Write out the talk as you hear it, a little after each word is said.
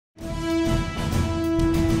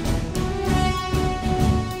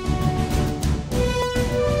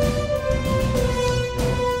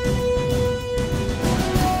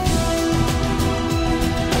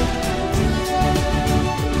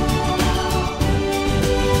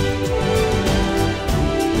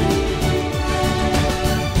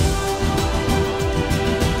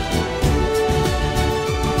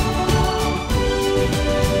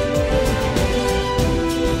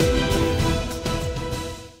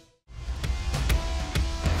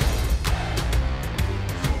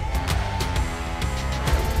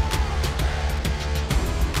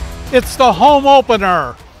It's the home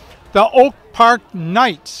opener. The Oak Park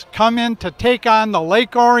Knights come in to take on the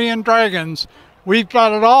Lake Orion Dragons. We've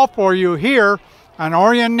got it all for you here on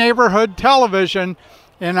Orion Neighborhood Television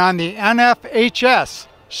and on the NFHS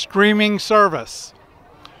streaming service.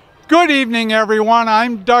 Good evening, everyone.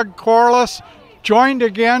 I'm Doug Corliss, joined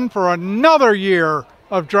again for another year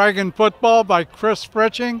of Dragon football by Chris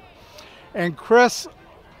Fritching. And Chris,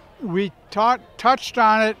 we touched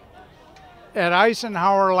on it at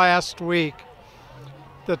Eisenhower last week.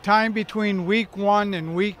 The time between week 1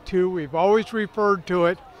 and week 2, we've always referred to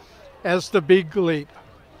it as the big leap.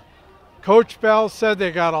 Coach Bell said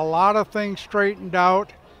they got a lot of things straightened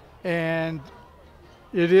out, and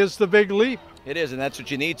it is the big leap. It is, and that's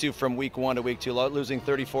what you need to from week 1 to week 2. Losing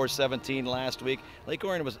 34-17 last week. Lake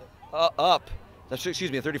Orion was up.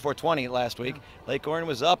 34-20 last week. Lake Orion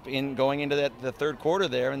was up in going into the third quarter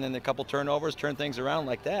there, and then a couple turnovers turned things around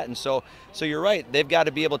like that. And so you're right. They've got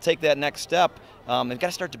to be able to take that next step. They've got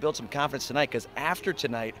to start to build some confidence tonight, because after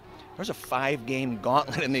tonight, there's a 5-game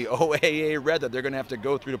gauntlet in the OAA Red that they're going to have to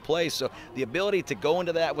go through to play. So the ability to go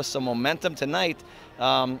into that with some momentum tonight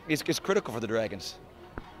is critical for the Dragons.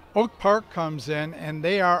 Oak Park comes in, and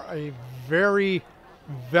they are a very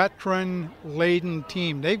veteran-laden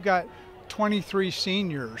team. They've got 23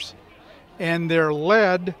 seniors, and they're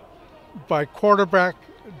led by quarterback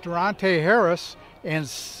Durante Harris and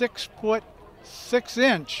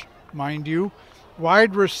 6'6", mind you,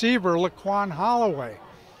 wide receiver Laquan Holloway.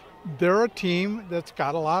 They're a team that's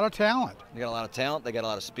got a lot of talent. They got a lot of talent, they got a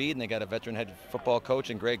lot of speed, and they got a veteran head football coach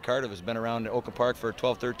in Greg Carter, who's been around Oak Park for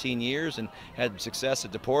 12, 13 years and had success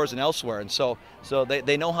at DePores and elsewhere. And so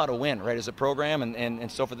they know how to win, right, as a program. And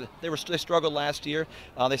so they struggled last year.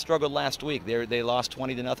 They struggled last week. They lost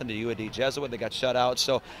 20-0 to UAD Jesuit. They got shut out.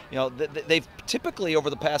 So they've typically over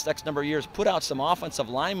the past X number of years put out some offensive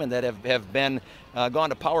linemen that have been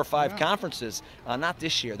gone to Power 5 conferences. Not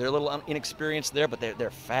this year. They're a little inexperienced there, but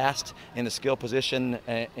they're fast in the skill position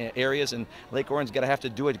areas. And Lake Orion's got to have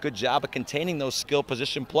to do a good job of containing those skill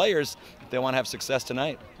position players if they want to have success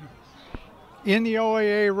tonight. In the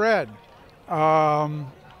OAA Red,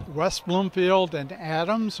 West Bloomfield and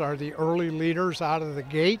Adams are the early leaders out of the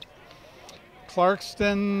gate.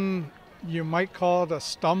 Clarkston, you might call it a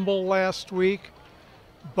stumble last week,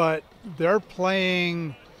 but they're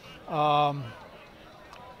playing they're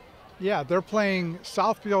playing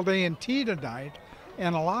Southfield A&T tonight,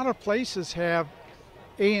 and a lot of places have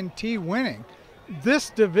A&T winning. This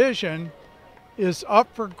division is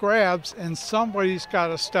up for grabs, and somebody's got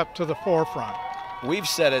to step to the forefront. We've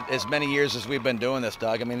said it as many years as we've been doing this,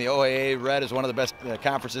 Doug. I mean, the OAA Red is one of the best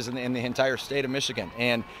conferences in the entire state of Michigan.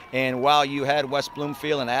 And while you had West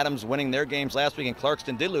Bloomfield and Adams winning their games last week and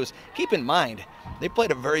Clarkston did lose, keep in mind, they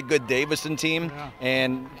played a very good Davison team,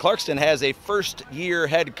 and Clarkston has a first-year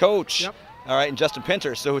head coach. Yep. All right, and Justin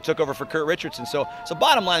Pinter, who took over for Kurt Richardson. So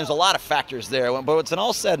bottom line, there's a lot of factors there. But when it's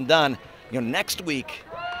all said and done, next week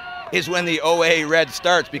is when the OA Red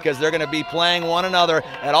starts, because they're going to be playing one another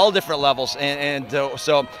at all different levels.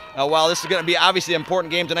 So while this is going to be obviously an important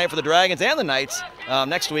game tonight for the Dragons and the Knights,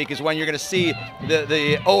 next week is when you're going to see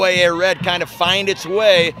the OAA Red kind of find its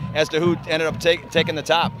way as to who ended up taking the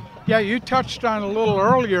top. Yeah, you touched on a little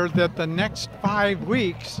earlier that the next 5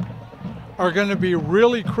 weeks are going to be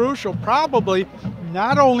really crucial, probably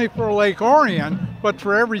not only for Lake Orion, but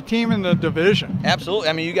for every team in the division. Absolutely.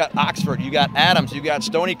 I mean, you got Oxford, you got Adams, you got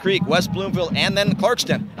Stony Creek, West Bloomfield, and then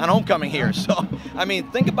Clarkston on homecoming here. So, I mean,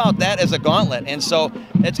 think about that as a gauntlet. And so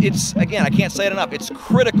it's again, I can't say it enough, it's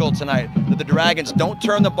critical tonight that the Dragons don't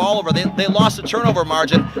turn the ball over. They lost the turnover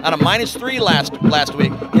margin on a -3 last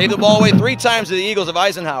week. Gave the ball away 3 times to the Eagles of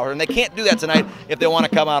Eisenhower, and they can't do that tonight if they want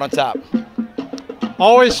to come out on top.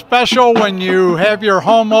 Always special when you have your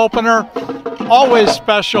home opener. Always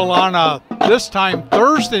special on this time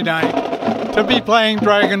Thursday night to be playing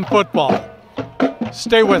Dragon football.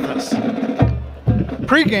 Stay with us.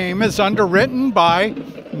 Pregame is underwritten by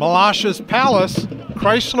Malash's Palace,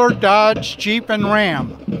 Chrysler, Dodge, Jeep, and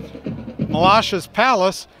Ram. Malash's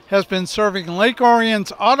Palace has been serving Lake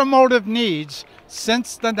Orion's automotive needs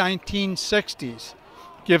since the 1960s.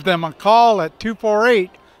 Give them a call at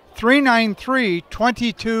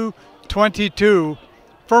 248-393-2222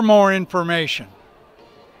 for more information.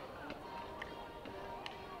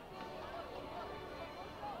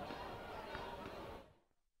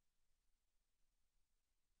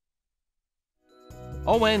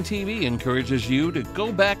 ONTV encourages you to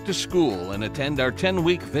go back to school and attend our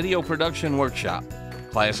 10-week video production workshop.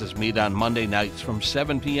 Classes meet on Monday nights from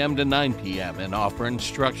 7 p.m. to 9 p.m. and offer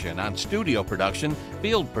instruction on studio production,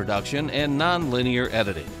 field production, and non-linear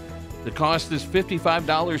editing. The cost is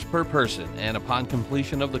 $55 per person, and upon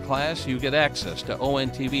completion of the class, you get access to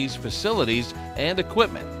ONTV's facilities and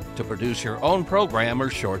equipment to produce your own program or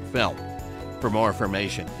short film. For more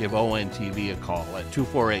information, give ONTV a call at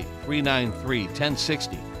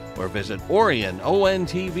 248-393-1060 or visit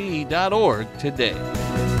orionontv.org today.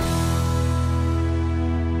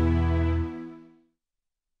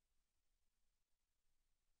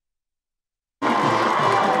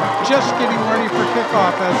 Just getting ready for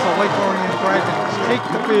kickoff as the Lake Orion Dragons take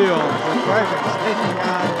the field. The Dragons taking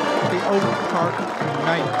on the Oak Park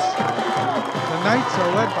Knights. The Knights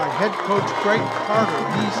are led by head coach Greg Carter.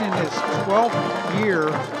 He's in his 12th year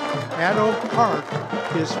at Oak Park,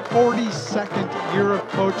 his 42nd year of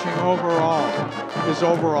coaching overall. His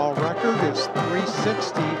overall record is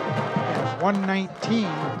 360 and 119.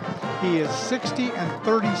 He is 60 and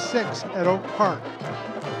 36 at Oak Park.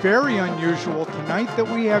 Very unusual tonight that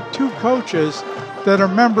we have two coaches that are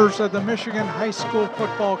members of the Michigan High School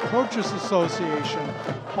Football Coaches Association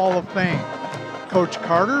Hall of Fame. Coach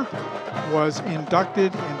Carter was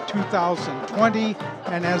inducted in 2020,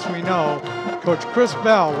 and as we know, Coach Chris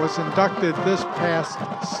Bell was inducted this past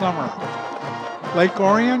summer. Lake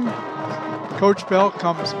Orion, Coach Bell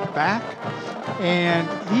comes back, and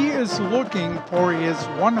he is looking for his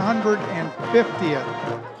 150th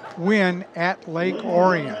win at Lake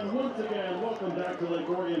Orion.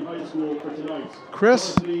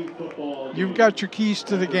 Chris, you've got your keys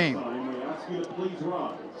to the game.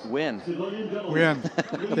 Win. Win.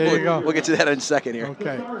 There you go. We'll get to that in a second here.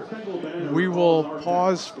 Okay. We will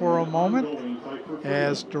pause for a moment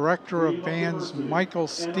as Director of Bands Michael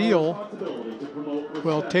Steele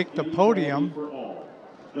will take the podium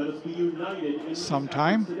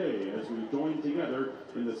sometime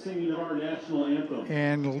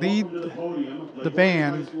and lead the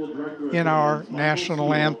band in our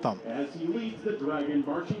national anthem. As he leads the Dragon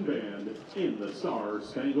Marching Band in the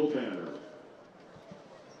Star-Spangled Banner.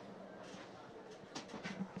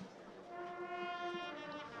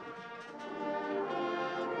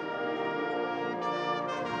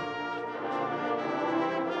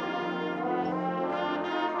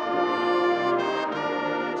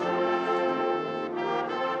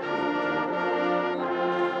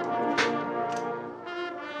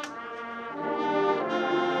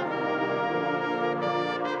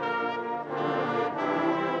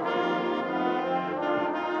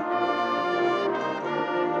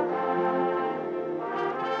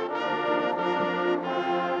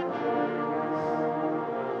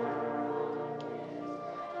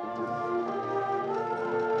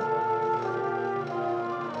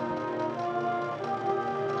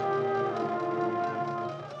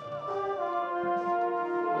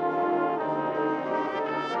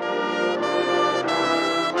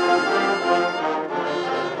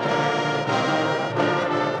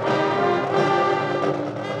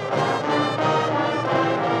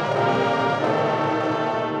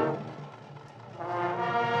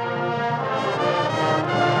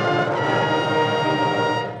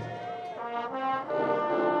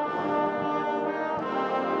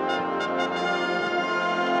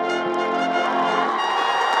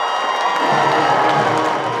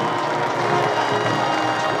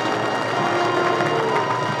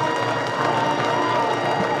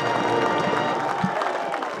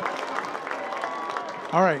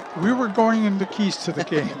 All right, we were going into keys to the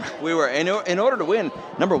game. We were. In order to win,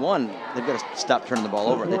 number one, they've got to stop turning the ball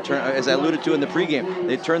over. They turn, as I alluded to in the pregame,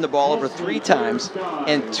 they turned the ball over 3 times,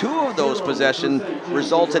 and 2 of those possessions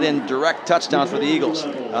resulted in direct touchdowns for the Eagles.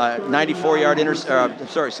 94-yard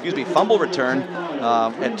fumble return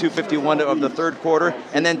at 2:51 of the third quarter,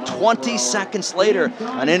 and then 20 seconds later,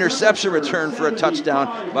 an interception return for a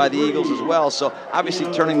touchdown by the Eagles as well. So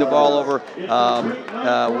obviously, turning the ball over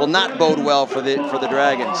will not bode well for the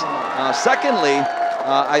Dragons. Secondly,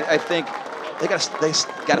 I think they got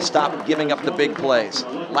to stop giving up the big plays.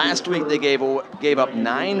 Last week they gave up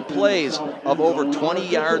 9 plays of over 20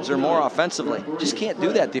 yards or more offensively. Just can't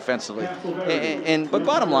do that defensively. But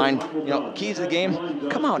bottom line, keys to the game: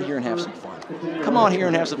 come out here and have some fun. Come out here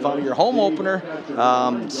and have some fun. Your home opener,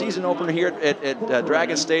 season opener here at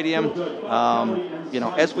Dragon Stadium.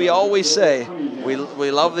 As we always say,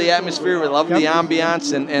 we love the atmosphere, we love the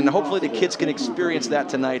ambiance, and hopefully the kids can experience that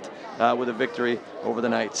tonight with a victory over the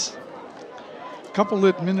Knights. Couple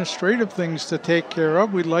administrative things to take care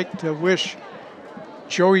of. We'd like to wish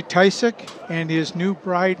Joey Tysick and his new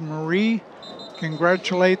bride Marie,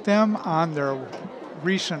 congratulate them on their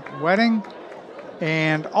recent wedding,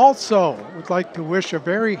 and also would like to wish a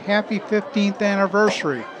very happy 15th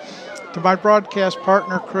anniversary to my broadcast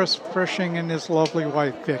partner Chris Frisching and his lovely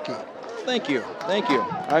wife Vicki. Thank you.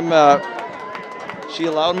 I'm she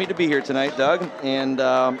allowed me to be here tonight, Doug, and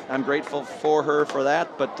I'm grateful for her for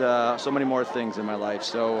that, but so many more things in my life.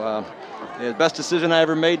 So the best decision I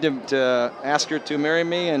ever made to ask her to marry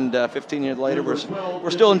me, and 15 years later,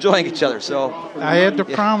 we're still enjoying each other. So I had to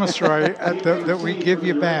promise her that we give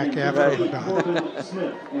you back after we're done.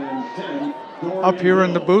 Up here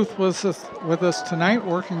in the booth with us tonight,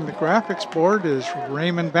 working the graphics board, is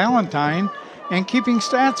Raymond Valentine. And keeping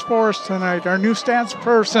stats for us tonight, our new stats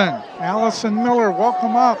person, Allison Miller.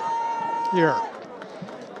 Welcome up here.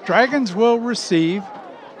 Dragons will receive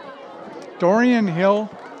Dorian Hill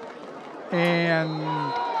and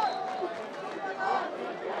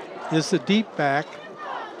is the deep back.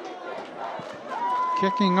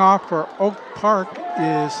 Kicking off for Oak Park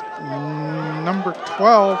is number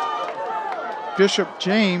 12, Bishop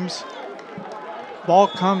James. Ball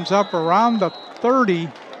comes up around the 30.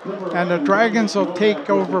 And the Dragons will take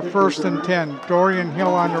over 1st and 10. Dorian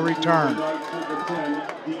Hill on the return.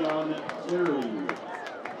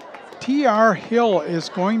 T.R. Hill is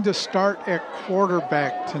going to start at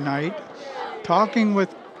quarterback tonight. Talking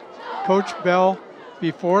with Coach Bell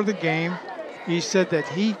before the game, he said that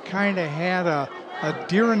he kind of had a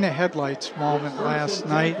deer in the headlights moment last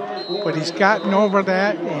night, but he's gotten over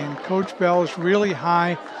that, and Coach Bell is really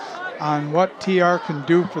high on what T.R. can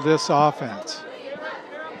do for this offense.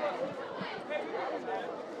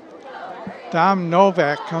 Dom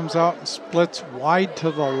Novak comes out and splits wide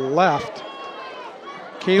to the left.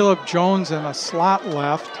 Caleb Jones in a slot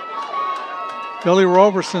left. Billy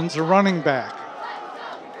Roberson's a running back.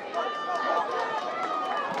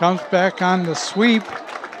 Comes back on the sweep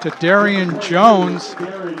to Darian Jones.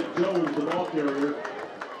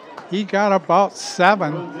 He got about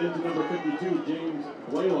 7.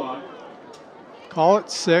 Call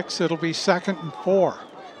it 6. It'll be 2nd and 4.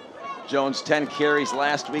 Jones 10 carries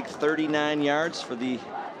last week, 39 yards for the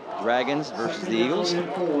Dragons versus the Eagles.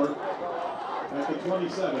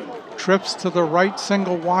 Trips to the right,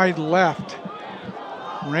 single wide left.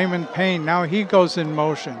 Raymond Payne, now he goes in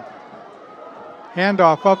motion.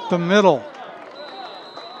 Handoff up the middle.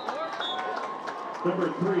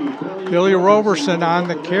 Billy Roberson on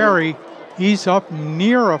the carry. He's up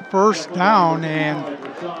near a 1st down, and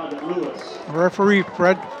referee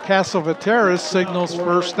Fred Castelveteris signals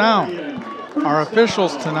 1st down. Our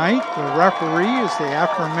officials tonight, the referee is the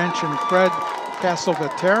aforementioned Fred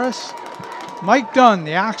Castelveteris. Mike Dunn,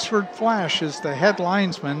 the Oxford Flash, is the head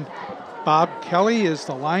linesman. Bob Kelly is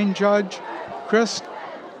the line judge. Chris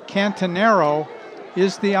Cantanero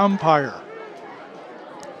is the umpire.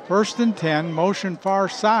 1st and 10, motion far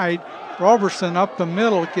side. Roberson up the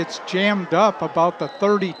middle, gets jammed up about the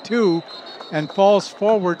 32 and falls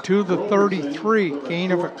forward to the 33,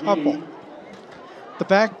 gain of a couple. The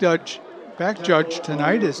back judge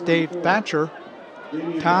tonight is Dave Thatcher.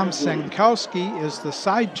 Tom Sankowski is the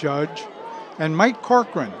side judge, and Mike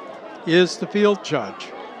Corcoran is the field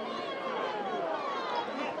judge.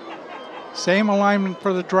 Same alignment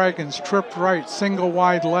for the Dragons, tripped right, single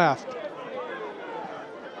wide left.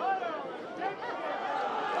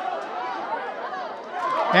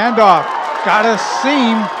 Handoff, got a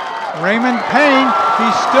seam. Raymond Payne,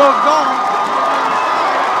 he's still going.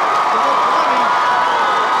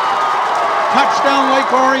 Touchdown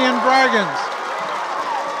Lake Orion Dragons.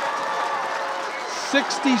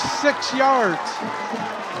 66 yards.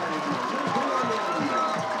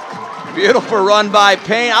 Beautiful run by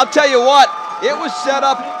Payne. I'll tell you what, it was set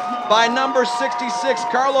up by number 66,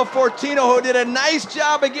 Carlo Fortino, who did a nice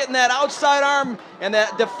job of getting that outside arm, and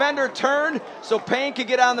that defender turned so Payne could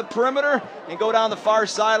get on the perimeter and go down the far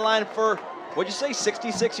sideline for, what'd you say,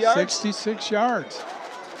 66 yards? 66 yards.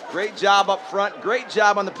 Great job up front. Great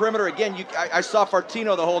job on the perimeter. Again, I saw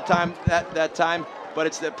Fortino the whole time that time, but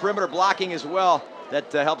it's the perimeter blocking as well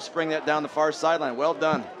that helps bring that down the far sideline. Well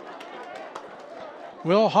done.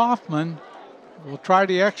 Will Hoffman will try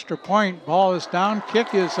the extra point. Ball is down,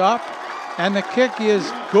 kick is up, and the kick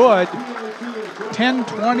is good.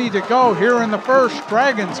 10:20 to go here in the first.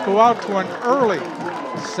 Dragons go out to an early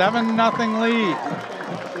 7-0 lead.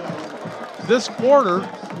 This quarter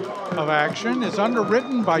of action is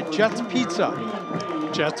underwritten by Jets Pizza.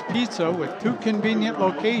 Jets Pizza with 2 convenient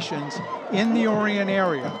locations in the Orion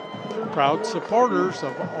area. Proud supporters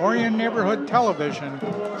of Orion Neighborhood Television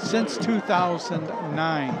since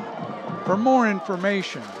 2009. For more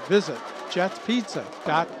information, visit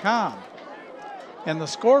jetspizza.com. And the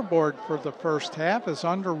scoreboard for the first half is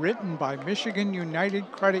underwritten by Michigan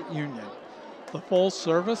United Credit Union. The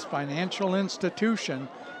full-service financial institution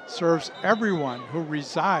serves everyone who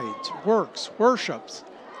resides, works, worships,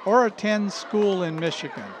 or attends school in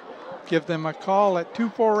Michigan. Give them a call at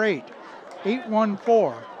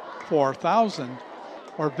 248-814-4000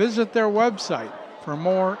 or visit their website for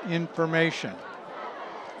more information.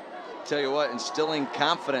 Tell you what, instilling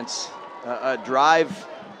confidence, a drive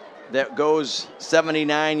that goes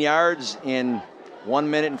 79 yards in 1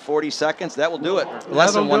 minute and 40 seconds, that will do it.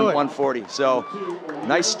 Less than 140. So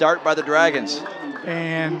nice start by the Dragons.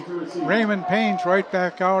 And Raymond Payne's right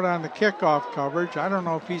back out on the kickoff coverage. I don't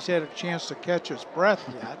know if he's had a chance to catch his breath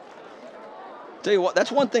yet. Tell you what,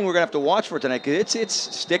 that's one thing we're going to have to watch for tonight, because it's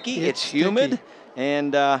sticky, it's humid,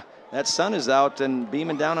 and that sun is out and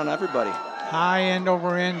beaming down on everybody. High end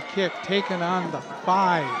over end kick taken on the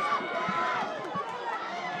 5.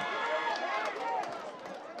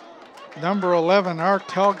 Number 11,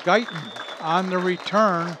 Artel Guyton on the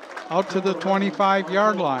return out to the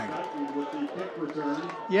 25-yard line.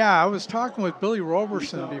 Yeah, I was talking with Billy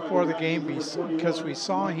Roberson before the game because we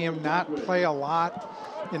saw him not play a lot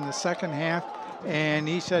in the second half, and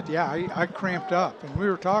he said, yeah, I cramped up. And we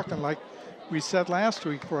were talking like we said last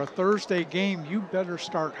week, for a Thursday game, you better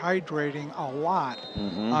start hydrating a lot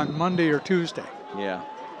on Monday or Tuesday. Yeah.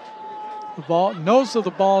 The ball, nose of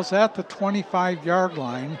the ball's at the 25-yard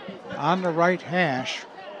line on the right hash.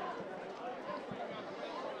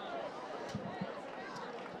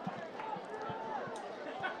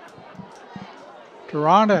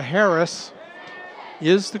 Deronda Harris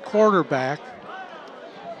is the quarterback.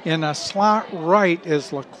 In a slot right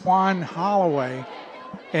is Laquan Holloway,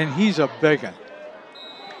 and he's a big one.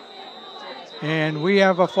 And we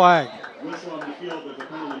have a flag.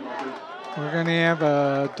 We're going to have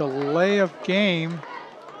a delay of game.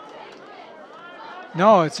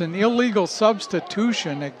 No, it's an illegal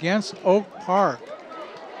substitution against Oak Park.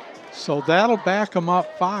 So that'll back them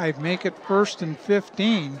up 5, make it 1st and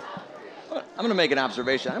 15. I'm going to make an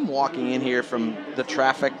observation. I'm walking in here from the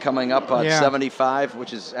traffic coming up on 75,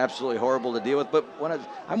 which is absolutely horrible to deal with. But when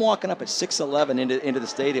I'm walking up at 6:11 into the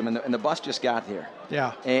stadium, and the bus just got here.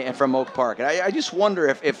 Yeah. And from Oak Park. And I just wonder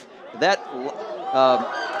if that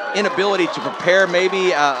inability to prepare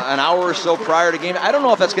maybe an hour or so prior to game, I don't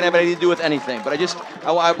know if that's going to have anything to do with anything. But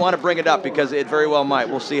I want to bring it up because it very well might.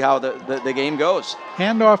 We'll see how the game goes.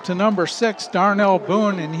 Handoff to number 6, Darnell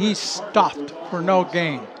Boone, and he's stuffed for no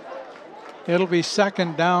gain. It'll be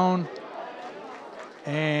 2nd down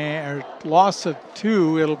and loss of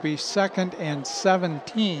 2. It'll be 2nd and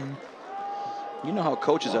 17. You know how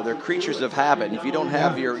coaches are. They're creatures of habit. And if you don't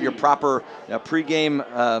have your proper pregame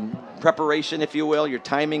preparation, if you will, your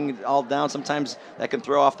timing all down, sometimes that can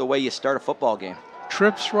throw off the way you start a football game.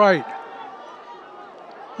 Trips right.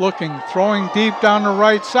 Looking, throwing deep down the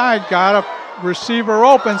right side. Got a receiver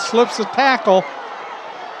open, slips a tackle.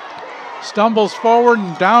 Stumbles forward,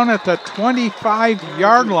 and down at the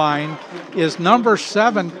 25-yard line is number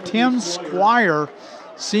 7, Tim Squire,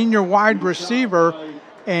 senior wide receiver,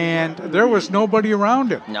 and there was nobody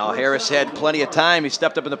around him. No, Harris had plenty of time. He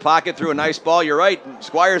stepped up in the pocket, threw a nice ball. You're right,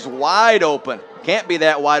 Squire's wide open. Can't be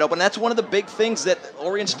that wide open. That's one of the big things that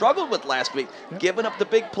Orion struggled with last week, giving up the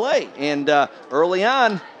big play. And early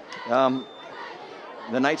on,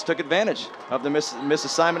 the Knights took advantage of the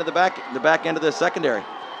misassignment at the back end of the secondary.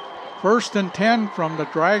 1st and 10 from the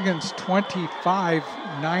Dragons' 25,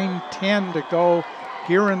 9:10 to go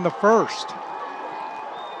here in the first.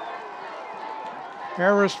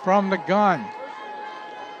 Harris from the gun.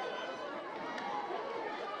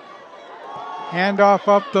 Handoff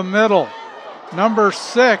up the middle. Number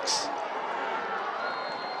 6,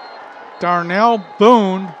 Darnell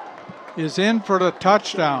Boone, is in for the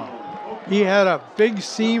touchdown. He had a big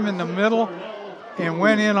seam in the middle and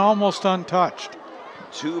went in almost untouched.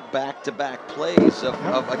 2 back-to-back plays of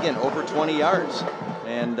again, over 20 yards.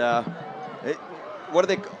 And what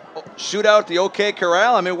do they shoot out the OK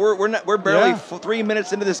Corral? I mean, we're barely 3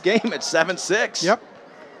 minutes into this game at 7-6. Yep.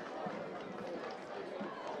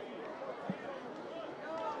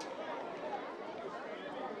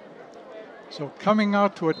 So coming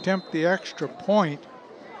out to attempt the extra point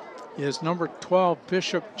is number 12,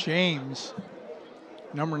 Bishop James.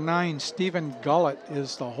 Number 9, Stephen Gullett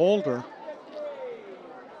is the holder.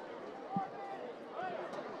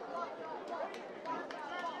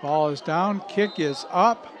 Ball is down, kick is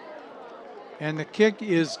up, and the kick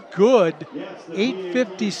is good.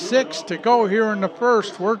 8:56 to go here in the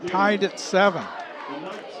first. We're tied at 7.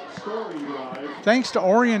 Thanks to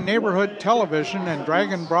Orion Neighborhood Television and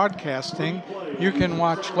Dragon Broadcasting, you can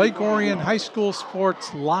watch Lake Orion High School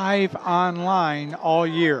sports live online all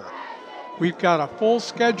year. We've got a full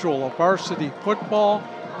schedule of varsity football,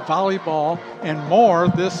 volleyball, and more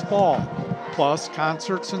this fall, plus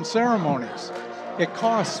concerts and ceremonies. It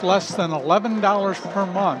costs less than $11 per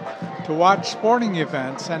month to watch sporting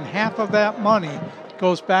events, and half of that money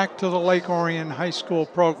goes back to the Lake Orion High School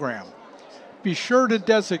program. Be sure to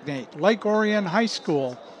designate Lake Orion High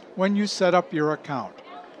School when you set up your account.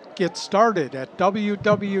 Get started at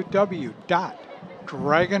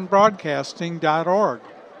www.dragonbroadcasting.org.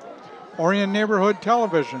 Orion Neighborhood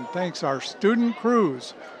Television thanks our student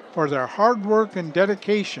crews for their hard work and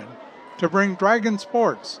dedication to bring Dragon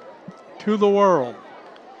sports to the world.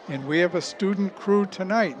 And we have a student crew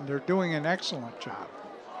tonight, and they're doing an excellent job.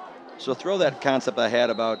 So throw that concept I had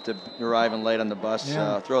about arriving late on the bus,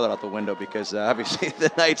 throw that out the window, because obviously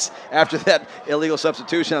the Knights, after that illegal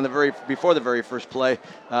substitution on before the very first play,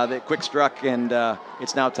 they quick struck, and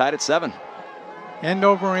it's now tied at 7. End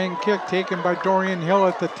over end kick taken by Dorian Hill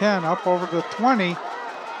at the 10, up over the 20,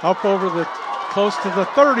 up over the close to the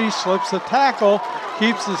 30, slips the tackle,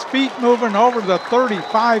 keeps his feet moving over the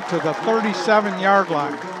 35 to the 37-yard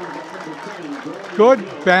line. Good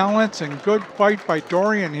balance and good fight by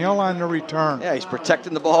Dorian Hill on the return. Yeah, he's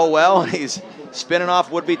protecting the ball well. He's spinning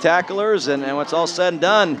off would-be tacklers, and when it's all said and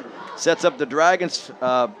done, sets up the Dragons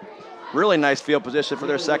really nice field position for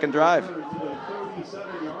their second drive.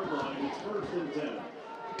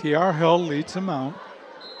 T.R. Hill leads them out.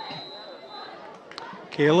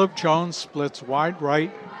 Caleb Jones splits wide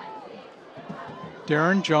right.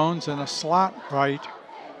 Darren Jones in a slot right.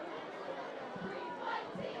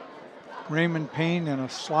 Raymond Payne in a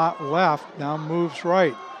slot left, now moves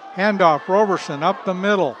right. Handoff, Roberson up the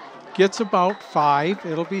middle. Gets about 5,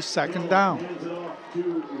 it'll be second down.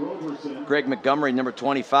 Greg Montgomery, number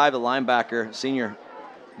 25, the linebacker, senior,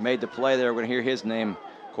 made the play there. We're gonna hear his name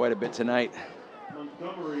quite a bit tonight.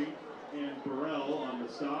 Montgomery and Burrell on the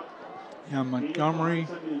stop. Yeah, Montgomery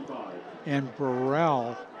and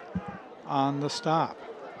Burrell on the stop.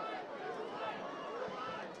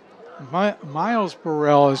 Miles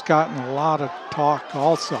Burrell has gotten a lot of talk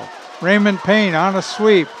also. Raymond Payne on a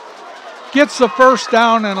sweep. Gets the first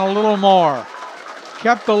down and a little more.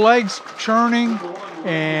 Kept the legs churning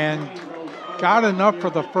and got enough for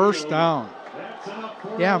the first down.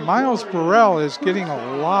 Yeah, Miles Burrell is getting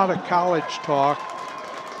a lot of college talk,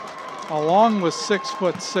 along with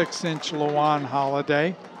 6'6" Lawan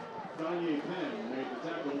Holiday.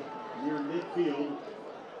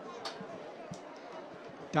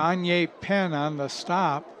 Danye Penn on the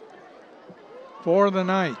stop for the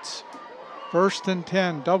Knights. 1st and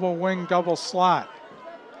 10, double wing, double slot.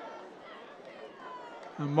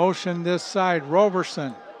 A motion this side,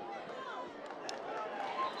 Roberson.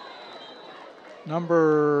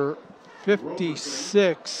 Number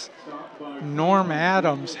 56, Norm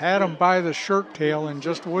Adams, had him by the shirt tail and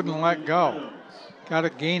just wouldn't let go. Got a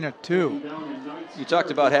gain of 2. You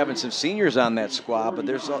talked about having some seniors on that squad, but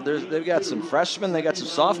they've got some freshmen, they got some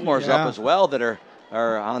sophomores up as well that are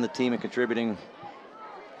on the team and contributing.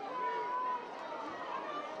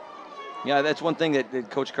 Yeah, that's one thing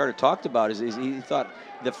that Coach Carter talked about is he thought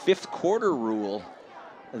the 5th quarter rule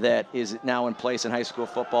that is now in place in high school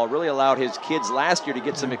football really allowed his kids last year to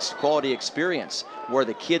get some quality experience where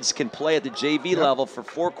the kids can play at the JV level for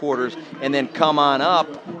 4 quarters and then come on up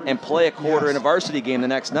and play a quarter in a varsity game the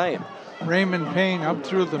next night. Raymond Payne up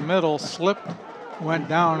through the middle, slipped, went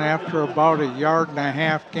down after about a 1.5 yard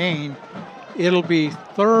gain. It'll be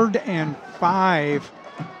 3rd and 5,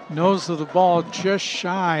 nose of the ball just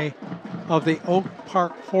shy of the Oak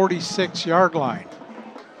Park 46-yard line.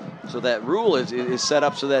 So that rule is set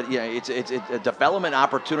up so that it's a development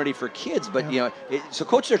opportunity for kids, but so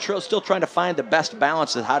coaches are still trying to find the best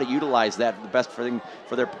balance of how to utilize that the best for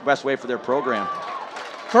their best way for their program.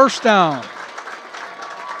 First down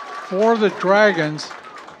for the Dragons.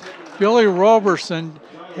 Billy Roberson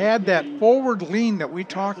had that forward lean that we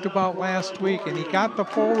talked about last week, and he got the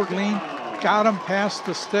forward lean, got him past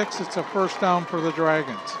the sticks. It's a first down for the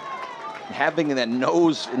Dragons. Having that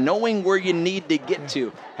nose, knowing where you need to get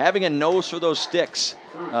to, having a nose for those sticks.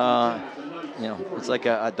 It's like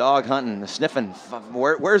a dog hunting, sniffing.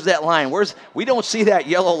 Where's that line? We don't see that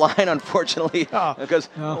yellow line, unfortunately, because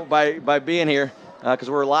by being here, because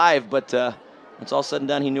we're live. But it's all said and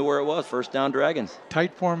done, he knew where it was. First down, Dragons.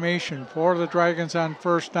 Tight formation for the Dragons on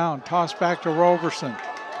first down. Toss back to Roberson.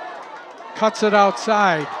 Cuts it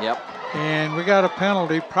outside. Yep. And we got a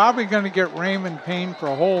penalty. Probably going to get Raymond Payne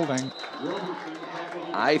for holding.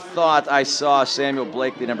 I thought I saw Samuel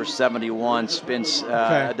Blakely, number 71, spins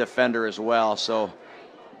a defender as well. So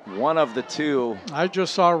one of the two. I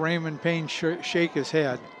just saw Raymond Payne shake his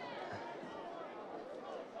head.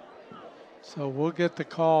 So we'll get the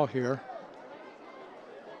call here.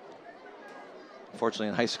 Unfortunately,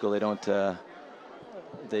 in high school, they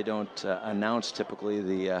don't announce typically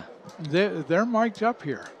the. They're mic'd up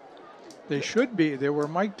here. They should be. They were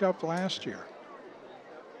mic'd up last year.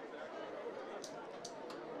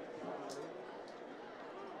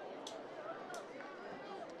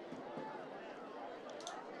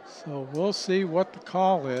 So we'll see what the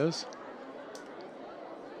call is.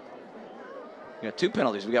 We got 2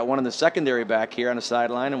 penalties. We got one in the secondary back here on the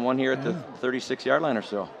sideline and one here at the 36-yard line or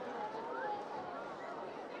so.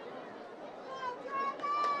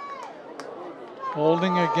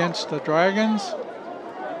 Holding against the Dragons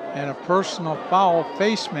and a personal foul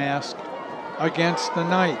face mask against the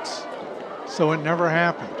Knights. So it never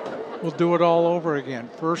happened. We'll do it all over again.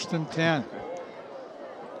 1st and 10.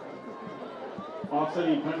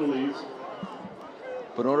 Offsetting penalties.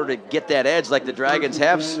 But in order to get that edge like the Dragons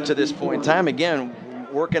have to this point in time, again,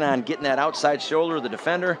 working on getting that outside shoulder of the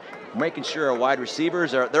defender, making sure our wide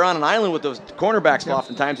receivers they're on an island with those cornerbacks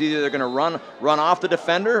oftentimes. Either they're going to run off the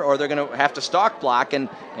defender or they're going to have to stalk block, and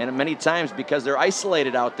many times because they're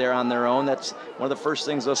isolated out there on their own, that's one of the first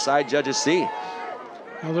things those side judges see.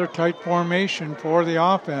 Another tight formation for the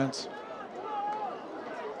offense.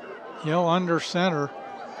 Hill under center.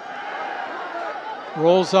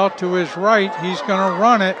 Rolls out to his right. He's going to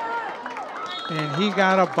run it. And he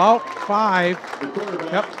got about 5.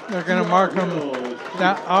 Yep, they're going to mark him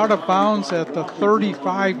out of bounds at the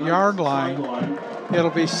 35-yard line. It'll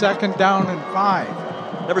be 2nd down and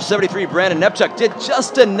 5. Number 73, Brandon Nepchuk, did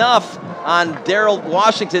just enough on Daryl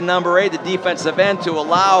Washington, number 8, the defensive end, to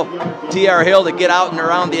allow T.R. Hill to get out and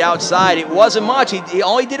around the outside. It wasn't much.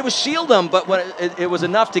 All he did was shield him, but it was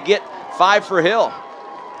enough to get 5 for Hill.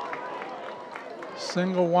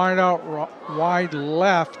 Single wide out, wide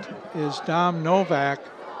left is Dom Novak.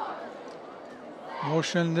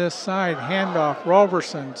 Motion this side, handoff.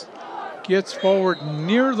 Roberson gets forward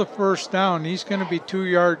near the 1st down. He's going to be 2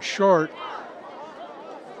 yards short.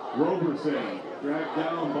 Roberson dragged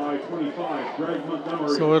down by 25. Greg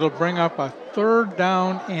Montgomery. So it'll bring up a 3rd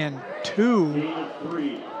down and 2. Gain of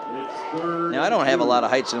 3. It's 3rd. Now, I don't have a lot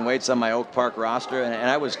of heights and weights on my Oak Park roster, and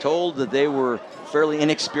I was told that they were fairly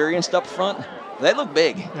inexperienced up front. They look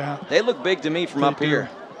big. Yeah. They look big to me from up here.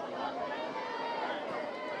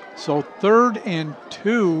 So 3rd and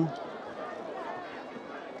 2.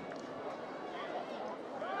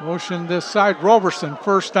 Motion this side. Roberson,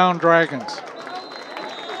 1st down Dragons.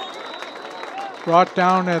 Brought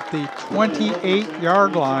down at the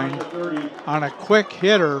 28-yard line on a quick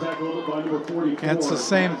hitter. And it's the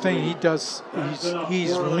same thing. He's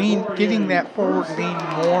getting that forward lean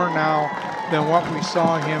more now than what we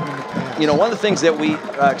saw him in the past. You know, one of the things that we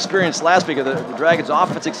experienced last week, or the Dragons'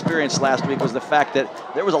 offense experience last week, was the fact that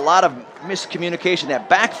there was a lot of miscommunication, that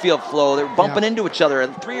backfield flow. They were bumping into each other,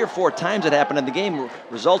 and 3 or 4 times it happened in the game,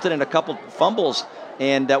 resulted in a couple fumbles.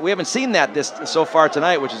 And we haven't seen that so far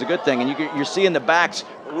tonight, which is a good thing. And you're seeing the backs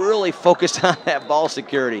really focused on that ball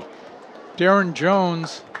security. Darren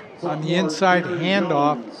Jones on the inside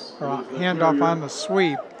handoff on the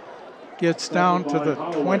sweep, gets down to the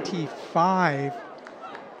 25.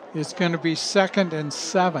 It's going to be 2nd and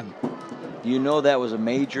 7. You know that was a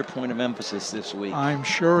major point of emphasis this week. I'm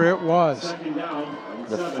sure it was.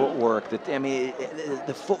 The footwork.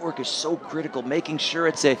 The footwork is so critical, making sure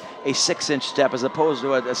it's a 6-inch step as opposed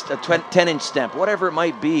to a 10-inch step, whatever it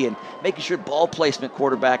might be, and making sure ball placement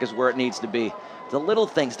quarterback is where it needs to be. The little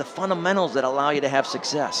things, the fundamentals that allow you to have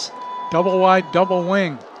success. Double wide, double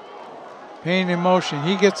wing. Payne in motion.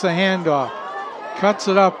 He gets the handoff, cuts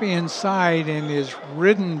it up inside, and is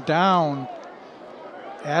ridden down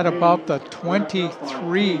at about the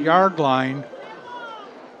 23-yard line.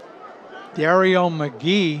 Daryl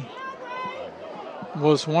McGee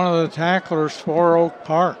was one of the tacklers for Oak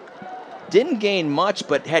Park. Didn't gain much,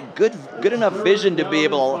 but had good enough vision to be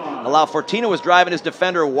able to allow. Fortino was driving his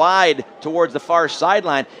defender wide towards the far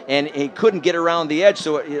sideline, and he couldn't get around the edge,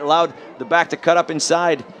 so it allowed the back to cut up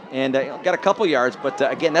inside and got a couple yards. But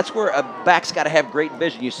again, that's where a back's got to have great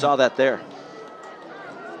vision. You saw that there.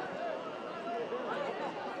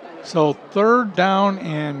 So 3rd down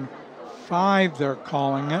and 5, they're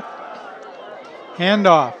calling it.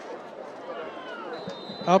 Handoff.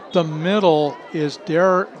 Up the middle is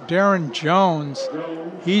Darren Jones.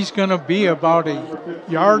 He's going to be about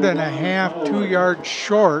 1.5 yards, 2 yards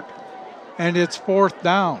short, and it's 4th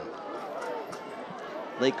down.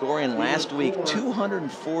 Lake Orion last week,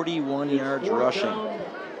 241 yards rushing.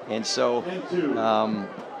 And so,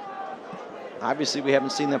 obviously we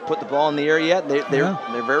haven't seen them put the ball in the air yet. They're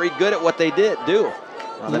very good at what they do.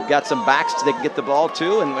 They've got some backs they can get the ball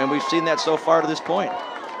to, and we've seen that so far to this point.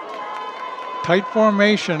 Tight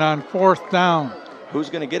formation on 4th down.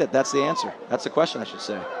 Who's going to get it? That's the answer. That's the question, I should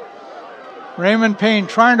say. Raymond Payne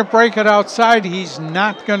trying to break it outside. He's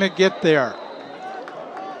not going to get there.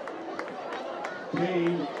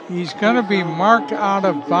 He's going to be marked out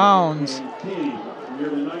of bounds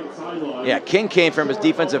Yeah, King came from his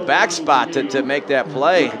defensive back spot to make that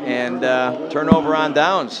play, and turnover on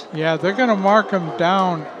downs. Yeah, they're going to mark him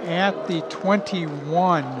down at the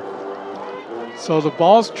 21. So the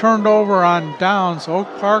ball's turned over on downs. Oak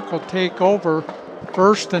Park will take over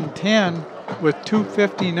 1st and 10 with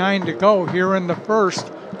 2:59 to go here in the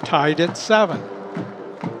first, tied at 7.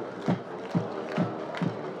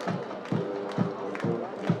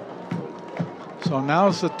 So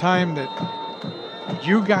now's the time that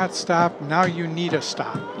you got stopped, now you need a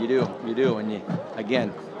stop. You do, and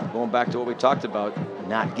again, going back to what we talked about,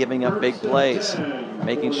 not giving up big plays,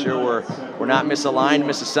 making sure we're not misaligned,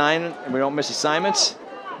 and we don't miss assignments,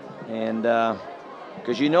 and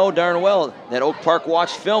because you know darn well that Oak Park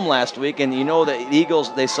watched film last week, and you know that the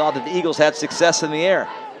Eagles, they saw that the Eagles had success in the air.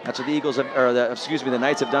 That's what the Eagles have, or the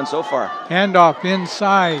Knights have done so far. Handoff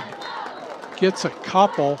inside, gets a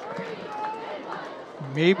couple.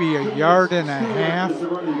 Maybe a yard and a half. The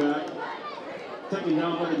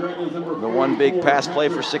one big pass play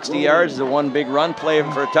for 60 yards, the one big run play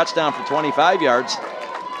for a touchdown for 25 yards.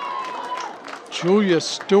 Julius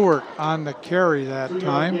Stewart on the carry that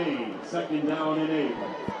time.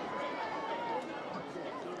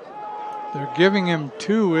 They're giving him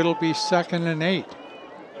 2, it'll be 2nd and 8.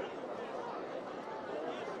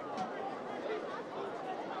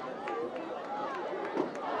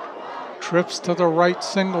 Trips to the right,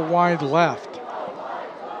 single wide left.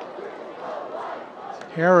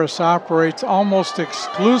 Harris operates almost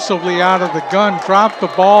exclusively out of the gun, dropped the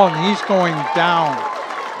ball, and he's going down.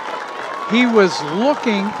 He was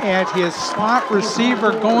looking at his slot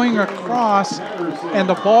receiver going across, and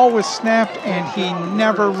the ball was snapped, and he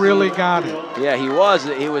never really got it. Yeah, he was.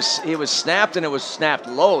 It was snapped, and it was snapped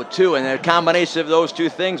low too, and the combination of those two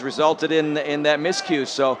things resulted in that miscue.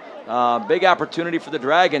 So big opportunity for the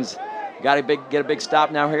Dragons. Got to get a big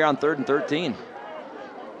stop now here on 3rd and 13.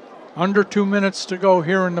 Under 2 minutes to go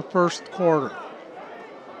here in the first quarter.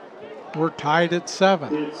 We're tied at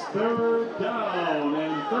 7. It's 3rd down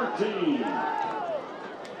and 13.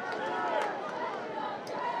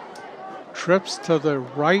 Trips to the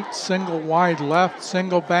right, single wide left,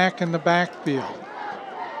 single back in the backfield.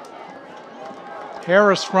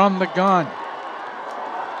 Harris from the gun.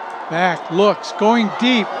 Back, looks, going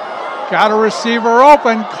deep. Got a receiver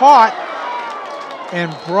open, caught,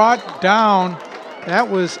 and brought down. That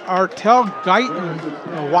was Artel Guyton,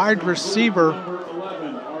 a wide receiver,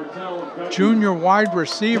 junior wide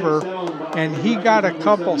receiver, and he got a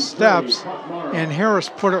couple steps, and Harris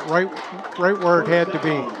put it right where it had to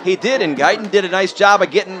be. He did, and Guyton did a nice job of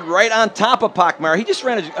getting right on top of Pockmeyer. He just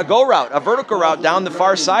ran a go route, a vertical route down the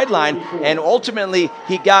far sideline, and ultimately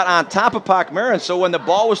he got on top of Pockmeyer, and so when the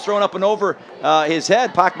ball was thrown up and over his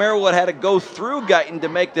head, Pockmeyer would have had to go through Guyton to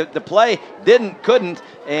make the play. Couldn't,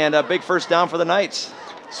 and a big first down for the Knights.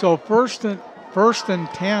 So first and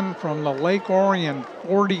 10 from the Lake Orion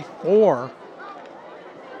 44.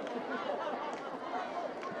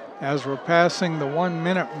 As we're passing the 1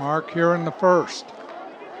 minute mark here in the first.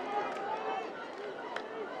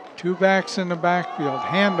 2 backs in the backfield,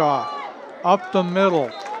 handoff, up the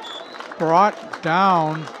middle, brought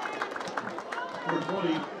down,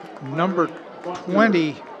 number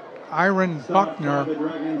 20, Iron Buckner,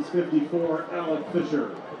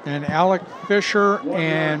 and Alec Fisher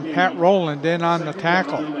and Pat Rowland in on the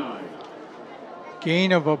tackle.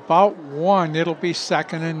 Gain of about 1, it'll be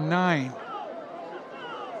 2nd and 9.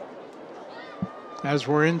 As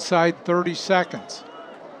we're inside 30 seconds.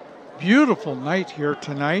 Beautiful night here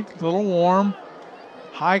tonight. A little warm,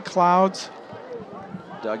 high clouds.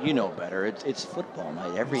 Doug, you know better. It's football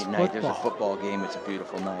night. Every night there's a football game. It's a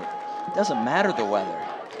beautiful night. It doesn't matter the weather.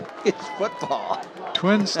 It's football.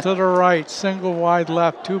 Twins to the right, single wide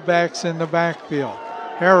left, 2 backs in the backfield.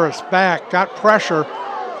 Harris back, got pressure,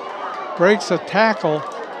 breaks a tackle,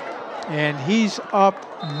 and he's up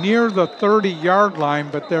near the 30-yard line,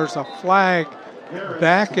 but there's a flag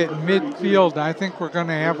back at midfield. I think we're going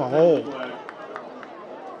to have a hold.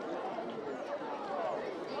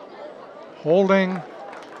 Holding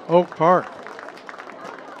Oak Park.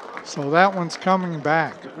 So that one's coming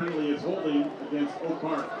back. The penalty is holding against Oak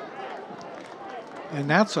Park. And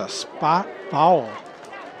that's a spot foul.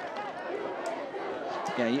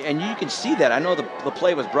 Yeah, and you can see that. I know the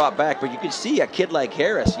play was brought back, but you can see a kid like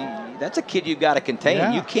Harris. That's a kid you got to contain.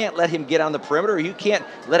 Yeah. You can't let him get on the perimeter. You can't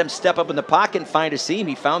let him step up in the pocket and find a seam.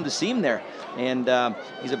 He found the seam there, and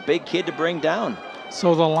he's a big kid to bring down.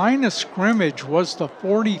 So the line of scrimmage was the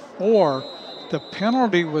 44. The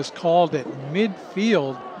penalty was called at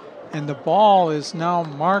midfield, and the ball is now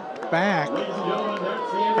marked back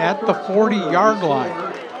at the 40-yard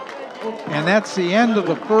line. And that's the end of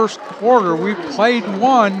the first quarter. We played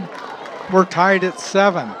one. We're tied at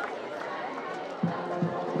 7.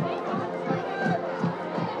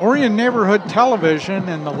 Orion Neighborhood Television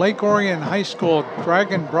and the Lake Orion High School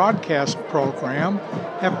Dragon Broadcast Program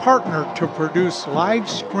have partnered to produce live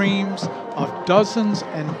streams of dozens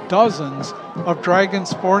and dozens of Dragon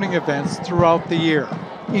sporting events throughout the year,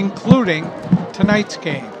 including tonight's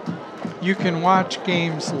game. You can watch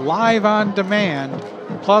games live on demand,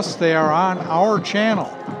 plus they are on our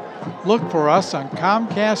channel. Look for us on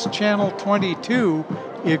Comcast Channel 22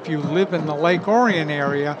 if you live in the Lake Orion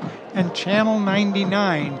area, and Channel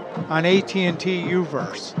 99 on AT&T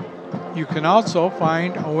UVerse. You can also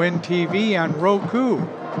find ONTV on Roku.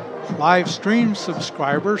 Live stream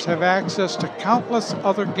subscribers have access to countless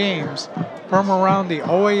other games from around the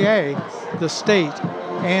OAA, the state,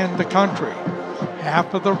 and the country.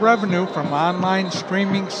 Half of the revenue from online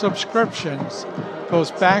streaming subscriptions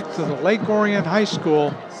goes back to the Lake Orion High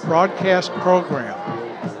School broadcast program.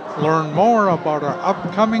 Learn more about our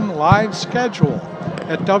upcoming live schedule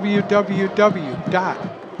at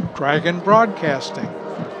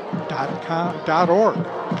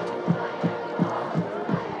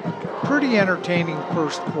www.dragonbroadcasting.org. Pretty entertaining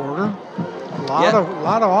first quarter. A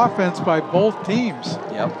lot of offense by both teams.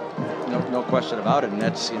 Yep, no question about it. And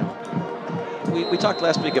that's, we talked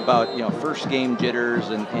last week about, first game jitters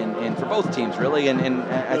and for both teams really. And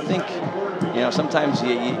I think, sometimes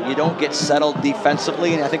you don't get settled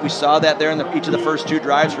defensively, and I think we saw that there in each of the first 2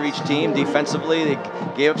 drives for each team. Defensively, they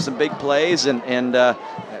gave up some big plays and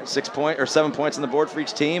 7 points on the board for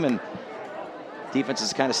each team, and defense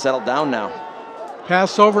has kind of settled down now.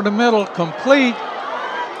 Pass over the middle, complete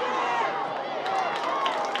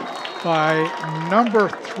by number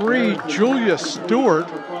 3, Julia Stewart.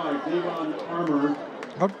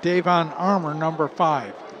 Davon Armour, number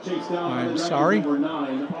 5. I'm sorry.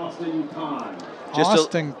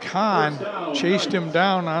 Austin Kahn chased him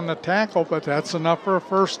down on the tackle, but that's enough for a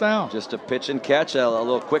first down. Just a pitch and catch, a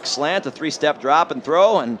little quick slant, a 3-step drop and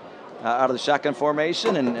throw, and out of the shotgun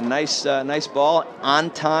formation, and nice ball on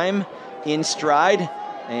time, in stride.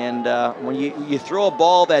 And when you throw a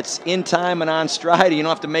ball that's in time and on stride, you don't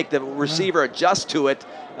have to make the receiver adjust to it.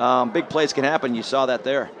 Big plays can happen. You saw that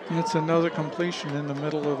there. It's another completion in the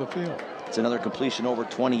middle of the field. It's another completion over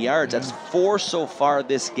 20 yards. That's 4 so far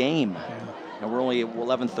this game. And we're only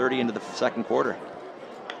 11:30 into the second quarter.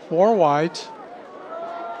 4 wides.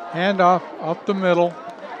 Handoff up the middle.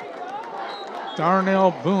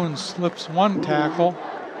 Darnell Boone slips 1 tackle,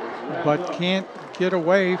 but can't get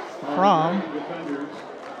away from.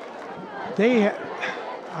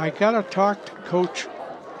 I got to talk to Coach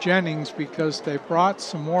Jennings because they brought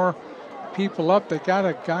some more people up. They got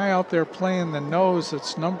a guy out there playing the nose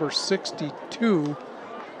that's number 62,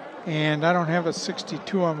 and I don't have a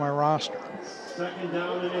 62 on my roster. Second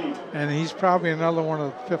down and 8. And he's probably another one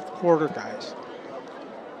of the 5th quarter guys.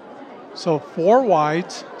 So 4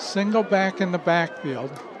 wides, single back in the backfield,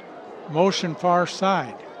 motion far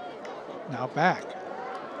side. Now back.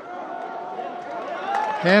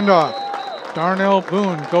 Handoff. Darnell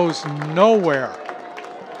Boone goes nowhere.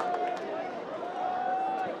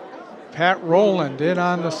 Pat Rowland in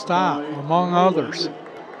on the stop, among others.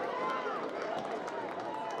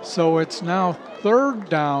 So it's now 3rd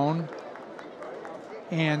down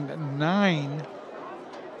and 9.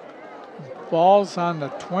 Ball's on the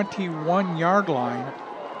 21-yard line.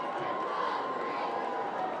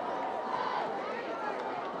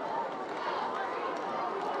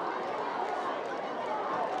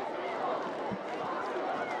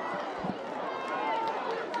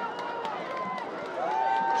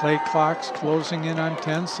 Play clock's closing in on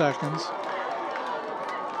 10 seconds.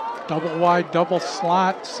 Double wide, double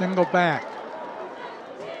slot, single back.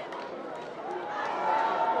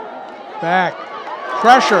 Back.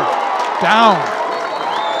 Pressure. Down.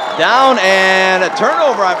 Down and a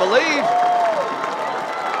turnover, I believe.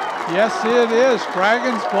 Yes, it is.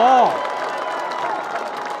 Dragons ball.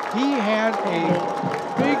 He had a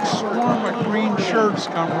big swarm of green shirts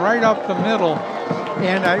come right up the middle,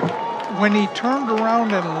 and when he turned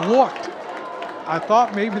around and looked, I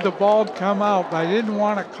thought maybe the ball had come out, but I didn't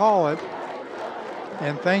want to call it.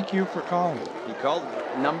 And thank you for calling it. He called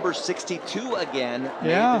number 62 again.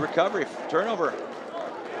 Yeah. Made the recovery. Turnover.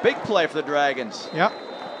 Big play for the Dragons. Yep.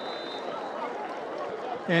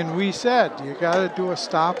 And we said, you got to do a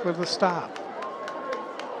stop with a stop.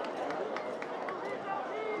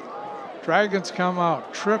 Dragons come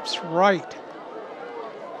out. Trips right.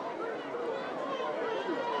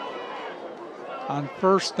 On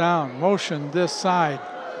 1st down, motion this side.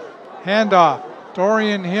 Handoff,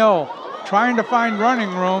 Dorian Hill trying to find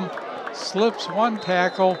running room, slips 1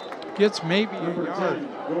 tackle, gets maybe a yard.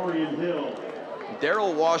 Orion Hill.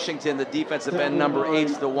 Daryl Washington, the defensive end number 8,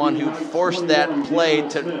 is the one who forced that play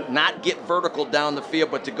to not get vertical down the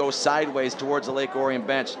field, but to go sideways towards the Lake Orion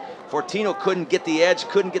bench. Fortino couldn't get the edge,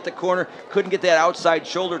 couldn't get the corner, couldn't get that outside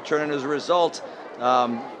shoulder turn, and as a result,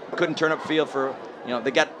 couldn't turn up field for,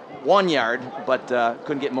 they got 1 yard, but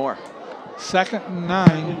couldn't get more. 2nd and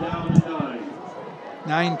 9.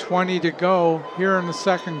 9:20 to go here in the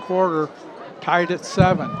second quarter, tied at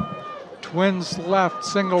 7. Twins left,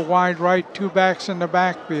 single wide right, 2 backs in the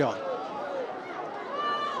backfield.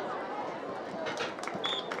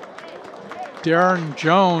 Darren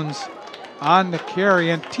Jones on the carry,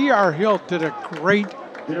 and T.R. Hill did a great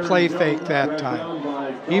play fake that time.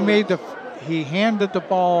 He handed the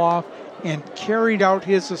ball off and carried out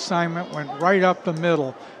his assignment, went right up the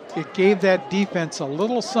middle. It gave that defense a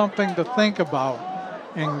little something to think about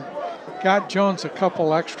and got Jones a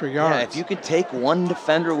couple extra yards. Yeah, if you can take one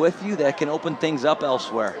defender with you, that can open things up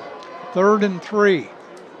elsewhere. 3rd and 3.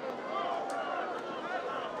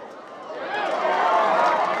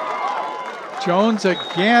 Jones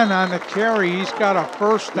again on the carry. He's got a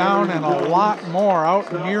first down and a lot more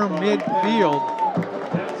out near midfield.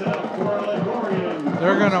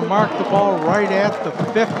 They're going to mark the ball right at the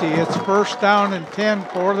 50. It's 1st down and 10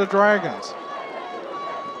 for the Dragons.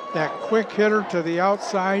 That quick hitter to the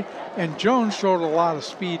outside, and Jones showed a lot of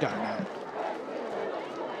speed on that.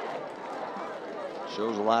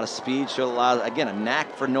 Shows a lot of speed, showed a lot of, again, a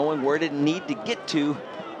knack for knowing where to need to get to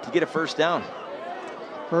get a first down.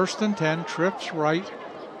 1st and 10, trips right.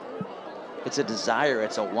 It's a desire,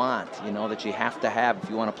 it's a want, that you have to have if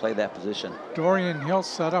you want to play that position. Dorian Hill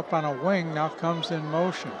set up on a wing, now comes in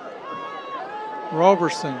motion.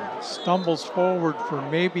 Roberson stumbles forward for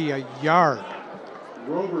maybe a yard.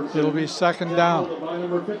 It'll be 2nd down.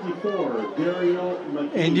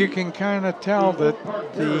 And you can kind of tell that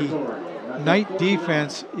the Knight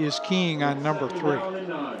defense is keying on number 3.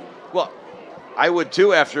 Well, I would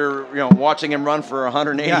too after watching him run for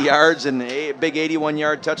 180 yards and a big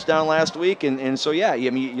 81-yard touchdown last week. And so, yeah,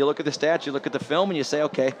 you look at the stats, you look at the film, and you say,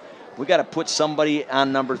 okay, we got to put somebody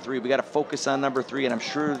on number 3. We got to focus on number 3, and I'm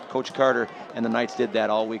sure Coach Carter and the Knights did that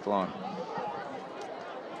all week long.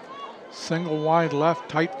 Single wide left,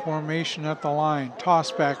 tight formation at the line.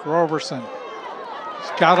 Toss back, Roberson.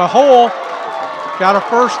 He's got a hole, got a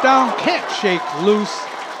first down, can't shake loose,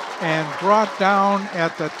 and brought down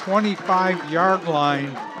at the 25-yard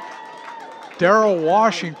line. Daryl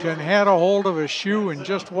Washington had a hold of his shoe and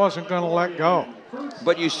just wasn't going to let go.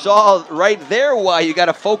 But you saw right there why you got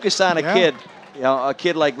to focus on a kid, a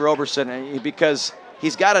kid like Roberson, because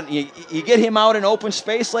he's got to. You get him out in open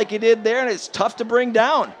space like he did there, and it's tough to bring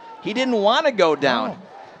down. He didn't want to go down. No.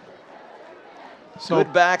 So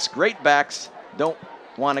good backs, great backs, don't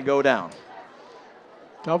want to go down.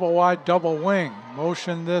 Double wide, double wing.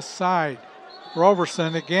 Motion this side.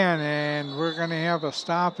 Roberson again, and we're going to have a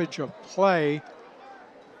stoppage of play.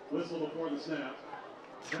 Whistle before the snap.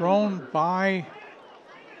 Thrown by.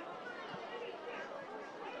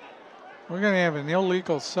 We're going to have an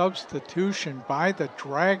illegal substitution by the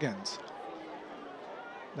Dragons.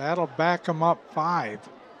 That'll back them up 5.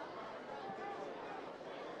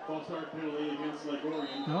 False start penalty against Lake Orion.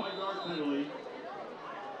 Nope. 5-yard penalty.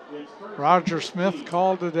 Roger Smith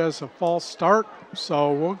called it as a false start,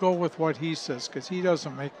 so we'll go with what he says because he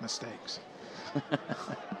doesn't make mistakes.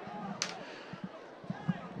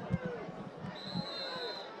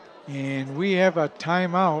 And we have a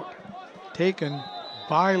timeout taken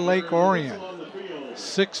by Lake Orion.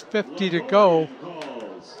 6:50 to go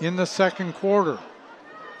in the second quarter.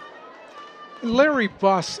 Larry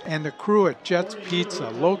Buss and the crew at Jets Pizza,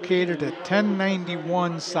 located at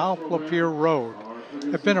 1091 South Lapeer Road,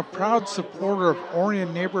 have been a proud supporter of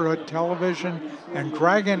Orion Neighborhood Television and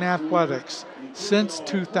Dragon Athletics since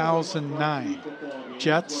 2009.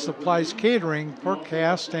 Jets supplies catering for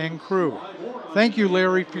cast and crew. Thank you,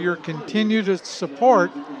 Larry, for your continued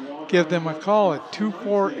support. Give them a call at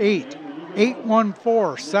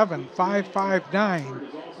 248-814-7559.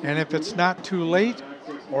 And if it's not too late,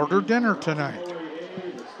 order dinner tonight.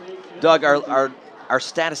 Doug, our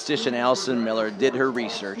statistician, Allison Miller, did her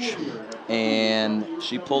research, and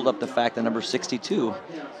she pulled up the fact that number 62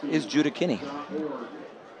 is Judah Kinney.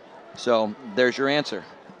 So there's your answer.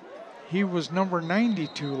 He was number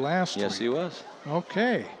 92 last week. Yes, he was.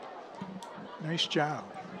 Okay. Nice job.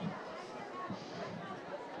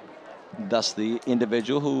 Thus the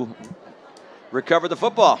individual who recovered the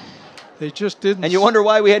football. They just didn't. And you wonder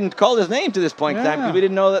why we hadn't called his name to this point in time, because we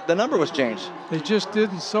didn't know that the number was changed. They just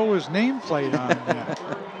didn't sew his nameplate on yet.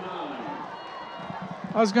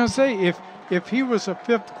 I was going to say, if he was a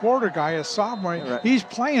fifth quarter guy, a sophomore, Right. he's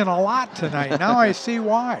playing a lot tonight. Now I see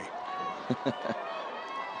why.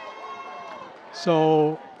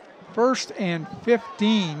 So 1st and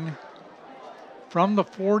 15 from the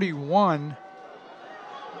 41.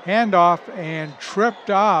 Handoff and tripped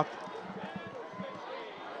up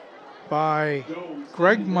by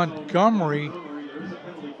Greg Montgomery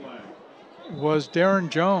was Darren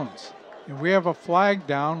Jones. And we have a flag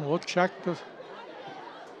down. We'll check the...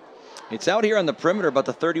 It's out here on the perimeter, about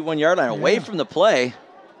the 31-yard line, away from the play.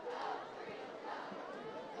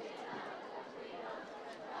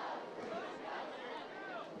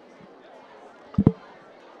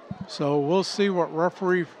 So we'll see what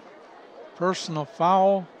referee personal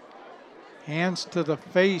foul, hands to the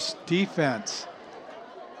face defense.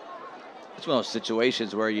 It's one of those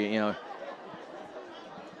situations where you know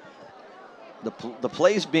the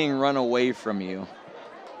play's being run away from you,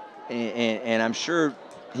 and I'm sure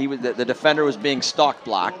the defender was being stalk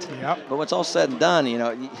blocked. Yep. But when it's all said and done, you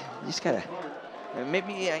know, you just gotta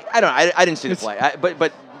maybe I didn't see the play,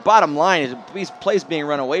 but bottom line is these plays being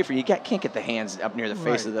run away from you. You can't get the hands up near the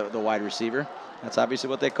face of the wide receiver. That's obviously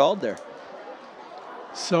what they called there.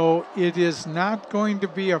 So it is not going to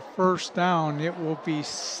be a first down. It will be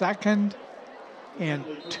 2nd and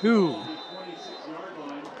 2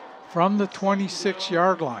 from the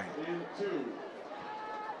 26-yard line.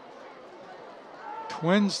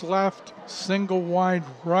 Twins left, single wide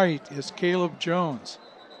right is Caleb Jones.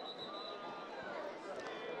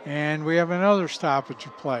 And we have another stoppage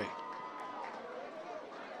of play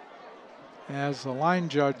as the line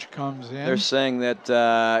judge comes in. They're saying that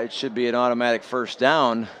it should be an automatic first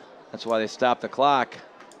down. That's why they stopped the clock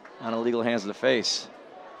on illegal hands to the face,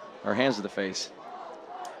 or hands to the face.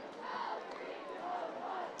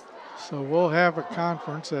 So we'll have a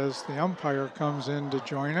conference as the umpire comes in to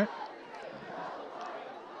join it.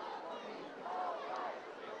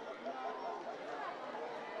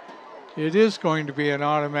 It is going to be an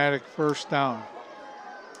automatic first down.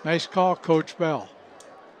 Nice call, Coach Bell.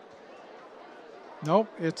 Nope,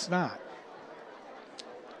 it's not.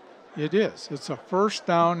 It is. It's a first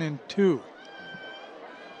down and 2.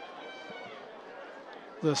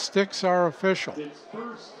 The sticks are official. It's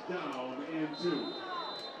first down and 2.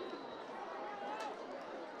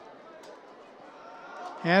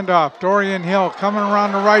 Handoff, Dorian Hill coming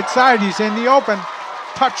around the right side. He's in the open.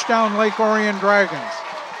 Touchdown, Lake Orion Dragons.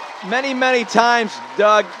 Many, many times,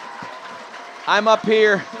 Doug, I'm up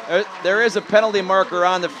here. There is a penalty marker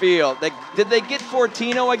on the field. Did they get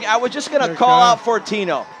Fortino again? I was just going to call out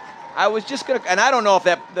Fortino. I was just going to, and I don't know if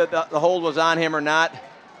the hold was on him or not.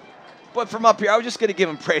 But from up here, I was just going to give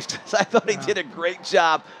him praise because I thought he did a great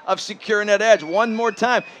job of securing that edge. One more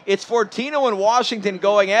time. It's Fortino and Washington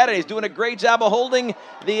going at it. He's doing a great job of holding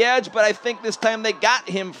the edge, but I think this time they got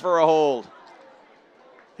him for a hold.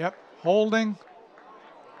 Yep, holding.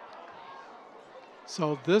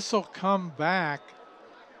 So this will come back.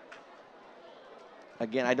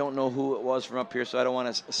 Again, I don't know who it was from up here, so I don't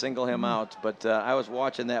want to single him out. But I was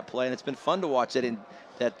watching that play, and it's been fun to watch it. In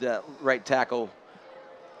that right tackle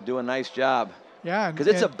do a nice job. Yeah. Because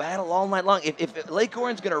it's a battle all night long. If Lake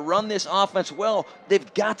Orion's going to run this offense well,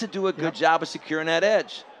 they've got to do a good job of securing that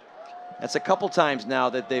edge. That's a couple times now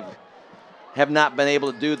that they've have not been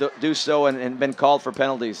able to do so and been called for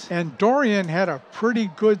penalties. And Dorian had a pretty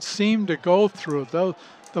good seam to go through. Though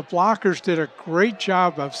the blockers did a great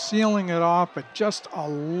job of sealing it off, but just a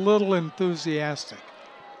little enthusiastic.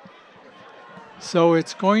 So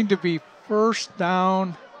it's going to be first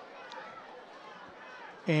down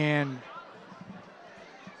and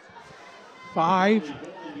 5.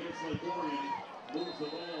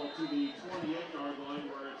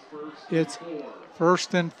 It's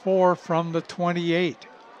first and 4 from the 28.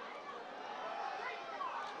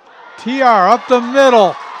 TR up the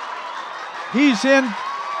middle. He's in.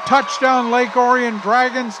 Touchdown, Lake Orion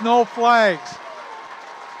Dragons, no flags.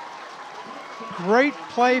 Great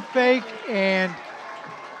play fake, and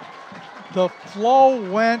the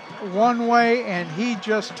flow went one way, and he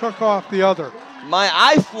just took off the other. My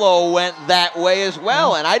eye flow went that way as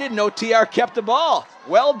well, and I didn't know TR kept the ball.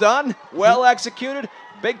 Well done, well executed,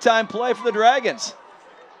 big-time play for the Dragons.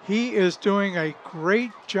 He is doing a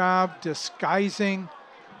great job disguising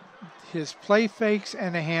his play fakes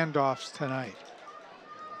and the handoffs tonight.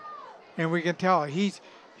 And we can tell he's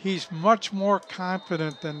much more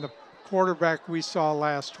confident than the quarterback we saw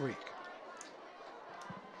last week.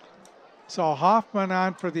 So Hoffman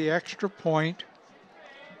on for the extra point.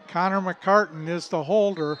 Connor McCartan is the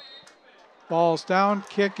holder. Ball's down,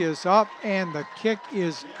 kick is up, and the kick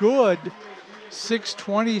is good.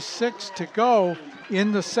 6:26 to go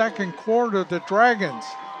in the second quarter. The Dragons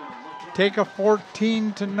take a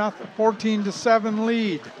 14-7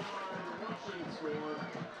 lead.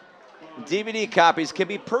 DVD copies can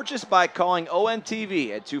be purchased by calling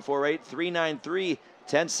ONTV at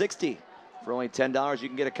 248-393-1060. For only $10, you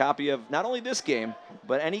can get a copy of not only this game,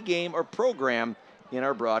 but any game or program in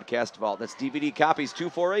our broadcast vault. That's DVD copies,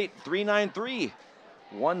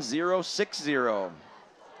 248-393-1060.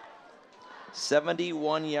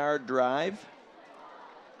 71-yard drive.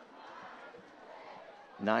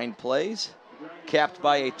 9 plays, capped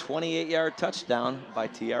by a 28-yard touchdown by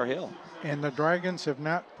T.R. Hill. And the Dragons have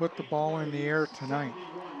not put the ball in the air tonight.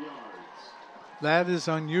 That is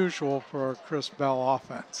unusual for a Chris Bell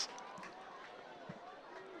offense.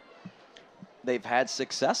 They've had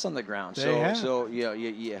success on the ground. They have. So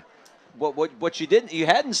yeah. What you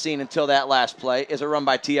hadn't seen until that last play is a run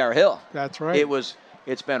by T.R. Hill. That's right.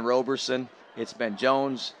 It's been Roberson, it's been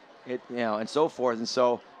Jones, and so forth. And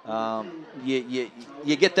so you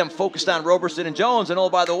get them focused on Roberson and Jones, and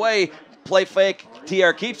oh, by the way, play fake,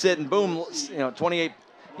 TR keeps it, and boom, 28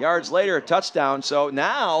 yards later, a touchdown. So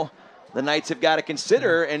now the Knights have got to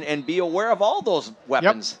consider and be aware of all those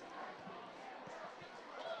weapons. Yep.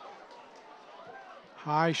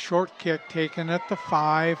 High short kick taken at the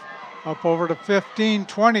 5, up over to 15,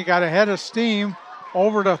 20, got ahead of steam,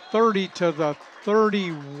 over to 30 to the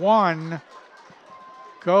 31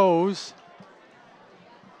 goes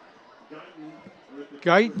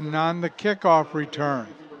Guyton on the kickoff return.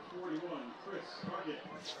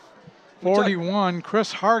 41,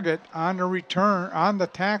 Chris Hargett on the return, on the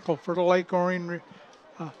tackle for the Lake Orion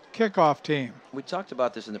kickoff team. We talked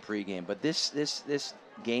about this in the pregame, but this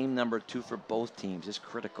game number 2 for both teams is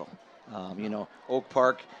critical. Oak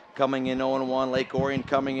Park coming in 0-1, Lake Orion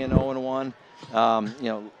coming in 0-1.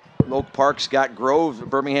 Oak Park's got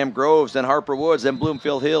Birmingham Groves, then Harper Woods, then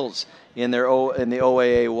Bloomfield Hills in the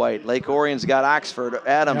OAA white. Lake Orion's got Oxford,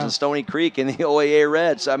 Adams, and Stony Creek in the OAA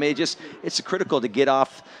red. So I mean, it's critical to get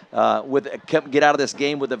out of this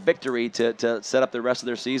game with a victory to set up the rest of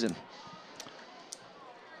their season.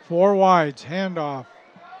 4 wides, handoff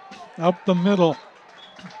up the middle.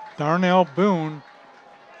 Darnell Boone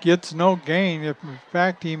gets no gain. In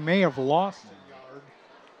fact, he may have lost a yard.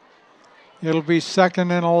 It'll be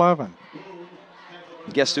 2nd and 11.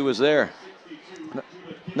 Guess who was there?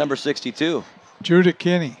 Number 62. Judah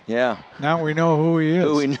Kinney. Yeah. Now we know who he is.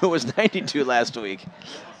 Who we knew was 92 last week.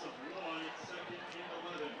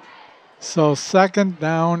 So 2nd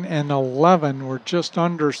down and 11. We're just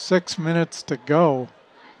under 6 minutes to go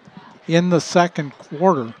in the second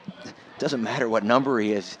quarter. Doesn't matter what number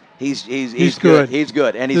he is. He's good. He's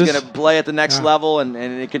good, and he's going to play at the next level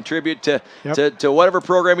and contribute to whatever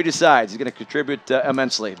program he decides. He's going to contribute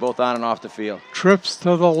immensely, both on and off the field. Trips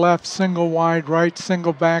to the left, single wide right,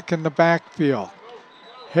 single back in the backfield.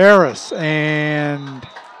 Harris, and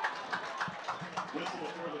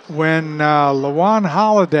when Lawan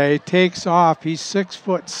Holiday takes off, he's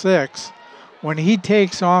 6'6". When he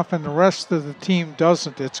takes off and the rest of the team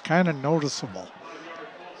doesn't, it's kind of noticeable.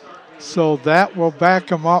 So that will back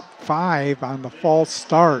him up 5 on the false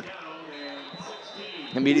start.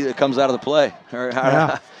 Immediately comes out of the play,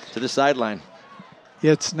 to the sideline.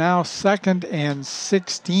 It's now 2nd and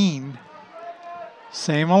 16.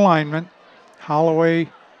 Same alignment. Holloway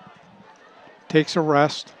takes a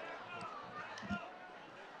rest.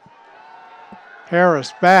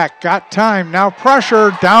 Harris back, got time, now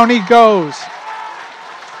pressure, down he goes.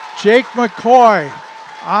 Jake McCoy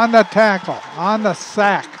on the tackle, on the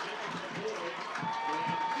sack.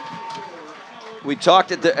 We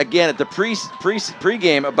talked at the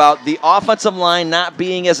pregame about the offensive line not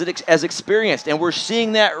being as experienced, and we're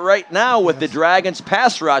seeing that right now with the Dragons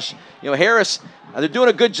pass rush. Harris, they're doing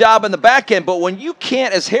a good job in the back end, but when you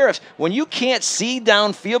can't see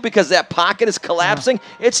downfield because that pocket is collapsing,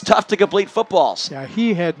 it's tough to complete footballs. Yeah,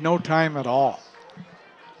 he had no time at all.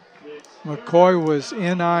 McCoy was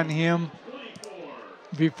in on him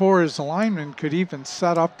before his lineman could even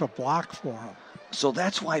set up the block for him. So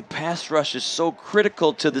that's why pass rush is so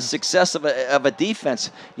critical to the success of a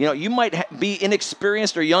defense. You might be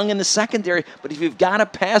inexperienced or young in the secondary, but if you've got a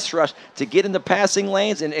pass rush to get in the passing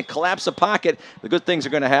lanes and collapse the pocket, the good things are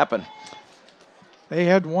going to happen. They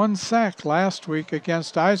had 1 sack last week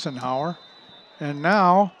against Eisenhower, and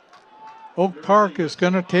now Oak Park is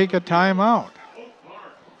going to take a timeout.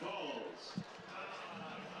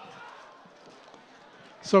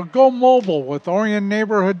 So go mobile with Orion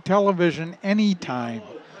Neighborhood Television anytime.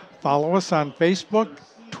 Follow us on Facebook,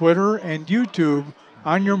 Twitter, and YouTube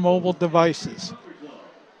on your mobile devices.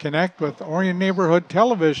 Connect with Orion Neighborhood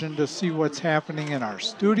Television to see what's happening in our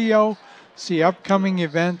studio, see upcoming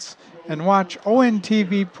events, and watch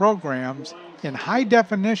ONTV programs in high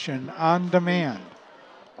definition on demand.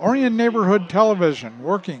 Orion Neighborhood Television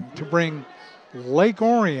working to bring Lake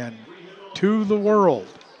Orion to the world.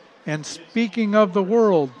 And speaking of the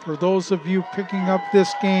world, for those of you picking up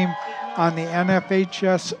this game on the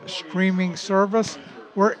NFHS streaming service,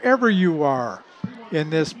 wherever you are in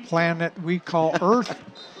this planet we call Earth,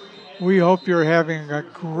 we hope you're having a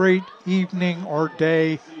great evening or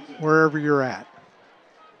day wherever you're at.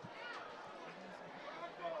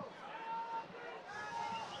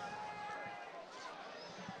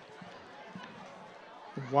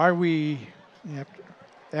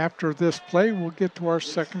 After this play, we'll get to our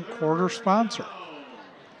second quarter sponsor.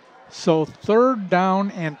 So 3rd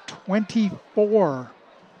down and 24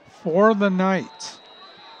 for the Knights.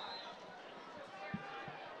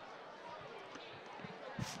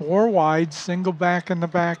 4 wide, single back in the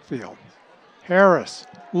backfield. Harris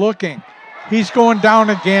looking. He's going down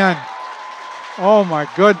again. Oh my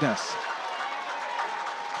goodness.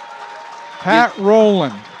 Pat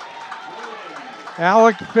Rowland.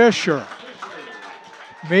 Alec Fisher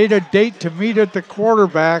made a date to meet at the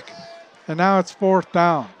quarterback, and now it's 4th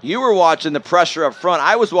down. You were watching the pressure up front.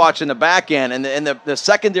 I was watching the back end, and the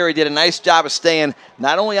secondary did a nice job of staying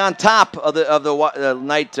not only on top of the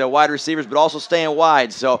Knight wide receivers, but also staying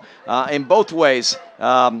wide. So in both ways,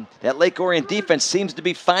 that Lake Orion defense seems to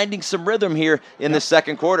be finding some rhythm here in the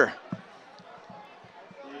second quarter.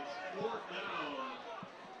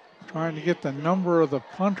 Trying to get the number of the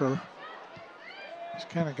punter. He's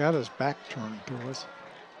kind of got his back turned to us.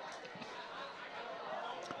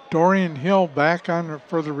 Dorian Hill back on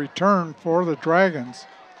for the return for the Dragons.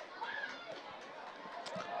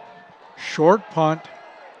 Short punt.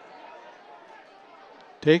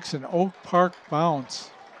 Takes an Oak Park bounce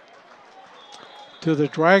to the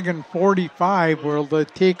Dragon 45, where they'll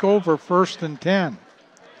take over 1st and 10.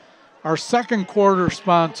 Our second quarter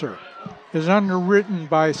sponsor is underwritten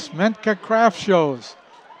by Smetanka Craft Shows,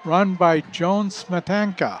 run by Joan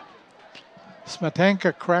Smetanka.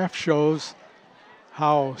 Smetanka Craft Shows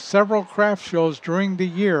how several craft shows during the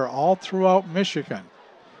year all throughout Michigan.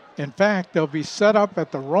 In fact, they'll be set up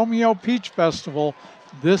at the Romeo Peach Festival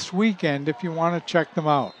this weekend if you want to check them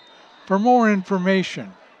out. For more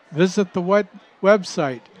information, visit the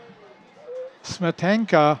website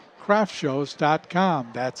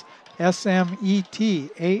smetankacraftshows.com. That's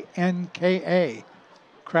SMETANKA,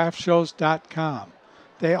 craftshows.com.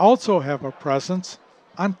 They also have a presence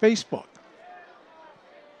on Facebook.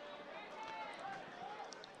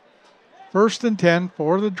 1st and 10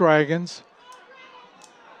 for the Dragons.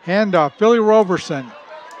 Handoff. Billy Roberson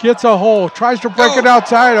gets a hole, tries to break it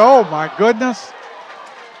outside. Oh my goodness.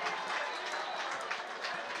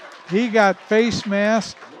 He got face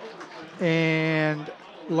masked, and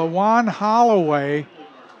Lawan Holloway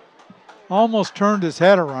almost turned his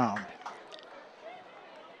head around.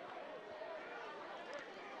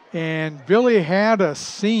 And Billy had a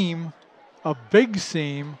seam, a big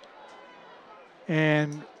seam,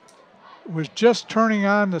 and was just turning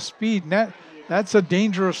on the speed. And that's a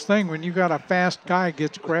dangerous thing when you got a fast guy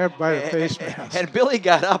gets grabbed by the face mask. And Billy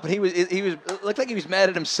got up, and he was looked like he was mad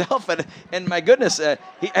at himself. And my goodness,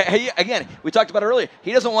 he again, we talked about it earlier.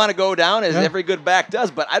 He doesn't want to go down, as every good back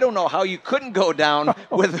does. But I don't know how you couldn't go down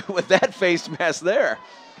with that face mask there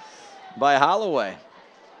by Holloway.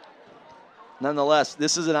 Nonetheless,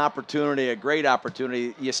 this is an opportunity, a great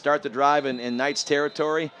opportunity. You start the drive in Knights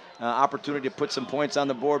territory, opportunity to put some points on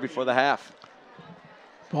the board before the half.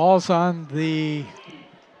 Ball's on the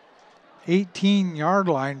 18-yard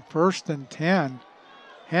line, 1st and 10.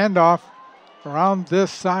 Handoff around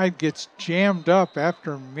this side gets jammed up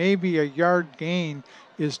after maybe a yard gain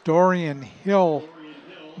is Dorian Hill,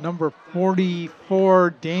 number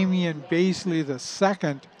 44, Damian Baisley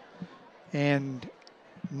II, and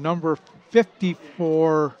number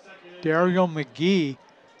 54, Daryl McGee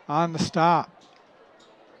on the stop.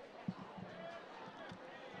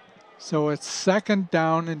 So it's 2nd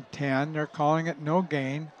down and 10. They're calling it no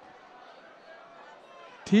gain.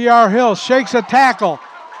 T.R. Hill shakes a tackle.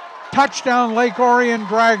 Touchdown, Lake Orion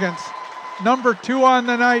Dragons. Number 2 on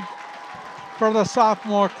the night for the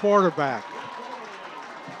sophomore quarterback.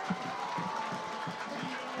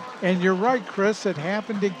 And you're right, Chris, it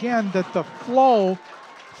happened again that the flow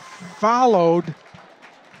followed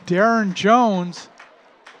Darren Jones.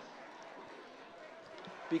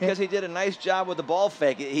 Because he did a nice job with the ball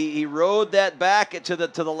fake. He rode that back to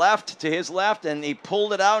the left, to his left, and he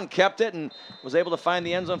pulled it out and kept it and was able to find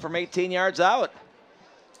the end zone from 18 yards out.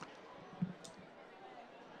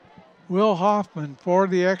 Will Hoffman for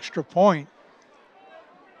the extra point.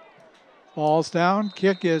 Ball's down,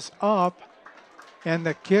 kick is up, and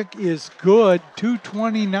the kick is good.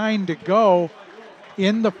 2:29 to go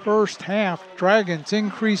in the first half. Dragons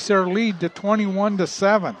increase their lead to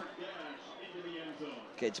 21-7.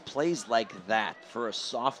 It's plays like that for a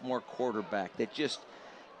sophomore quarterback that just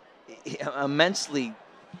immensely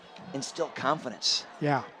instill confidence.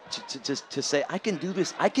 Yeah. To say, I can do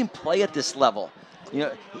this, I can play at this level. You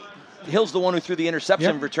know, Hill's the one who threw the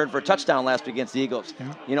interception return for a touchdown last week against the Eagles.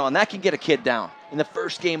 Yeah. You know, and that can get a kid down in the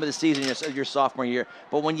first game of the season, your sophomore year.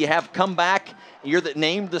 But when you have come back, you're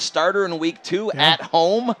named the starter in week 2 at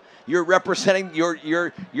home. You're representing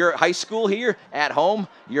your high school here at home,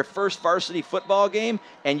 your first varsity football game,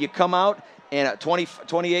 and you come out in a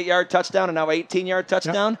 28-yard touchdown and now 18-yard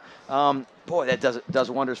touchdown. Boy, that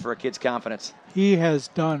does wonders for a kid's confidence. He has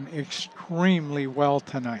done extremely well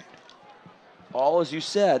tonight. All as you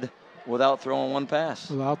said, without throwing one pass.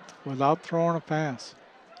 Without throwing a pass.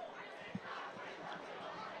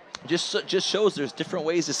 Just shows there's different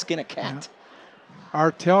ways to skin a cat. Yeah.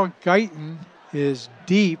 Artel Guyton is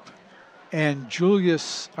deep, and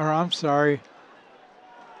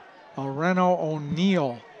Reno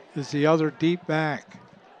O'Neill is the other deep back.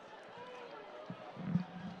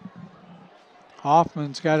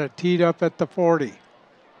 Hoffman's got it teed up at the 40.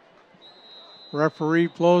 Referee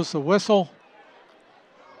blows the whistle.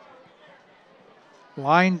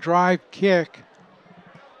 Line drive kick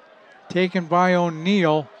taken by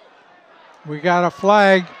O'Neill. We got a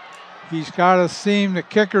flag. He's got a seam. The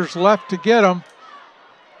kicker's left to get him.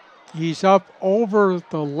 He's up over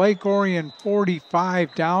the Lake Orion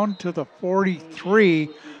 45 down to the 43,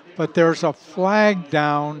 but there's a flag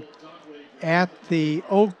down at the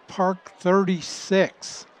Oak Park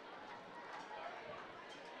 36.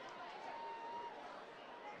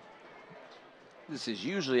 This is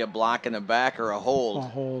usually a block in the back or a hold. A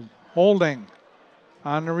hold. Holding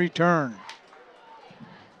on the return.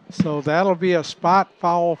 So that'll be a spot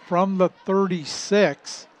foul from the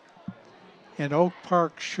 36. And Oak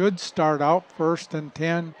Park should start out 1st and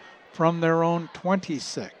 10 from their own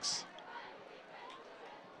 26.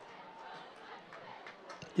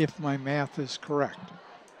 If my math is correct.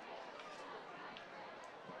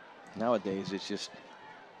 Nowadays, it's just,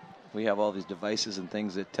 we have all these devices and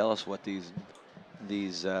things that tell us what these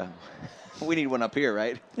we need one up here,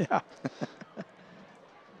 right? Yeah. That's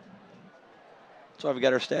why we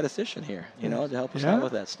got our statistician here, to help us out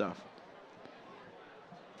with that stuff.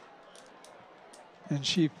 And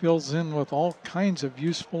she fills in with all kinds of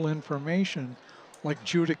useful information, like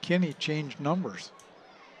Judah Kinney changed numbers.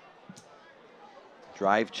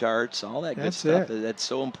 Drive charts, all that good stuff. That's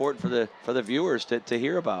so important for the viewers to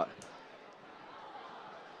hear about.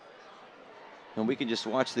 And we can just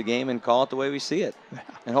watch the game and call it the way we see it.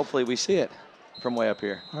 And hopefully we see it from way up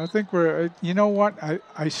here. I think you know what?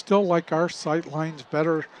 I still like our sight lines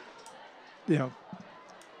better.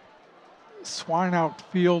 Swineout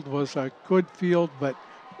Field was a good field, but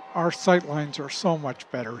our sight lines are so much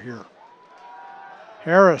better here.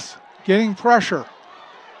 Harris getting pressure.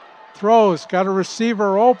 Throws, got a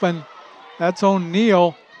receiver open. That's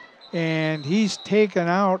O'Neill, and he's taken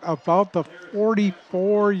out about the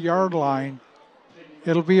 44-yard line.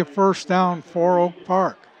 It'll be a first down for Oak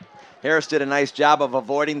Park. Harris did a nice job of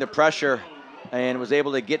avoiding the pressure and was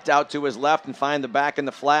able to get out to his left and find the back in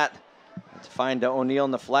the flat. To find O'Neill in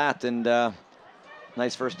the flat, and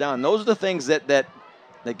nice first down. And those are the things that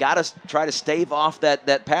got us try to stave off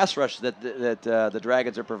that pass rush that the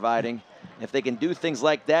Dragons are providing. If they can do things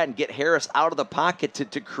like that and get Harris out of the pocket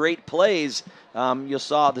to create plays, you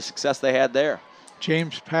saw the success they had there.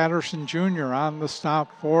 James Patterson Jr. on the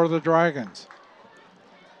stop for the Dragons.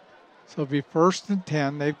 So it'll be 1st and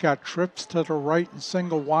 10. They've got trips to the right and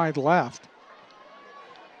single wide left.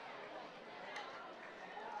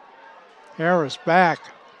 Harris back,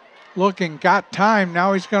 looking, got time.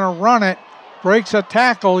 Now he's going to run it. Breaks a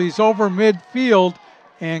tackle. He's over midfield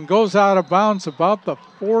and goes out of bounds about the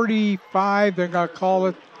 45. They're going to call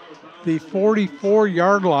it the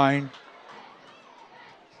 44-yard line.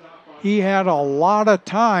 He had a lot of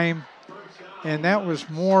time, and that was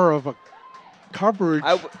more of a coverage.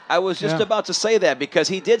 I was just about to say that, because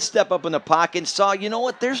he did step up in the pocket and saw, you know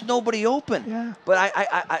what, there's nobody open. Yeah.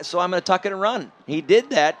 But so I'm going to tuck it and run. He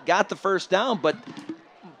did that, got the first down, but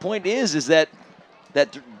point is that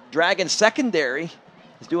Dragon secondary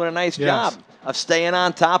is doing a nice job of staying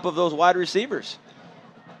on top of those wide receivers.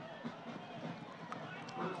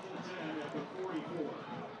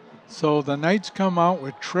 So the Knights come out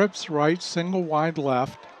with trips right, single wide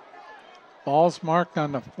left. Ball's marked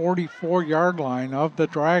on the 44-yard line of the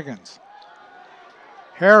Dragons.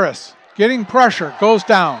 Harris getting pressure, goes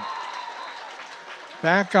down.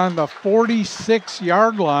 Back on the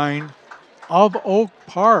 46-yard line of Oak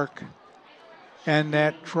Park. And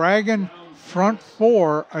that Dragon front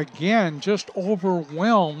four, again, just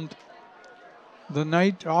overwhelmed the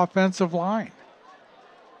Knight offensive line.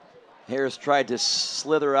 Harris tried to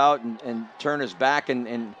slither out and turn his back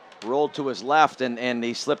and rolled to his left, and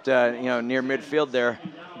he slipped near midfield there.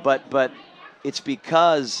 But it's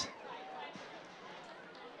because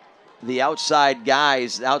the outside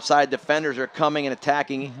guys, outside defenders are coming and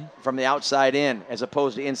attacking from the outside in as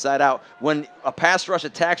opposed to inside out. When a pass rush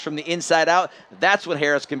attacks from the inside out, that's when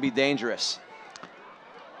Harris can be dangerous.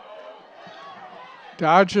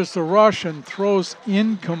 Dodges the rush and throws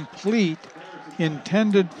incomplete,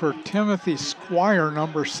 intended for Timothy Squire,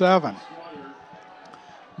 number 7.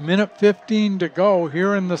 Minute 15 to go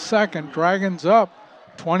here in the second. Dragons up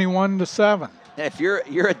 21-7. If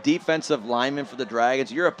you're a defensive lineman for the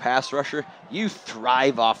Dragons, you're a pass rusher, you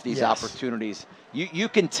thrive off these opportunities. You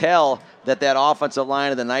can tell that offensive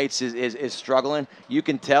line of the Knights is struggling. You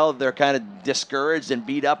can tell they're kind of discouraged and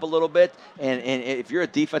beat up a little bit. And if you're a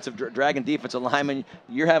Dragon defensive lineman,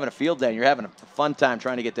 you're having a field day. You're having a fun time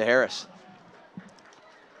trying to get to Harris.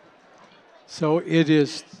 So it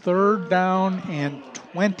is 3rd down and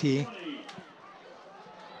 20.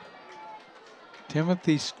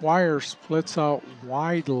 Timothy Squire splits out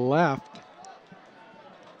wide left.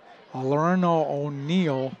 Alerno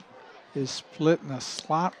O'Neill is split in a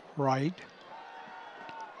slot right.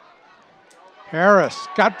 Harris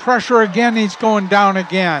got pressure again. He's going down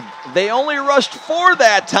again. They only rushed 4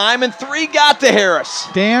 that time, and 3 got to Harris.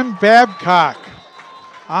 Dan Babcock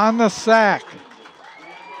on the sack.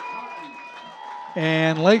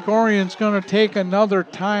 And Lake Orion's going to take another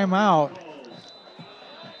timeout.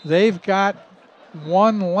 They've got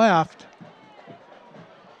 1 left.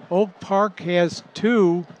 Oak Park has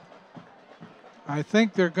 2. I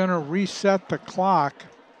think they're going to reset the clock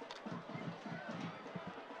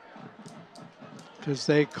because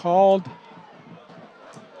they called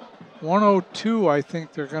 1:02. I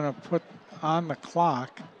think they're going to put on the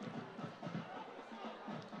clock.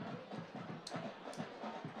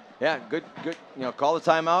 Yeah, good. Call the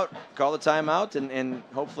timeout, and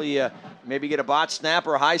hopefully maybe get a bot snap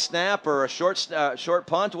or a high snap or a short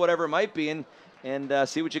punt, whatever it might be, and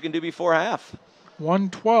see what you can do before half.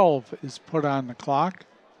 1:12 is put on the clock.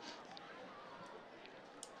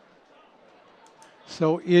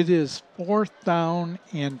 So it is 4th down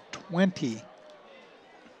and 20.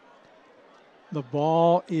 The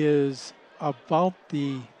ball is about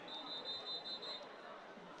the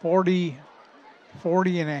 40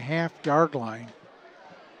 and a half yard line.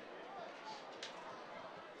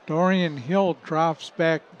 Dorian Hill drops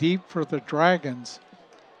back deep for the Dragons.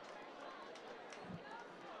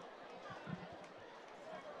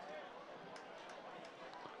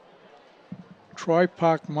 Troy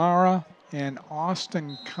Pakmara and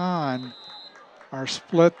Austin Kahn are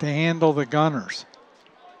split to handle the Gunners.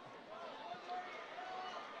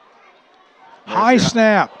 High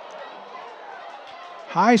snap,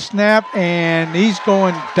 and he's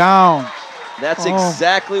going down. That's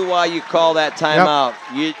exactly why you call that timeout.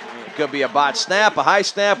 It could be a bot snap, a high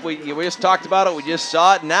snap. We just talked about it. We just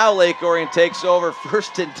saw it. Now Lake Orion takes over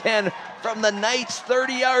 1st and 10 from the Knights'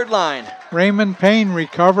 30-yard line. Raymond Payne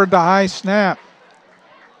recovered the high snap.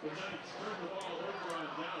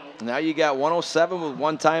 Now you got 1:07 with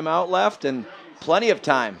 1 timeout left and plenty of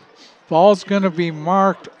time. Ball's going to be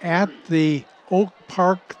marked at the Oak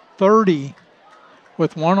Park 30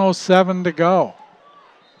 with 1:07 to go.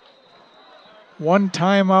 1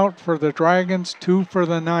 timeout for the Dragons, 2 for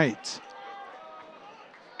the Knights.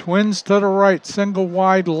 Twins to the right, single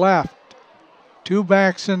wide left. 2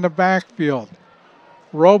 backs in the backfield.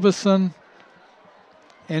 Robeson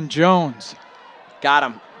and Jones. Got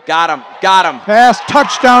him. Pass,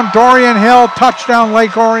 touchdown Dorian Hill, touchdown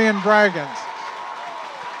Lake Orion Dragons.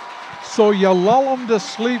 So you lull them to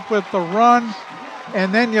sleep with the run,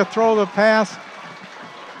 and then you throw the pass.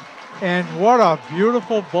 And what a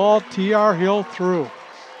beautiful ball T.R. Hill threw.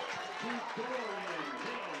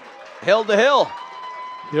 Hill to Hill.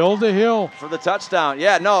 Hill to Hill. For the touchdown.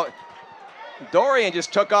 Yeah, no. Dorian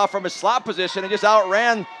just took off from his slot position and just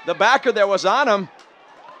outran the backer that was on him.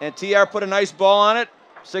 And T.R. put a nice ball on it.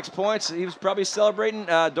 6 points. He was probably celebrating.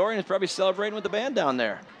 Dorian is probably celebrating with the band down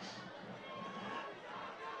there.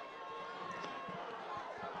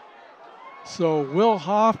 So Will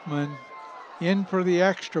Hoffman in for the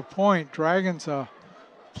extra point. Dragons a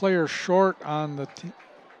player short on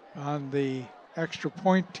the extra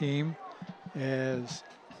point team as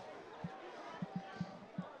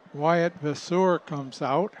Wyatt Vasseur comes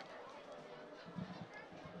out.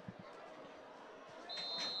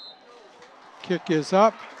 Kick is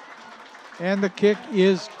up, and the kick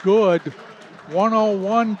is good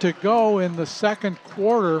 1:01 to go in the second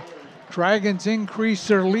quarter. Dragons increase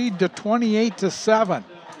their lead to 28-7.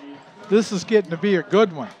 This is getting to be a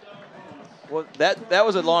good one. Well, that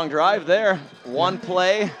was a long drive there. One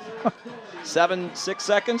play, 6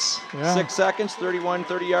 seconds, Yeah. 6 seconds,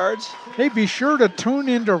 30 yards. Hey, be sure to tune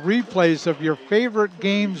into replays of your favorite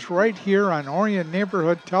games right here on Orion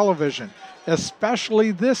Neighborhood Television,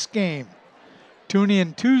 especially this game. Tune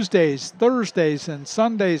in Tuesdays, Thursdays, and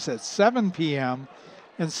Sundays at 7 p.m.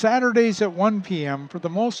 and Saturdays at 1 p.m. for the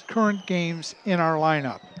most current games in our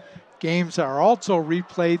lineup. Games are also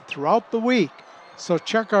replayed throughout the week, so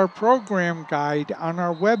check our program guide on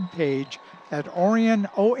our webpage at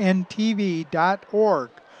orionontv.org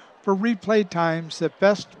for replay times that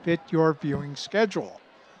best fit your viewing schedule.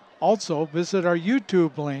 Also, visit our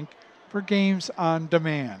YouTube link for games on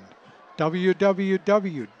demand,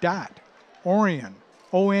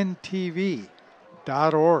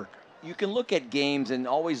 www.orionontv.org. You can look at games and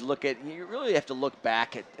always you really have to look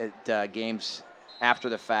back at games after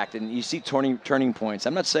the fact, and you see turning points.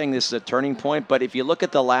 I'm not saying this is a turning point, but if you look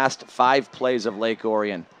at the last 5 plays of Lake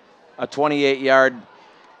Orion, a 28-yard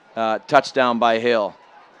touchdown by Hill.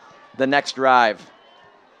 The next drive,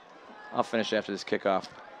 I'll finish after this kickoff.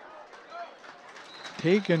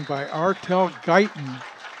 Taken by Artel Guyton,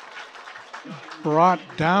 brought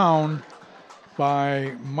down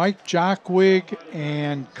by Mike Jockwig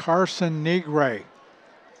and Carson Nigre.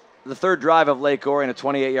 The third drive of Lake Orion, a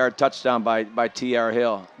 28-yard touchdown by T.R.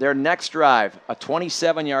 Hill. Their next drive, a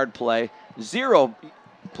 27-yard play, 0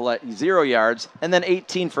 yards, and then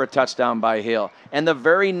 18 for a touchdown by Hill. And the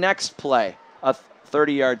very next play, a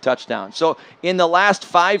 30-yard touchdown. So in the last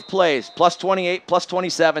 5 plays, plus 28, plus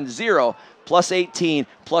 27, 0, plus 18,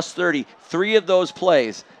 plus 30, 3 of those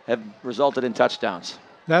plays have resulted in touchdowns.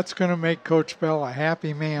 That's going to make Coach Bell a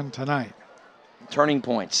happy man tonight. Turning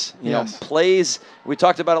points. You Yes. know, plays, we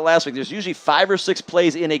talked about it last week. There's usually 5 or 6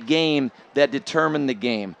 plays in a game that determine the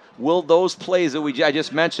game. Will those plays that I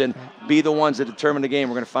just mentioned be the ones that determine the game?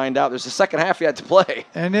 We're going to find out. There's a second half yet to play.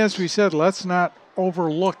 And as we said, let's not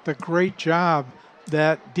overlook the great job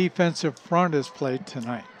that defensive front has played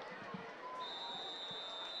tonight.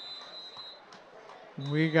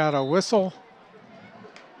 We got a whistle.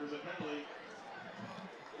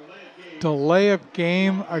 Delay of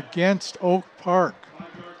game against Oak Park.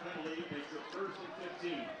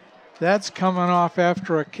 That's coming off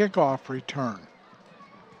after a kickoff return.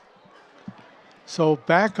 So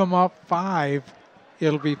back them up 5.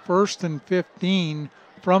 It'll be 1st and 15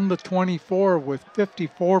 from the 24 with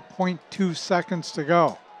 54.2 seconds to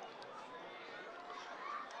go.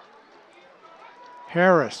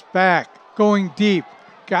 Harris back, going deep.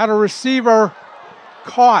 Got a receiver.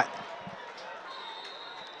 Caught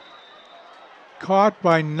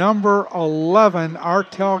by number 11,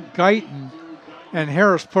 Artel Guyton, and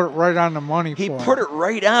Harris put it right on the money for him. He put it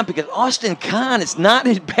right on because Austin Kahn is not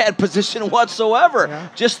in bad position whatsoever. Yeah.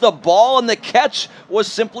 Just the ball and the catch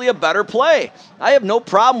was simply a better play. I have no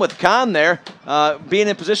problem with Kahn there being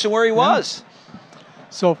in position where he was.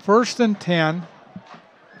 So 1st and 10.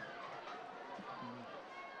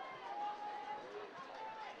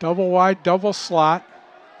 Double wide, double slot.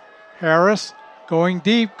 Harris going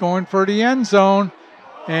deep, going for the end zone,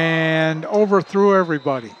 and overthrew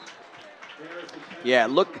everybody. Yeah,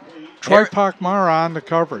 look. Troy Pakmara on the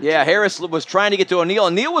coverage. Yeah, Harris was trying to get to O'Neal.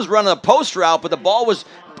 O'Neal was running a post route, but the ball was,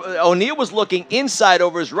 O'Neal was looking inside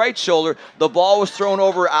over his right shoulder. The ball was thrown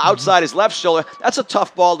over outside his left shoulder. That's a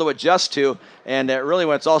tough ball to adjust to, and really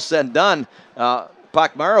when it's all said and done,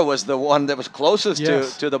 Pakmara was the one that was closest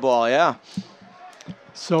to the ball, yeah.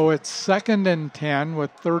 So it's 2nd and 10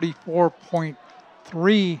 with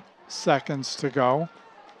 34.3 seconds to go.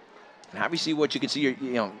 And obviously what you can see,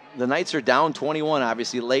 the Knights are down 21,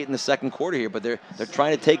 obviously, late in the second quarter here, but they're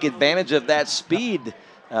trying to take advantage of that speed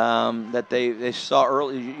that they saw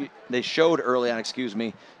early. They showed early on,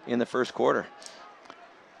 in the first quarter.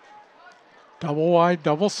 Double wide,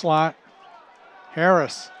 double slot.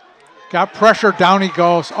 Harris got pressure, down he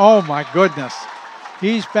goes. Oh my goodness.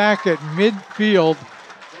 He's back at midfield.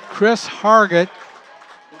 Chris Hargett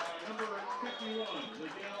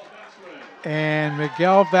and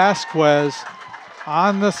Miguel Vasquez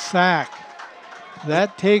on the sack.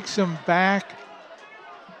 That takes him back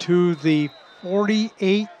to the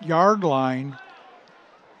 48-yard line,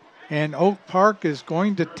 and Oak Park is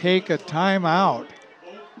going to take a timeout.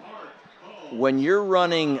 When you're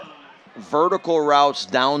running vertical routes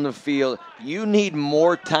down the field, you need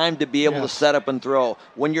more time to be able to set up and throw.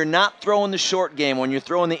 When you're not throwing the short game, when you're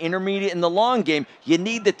throwing the intermediate and the long game, you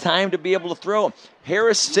need the time to be able to throw.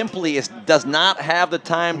 Harris simply does not have the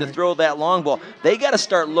time to throw that long ball. They got to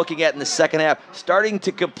start looking at in the second half, starting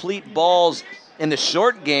to complete balls in the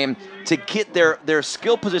short game to get their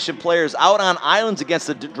skill position players out on islands against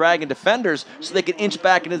the Dragon defenders so they can inch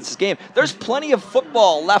back into this game. There's plenty of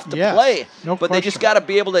football left to play, but they just got to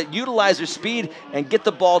be able to utilize their speed and get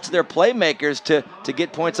the ball to their playmakers to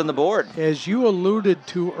get points on the board. As you alluded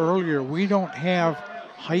to earlier, we don't have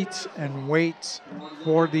heights and weights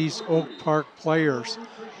for these Oak Park players,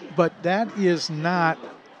 but that is not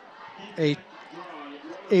a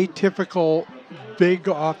atypical big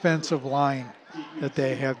offensive line that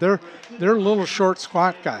they have. They're little short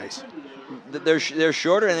squat guys. They're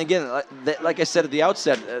shorter, and again, like I said at the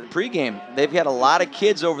outset, pregame, they've had a lot of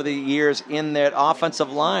kids over the years in that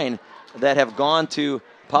offensive line that have gone to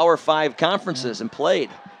Power 5 conferences and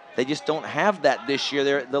played. They just don't have that this year.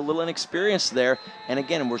 They're the little inexperienced there, and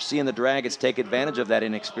again, we're seeing the Dragons take advantage of that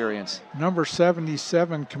inexperience. Number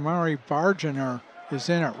 77, Kamari Bargener, is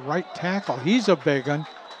in at right tackle. He's a big one,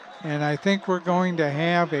 and I think we're going to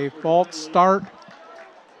have a false start.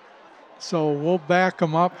 So we'll back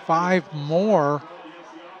them up 5 more.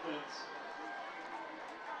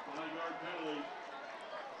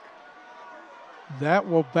 That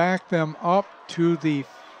will back them up to the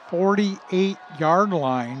 48-yard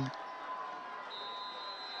line.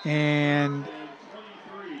 And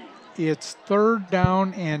it's 3rd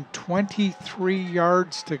down and 23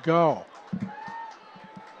 yards to go.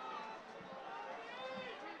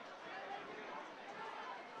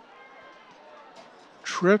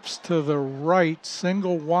 Trips to the right,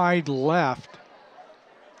 single wide left.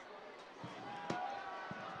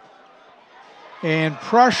 And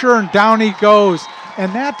pressure, and down he goes.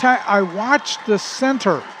 And that time I watched the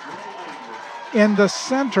center. In the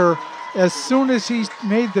center, as soon as he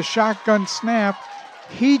made the shotgun snap,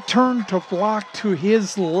 he turned to block to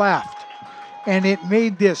his left. And it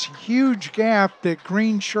made this huge gap that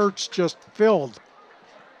green shirts just filled.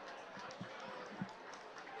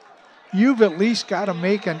 You've at least got to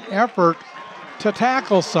make an effort to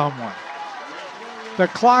tackle someone. The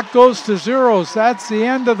clock goes to zeros. That's the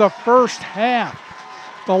end of the first half.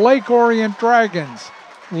 The Lake Orion Dragons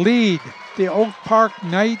lead the Oak Park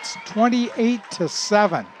Knights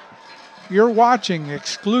 28-7. You're watching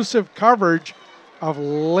exclusive coverage of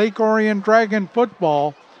Lake Orion Dragon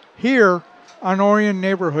football here on Orion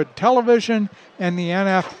Neighborhood Television and the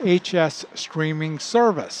NFHS streaming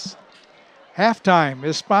service. Halftime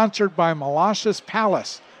is sponsored by Molossus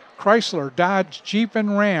Palace, Chrysler, Dodge, Jeep,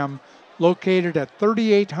 and Ram, located at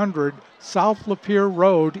 3800 South Lapeer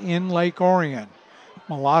Road in Lake Orion.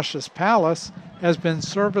 Molossus Palace has been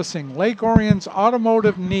servicing Lake Orion's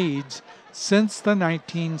automotive needs since the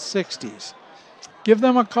 1960s. Give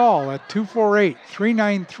them a call at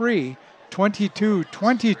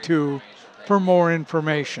 248-393-2222 for more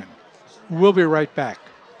information. We'll be right back.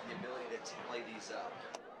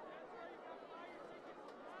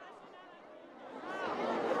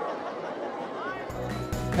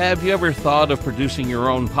 Have you ever thought of producing your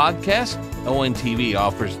own podcast? ONTV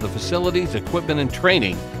offers the facilities, equipment, and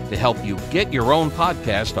training to help you get your own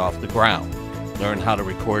podcast off the ground. Learn how to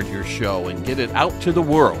record your show and get it out to the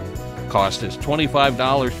world. Cost is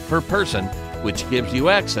 $25 per person, which gives you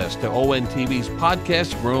access to ONTV's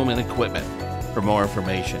podcast room and equipment. For more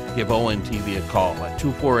information, give ONTV a call at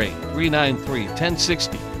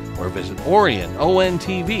 248-393-1060 or visit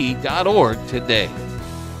OrionONTV.org today.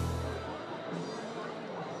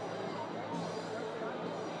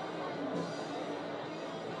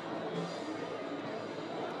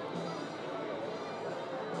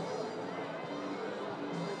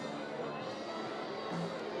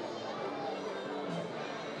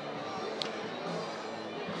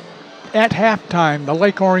 At halftime, the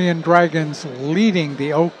Lake Orion Dragons leading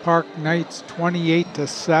the Oak Park Knights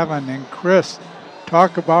 28-7. And Chris,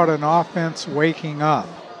 talk about an offense waking up.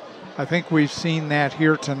 I think we've seen that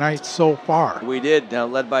here tonight so far. We did,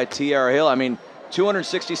 led by T.R. Hill. I mean,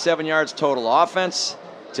 267 yards total offense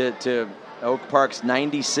to Oak Park's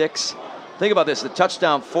 96. Think about this, the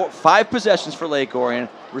touchdown, 5 possessions for Lake Orion,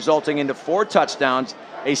 resulting into 4 touchdowns,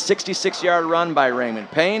 a 66-yard run by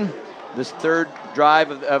Raymond Payne. This third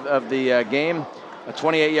drive of the game, a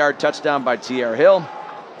 28-yard touchdown by T.R. Hill.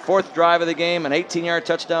 Fourth drive of the game, an 18-yard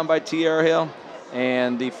touchdown by T.R. Hill.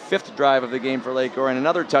 And the 5th drive of the game for Lake Orion,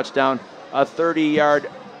 another touchdown, a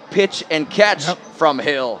 30-yard pitch and catch from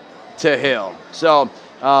Hill to Hill. So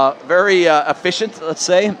very efficient, let's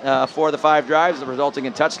say, for the 5 drives, resulting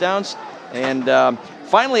in touchdowns. And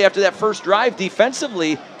finally, after that first drive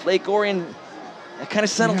defensively, Lake Orion kind of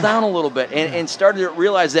settled down a little bit and started to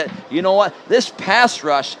realize that, you know what, this pass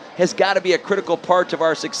rush has got to be a critical part of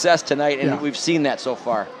our success tonight, and we've seen that so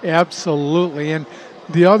far. Absolutely. And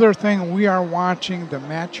the other thing, we are watching the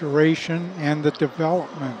maturation and the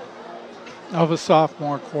development of a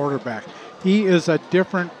sophomore quarterback. He is a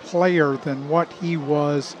different player than what he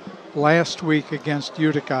was last week against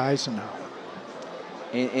Utica Eisenhower.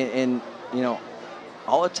 And you know,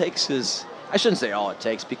 all it takes is, I shouldn't say all it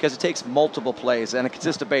takes, because it takes multiple plays on a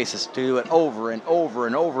consistent basis to do it over and over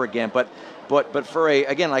and over again. But for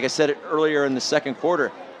again, like I said earlier in the second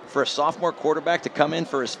quarter, for a sophomore quarterback to come in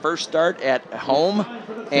for his first start at home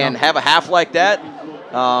and have a half like that,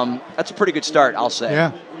 that's a pretty good start, I'll say.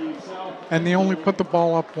 Yeah. And they only put the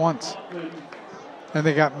ball up once. And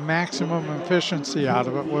they got maximum efficiency out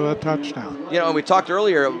of it with a touchdown. You know, and we talked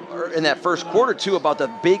earlier in that first quarter, too, about the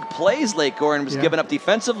big plays Lake Orion was giving up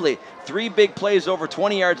defensively. 3 big plays over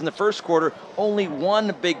 20 yards in the first quarter, only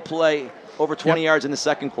 1 big play over 20 yards in the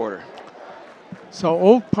second quarter. So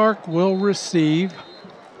Oak Park will receive.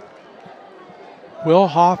 Will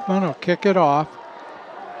Hoffman will kick it off.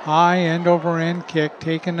 High end over end kick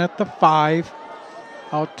taken at the 5.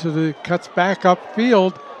 Out to the, cuts back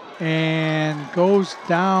upfield and goes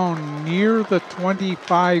down near the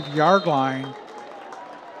 25-yard line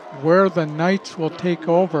where the Knights will take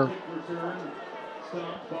over.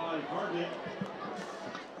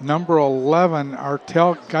 Number 11,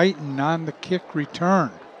 Artel Guyton on the kick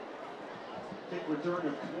return. Kick return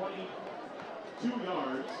of 22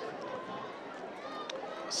 yards.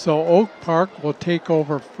 So Oak Park will take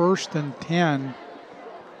over 1st and 10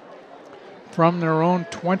 from their own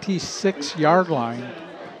 26-yard line.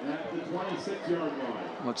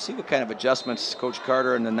 Let's see what kind of adjustments Coach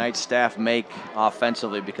Carter and the Knights staff make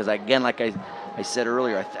offensively, because again, like I said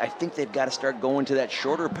earlier, I think they've got to start going to that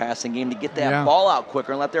shorter passing game to get that ball out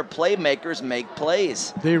quicker and let their playmakers make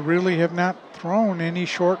plays. They really have not thrown any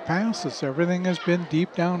short passes. Everything has been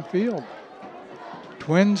deep downfield.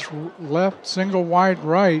 Twins left, single wide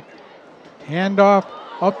right. Handoff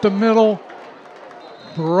up the middle.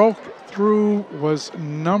 Broke through was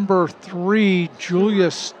number 3,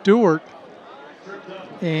 Julius Stewart.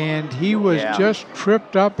 And he was just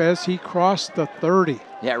tripped up as he crossed the 30.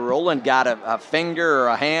 Yeah, Roland got a finger or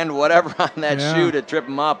a hand, whatever, on that shoe to trip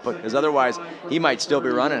him up, because otherwise he might still be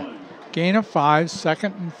running. Gain of 5,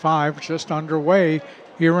 2nd and 5, just underway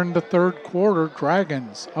here in the third quarter.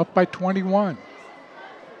 Dragons up by 21.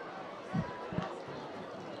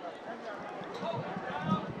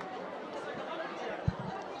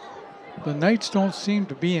 The Knights don't seem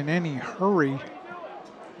to be in any hurry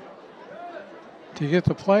to get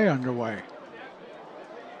the play underway.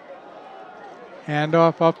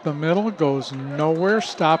 Handoff up the middle, goes nowhere,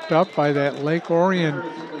 stopped up by that Lake Orion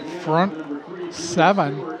front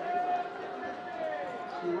 7.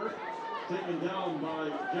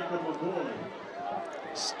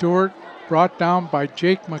 Stewart brought down by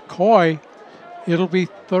Jake McCoy. It'll be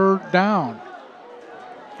 3rd down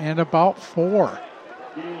and about 4.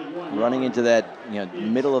 Running into that,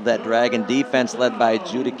 middle of that Dragon defense led by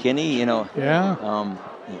Judah Kinney,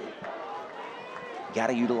 got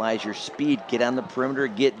to utilize your speed, get on the perimeter,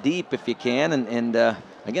 get deep if you can. And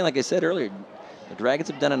again, like I said earlier, the Dragons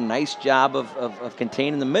have done a nice job of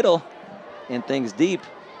containing the middle and things deep,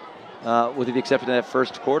 with the exception of that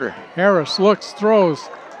first quarter. Harris looks, throws,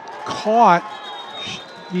 caught.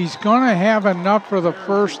 He's going to have enough for the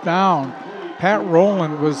first down. Pat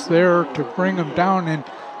Rowland was there to bring him down, and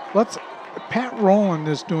Pat Rowland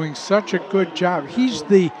is doing such a good job. He's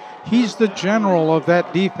the general of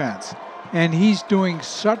that defense, and he's doing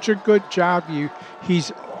such a good job.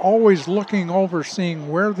 He's always looking over,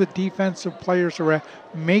 seeing where the defensive players are at,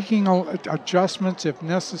 making adjustments if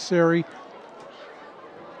necessary.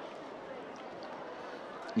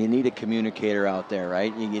 You need a communicator out there,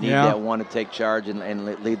 right? You need that one to take charge and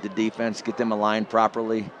lead the defense, get them aligned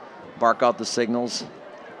properly, bark out the signals,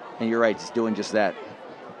 and you're right, he's doing just that.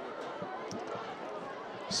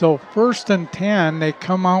 So 1st and 10, they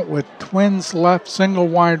come out with Twins left, single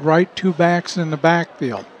wide right, 2 backs in the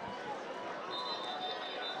backfield.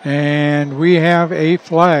 And we have a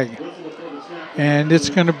flag. And it's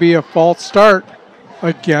going to be a false start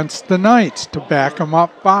against the Knights to back them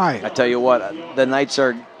up 5. I tell you what, the Knights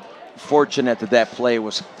are fortunate that play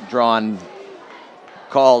was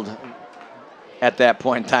called at that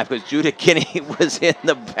point in time, because Judah Kinney was in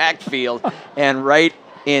the backfield and right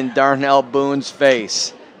in Darnell Boone's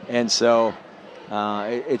face. And so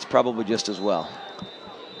it's probably just as well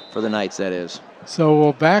for the Knights, that is. So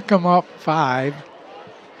we'll back them up 5.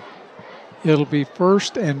 It'll be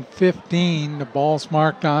 1st and 15. The ball's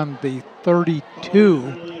marked on the 32.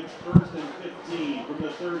 Penalty, it's 1st and 15 from the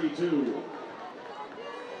 32.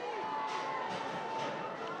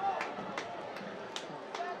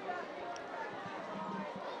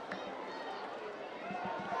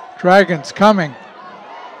 Dragons coming.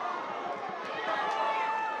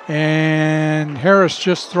 And Harris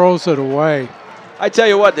just throws it away. I tell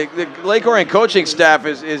you what, the Lake Orion coaching staff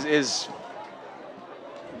is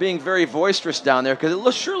being very boisterous down there because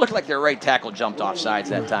it sure looked like their right tackle jumped off sides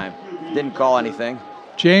that time. Didn't call anything.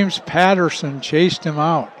 James Patterson chased him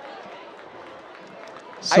out.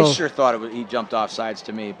 So I sure thought he jumped off sides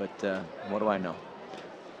to me, but what do I know?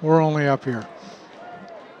 we're only up here.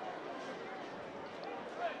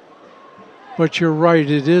 But you're right,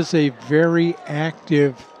 it is a very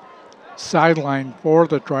active sideline for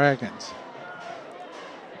the Dragons.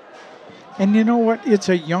 And you know what? It's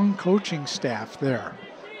a young coaching staff there.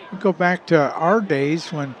 We go back to our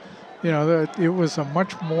days when, you know, it was a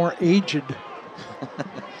much more aged.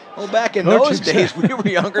 Well, back in those days, we were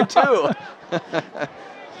younger too.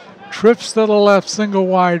 Trips to the left, single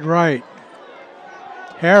wide right.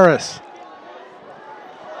 Harris.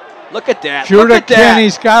 Look at that. Judah Look at that.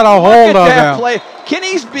 Kinney's got a hold of him. Play.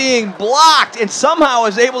 Kinney's being blocked and somehow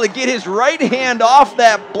is able to get his right hand off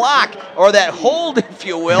that block, or that hold, if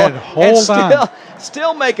you will, and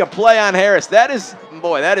still make a play on Harris. That is,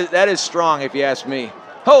 boy, that is strong if you ask me.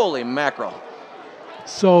 Holy mackerel.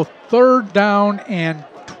 So 3rd down and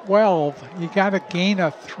 12. You got to gain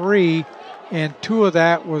a 3, and 2 of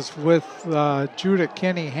that was with Judah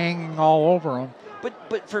Kinney hanging all over him.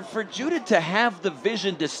 But for Judah to have the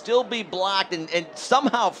vision to still be blocked and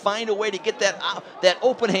somehow find a way to get that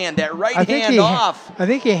open hand, that right hand off. I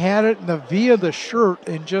think he had it in the V of the shirt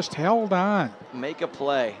and just held on. Make a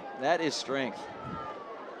play. That is strength.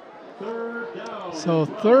 So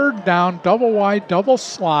 3rd down, double wide, double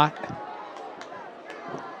slot.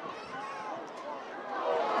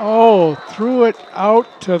 Oh, threw it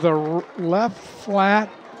out to the left flat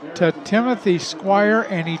to Timothy Squire,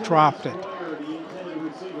 and he dropped it.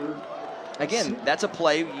 Again, that's a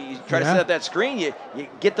play. You try to set up that screen. You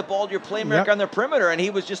get the ball to your playmaker on the perimeter, and he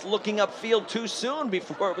was just looking upfield too soon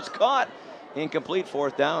before it was caught. Incomplete,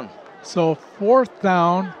 4th down. So 4th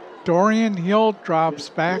down, Dorian Hill drops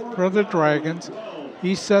back for the Dragons.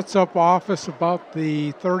 He sets up office about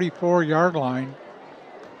the 34-yard line.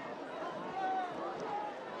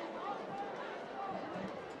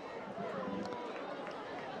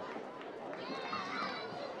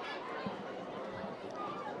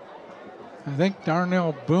 I think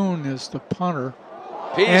Darnell Boone is the punter.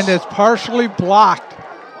 And it's partially blocked.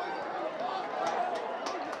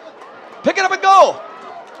 Pick it up and go.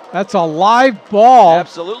 That's a live ball.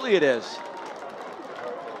 Absolutely it is.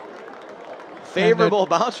 Favorable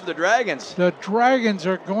bounce for the Dragons. The Dragons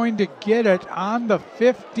are going to get it on the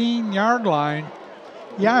 15-yard line.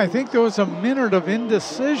 Yeah, I think there was a minute of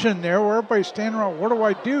indecision there where everybody's standing around, what do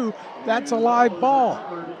I do? That's a live ball.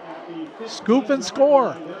 Scoop and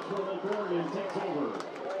score.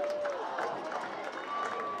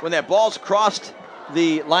 When that ball's crossed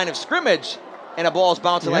the line of scrimmage and a ball's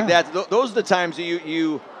bouncing like that, those are the times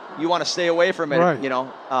you want to stay away from it, you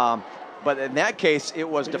know. But in that case, it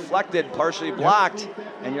was deflected, partially blocked,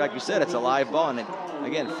 and like you said, it's a live ball. And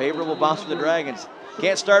again, favorable bounce for the Dragons.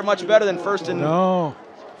 Can't start much better than first and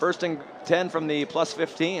 10 from the plus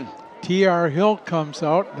 15. T.R. Hill comes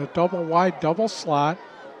out in a double wide, double slot.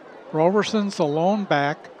 Roberson's the lone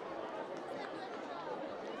back.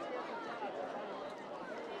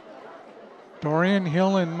 Dorian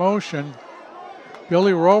Hill in motion.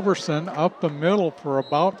 Billy Roberson up the middle for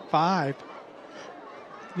about 5.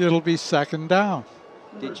 It'll be 2nd down.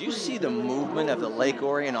 Did you see the movement of the Lake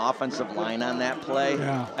Orion offensive line on that play?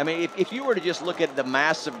 Yeah. I mean, if you were to just look at the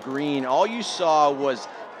mass of green, all you saw was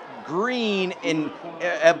green, and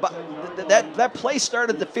that play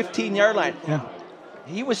started at the 15-yard line. Yeah.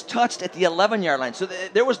 He was touched at the 11-yard line. So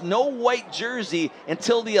there was no white jersey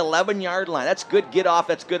until the 11-yard line. That's good get off.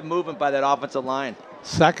 That's good movement by that offensive line.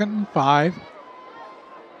 2nd and 5.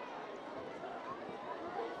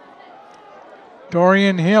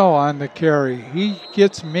 Dorian Hill on the carry. He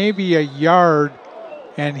gets maybe a yard,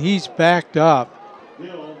 and he's backed up.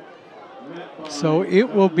 So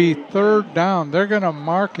it will be 3rd down. They're going to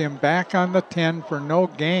mark him back on the 10 for no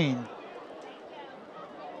gain.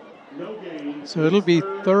 So it'll be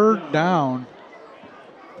 3rd down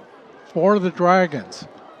for the Dragons.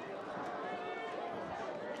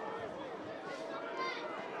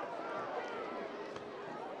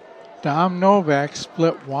 Dom Novak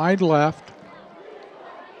split wide left.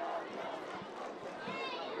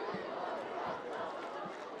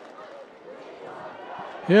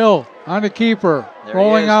 Hill on the keeper, There he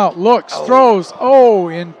rolling is. out, looks, Oh. throws. Oh,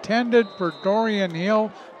 intended for Dorian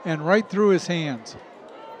Hill and right through his hands.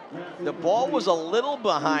 The ball was a little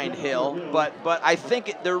behind Hill, but I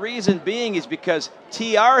think the reason being is because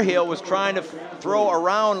T.R. Hill was trying to throw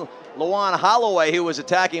around Lawan Holloway, who was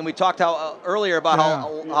attacking. We talked earlier about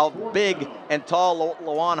how big and tall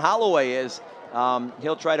Lawan Holloway is.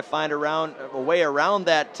 He'll try to find a way around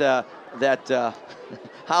that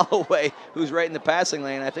Holloway, who's right in the passing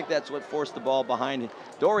lane. I think that's what forced the ball behind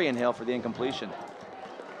Dorian Hill for the incompletion.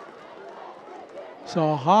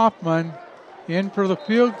 So Hoffman in for the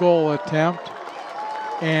field goal attempt,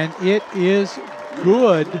 and it is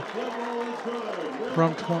good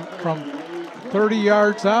from 30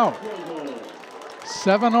 yards out.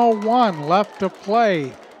 7:01 left to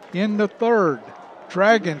play in the third.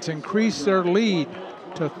 Dragons increase their lead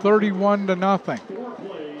to 31-0.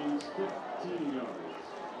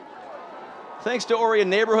 Thanks to Orion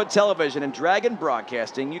Neighborhood Television and Dragon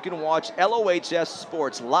Broadcasting, you can watch LOHS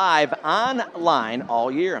Sports live online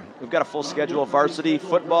all year. We've got a full schedule of varsity,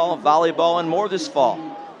 football, volleyball, and more this fall,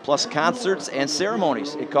 plus concerts and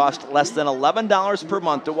ceremonies. It costs less than $11 per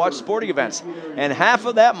month to watch sporting events, and half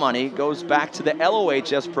of that money goes back to the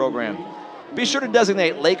LOHS program. Be sure to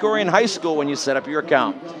designate Lake Orion High School when you set up your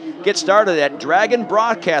account. Get started at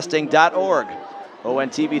dragonbroadcasting.org.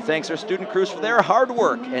 ONTV thanks our student crews for their hard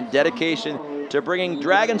work and dedication to bringing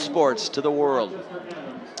Dragon sports to the world.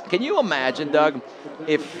 Can you imagine, Doug,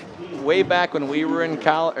 if way back when we were in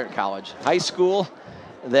high school,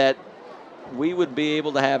 that we would be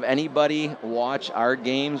able to have anybody watch our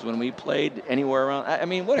games when we played anywhere around? I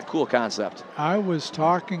mean, what a cool concept. I was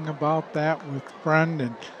talking about that with a friend,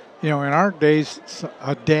 and in our days,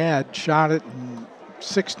 a dad shot it in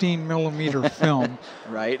 16mm film.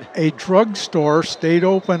 Right. A drugstore stayed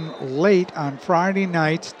open late on Friday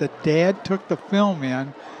nights. The dad took the film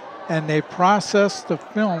in, and they processed the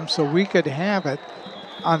film so we could have it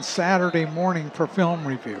on Saturday morning for film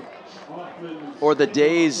review. Or the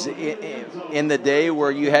days in the day where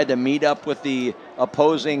you had to meet up with the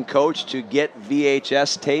opposing coach to get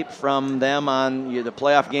VHS tape from them on the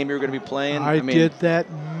playoff game you were going to be playing. I mean, did that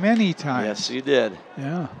many times. Yes, you did.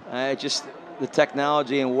 Yeah. The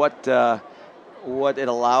technology and what it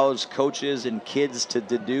allows coaches and kids to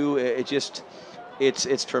do,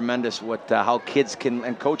 it's tremendous how kids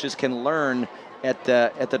and coaches can learn at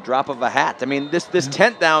the drop of a hat. I mean, this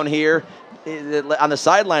tent down here on the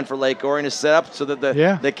sideline for Lake Orion is set up so that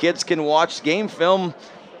the kids can watch game film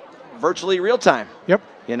virtually real time. Yep.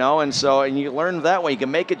 And you learn that way. You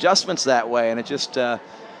can make adjustments that way, and it just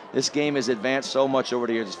this game has advanced so much over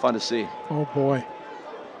the years. It's fun to see. Oh boy.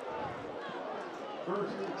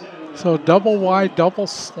 So double wide, double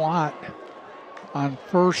slot on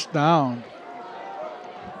first down.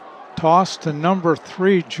 Toss to number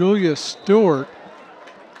 3, Julius Stewart.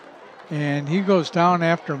 And he goes down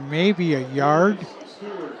after maybe a yard.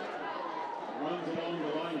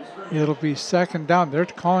 It'll be second down. They're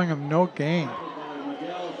calling him no gain.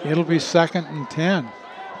 It'll be 2nd and 10.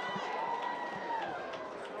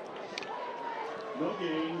 No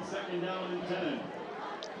gain, 2nd down and 10.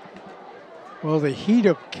 Well, the heat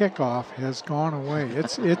of kickoff has gone away.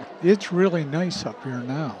 It's really nice up here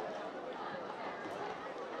now.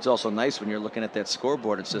 It's also nice when you're looking at that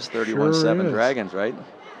scoreboard. It says 31-7 Dragons, right?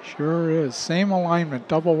 Sure is. Same alignment,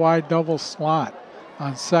 double wide, double slot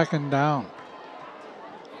on 2nd down.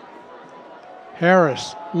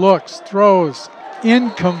 Harris looks, throws,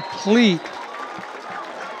 incomplete.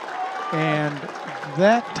 And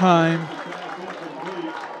that time,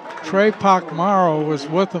 Trey Pacmaro was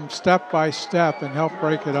with him step by step and helped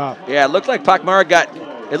break it up. Yeah, it looked like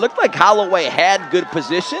it looked like Holloway had good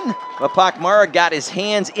position, but Pacmaro got his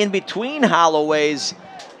hands in between Holloway's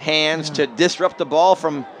hands to disrupt the ball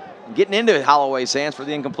from getting into Holloway's hands for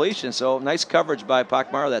the incompletion. So nice coverage by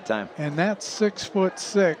Pacmaro that time. And that's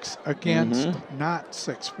 6'6" against not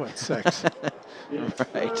 6'6".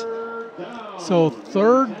 Right. So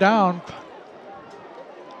 3rd down,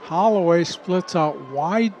 Holloway splits out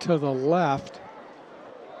wide to the left.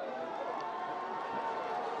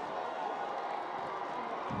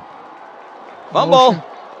 Fumble.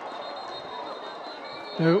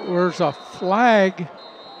 There's a flag,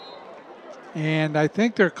 and I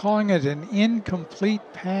think they're calling it an incomplete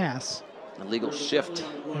pass. Illegal shift.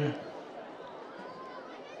 Yeah.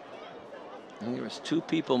 And there was 2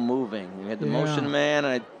 people moving. We had the motion man,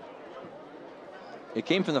 and it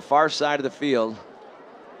came from the far side of the field.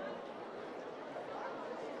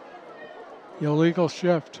 Illegal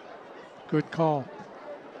shift. Good call.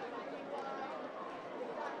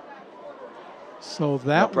 So that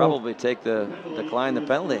They'll probably decline the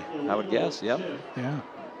penalty, I would guess. Yep. Yeah.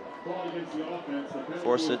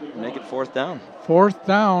 Force it, make it 4th down. 4th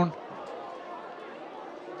down.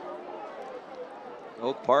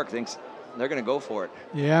 Oak Park thinks they're going to go for it.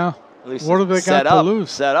 Yeah. At least what have they got to lose?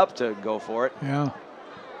 Set up to go for it. Yeah.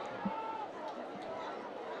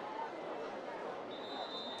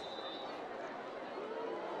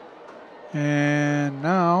 And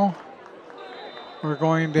now we're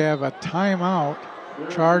going to have a timeout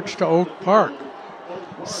charged to Oak Park.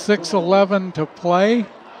 6:11 to play,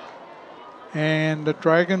 and the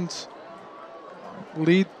Dragons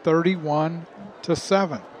lead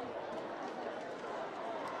 31-7.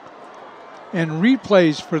 And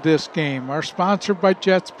replays for this game are sponsored by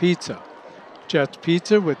Jets Pizza. Jets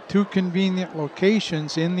Pizza with 2 convenient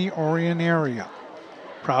locations in the Orion area.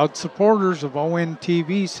 Proud supporters of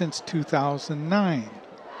ONTV since 2009.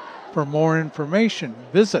 For more information,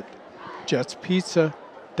 visit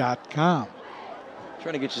jetspizza.com.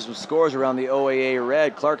 Trying to get you some scores around the OAA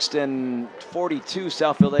Red. Clarkston 42,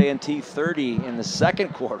 Southfield A&T 30 in the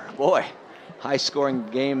 2nd quarter. Boy, high-scoring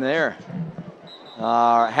game there.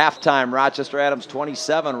 Halftime, Rochester Adams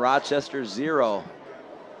 27, Rochester 0.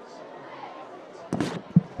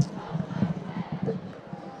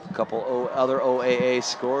 A couple other OAA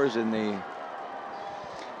scores in the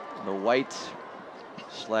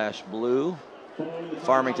white/blue.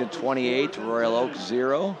 Farmington 28, Royal Oak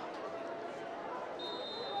 0.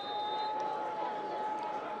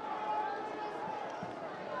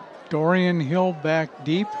 Dorian Hill back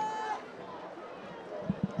deep.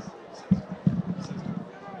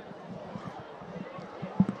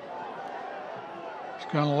 He's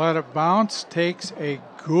going to let it bounce. Takes a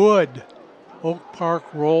good Oak Park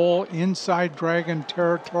roll inside Dragon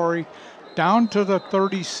territory down to the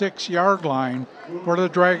 36-yard line where the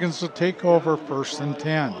Dragons will take over 1st and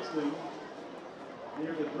 10.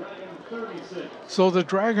 So the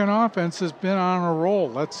Dragon offense has been on a roll.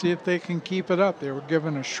 Let's see if they can keep it up. They were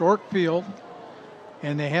given a short field,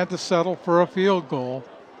 and they had to settle for a field goal.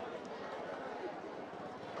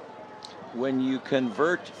 When you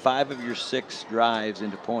convert 5 of your 6 drives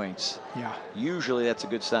into points, yeah, usually that's a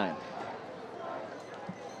good sign.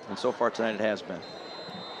 And so far tonight it has been.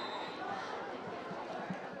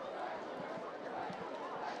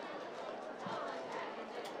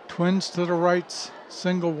 Twins to the right,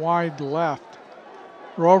 single wide left.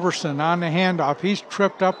 Roberson on the handoff. He's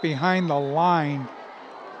tripped up behind the line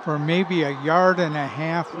for maybe a 1.5 yard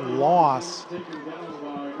loss.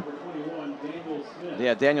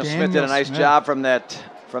 Yeah, Daniel Smith did a nice job from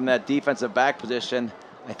that defensive back position.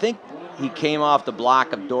 I think he came off the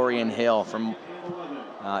block of Dorian Hill from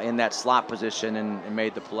in that slot position and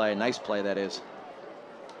made the play. Nice play, that is.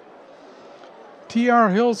 T.R.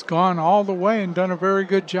 Hill's gone all the way and done a very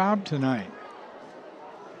good job tonight.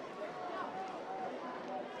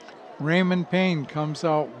 Raymond Payne comes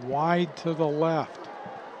out wide to the left.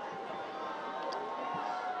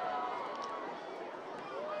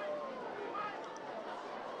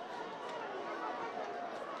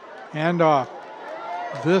 Handoff.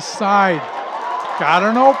 This side. Got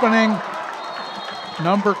an opening.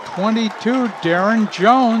 Number 22, Darren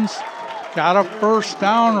Jones, got a 1st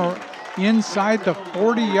down or inside the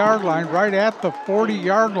 40-yard line, right at the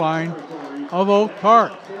 40-yard line of Oak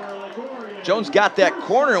Park. Jones got that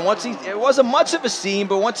corner, and it wasn't much of a seam,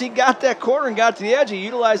 but once he got that corner and got to the edge, he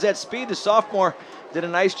utilized that speed. The sophomore did a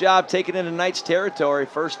nice job taking into Knight's territory.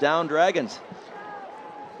 1st down, Dragons.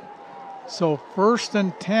 So 1st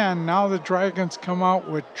and 10. Now the Dragons come out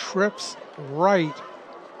with trips right.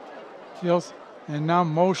 And now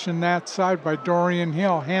motion that side by Dorian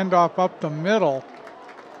Hill. Handoff up the middle.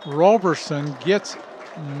 Roberson gets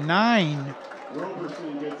 9.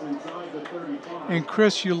 And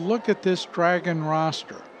Chris, you look at this Dragon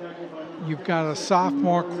roster. You've got a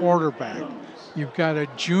sophomore quarterback. You've got a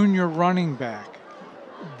junior running back.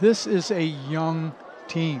 This is a young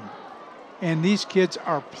team. And these kids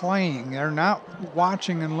are playing. They're not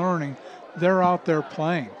watching and learning. They're out there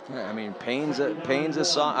playing. I mean, Payne's a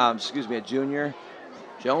junior.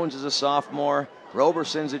 Jones is a sophomore.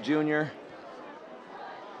 Roberson's a junior.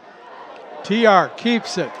 TR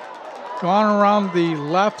keeps it. Gone around the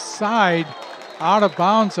left side, out of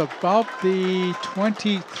bounds about the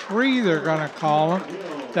 23, they're going to call him.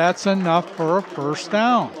 That's enough for a 1st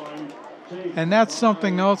down. And that's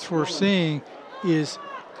something else we're seeing is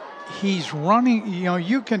he's running,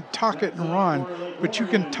 you can tuck it and run, but you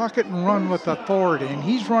can tuck it and run with authority, and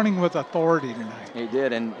he's running with authority tonight. He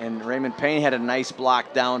did, and Raymond Payne had a nice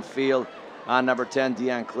block downfield on number 10,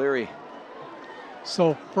 Deion Cleary.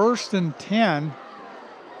 So 1st and 10.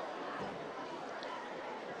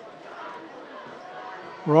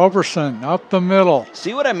 Roberson up the middle.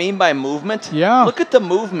 See what I mean by movement? Yeah. Look at the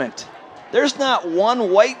movement. There's not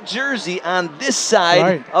one white jersey on this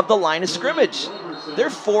side of the line of scrimmage. They're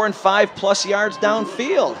 4 and 5 plus yards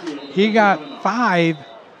downfield. He got 5.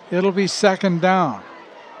 It'll be second down.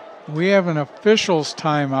 We have an officials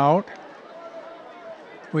timeout.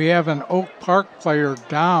 We have an Oak Park player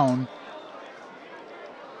down.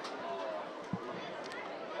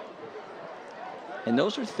 And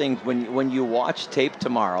those are things when you watch tape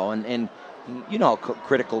tomorrow, and you know how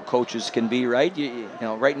critical coaches can be, right? You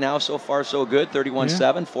know, right now so far so good,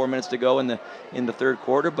 31-7, 4 minutes to go in the third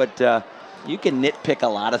quarter. But you can nitpick a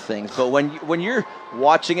lot of things. But when you're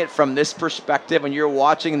watching it from this perspective, and you're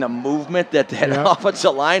watching the movement that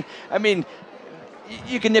offensive line, I mean,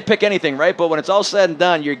 you can nitpick anything, right? But when it's all said and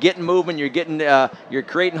done, you're getting movement, you're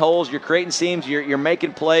creating holes, you're creating seams, you're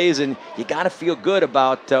making plays, and you got to feel good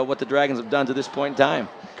about what the Dragons have done to this point in time.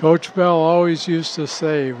 Coach Bell always used to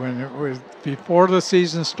say, when it was before the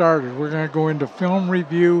season started, we're going to go into film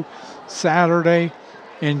review Saturday,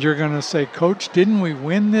 and you're going to say, Coach, didn't we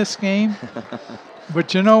win this game?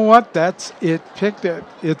 But you know what? That's it. Picked it.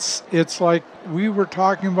 It's like we were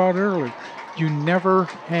talking about earlier. You never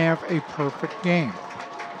have a perfect game.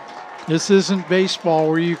 This isn't baseball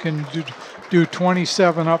where you can do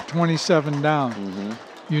 27 up, 27 down.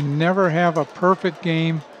 Mm-hmm. You never have a perfect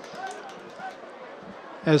game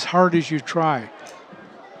as hard as you try.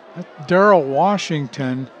 Darrell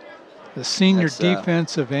Washington, the senior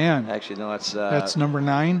defensive end. Actually, no, that's number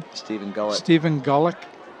 9. Stephen Gullett. Stephen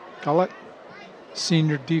Gullett,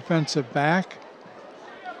 senior defensive back.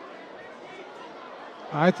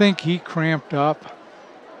 I think he cramped up.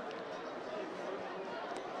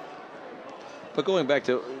 But going back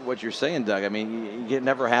to what you're saying, Doug, I mean, you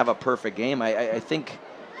never have a perfect game. I think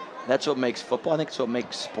that's what makes football, I think it's what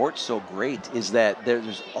makes sports so great, is that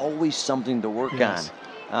there's always something to work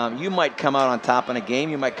on. You might come out on top in a game,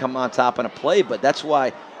 you might come on top in a play, but that's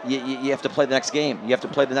why you have to play the next game. You have to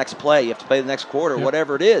play the next play. You have to play the next quarter,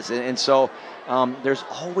 whatever it is. And so there's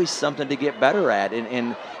always something to get better at.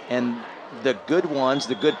 And the good ones,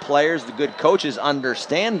 the good players, the good coaches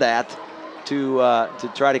understand that to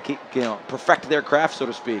try to keep, perfect their craft, so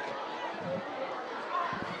to speak.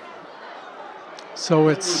 So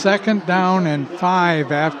it's second down and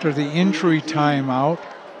 5 after the injury timeout.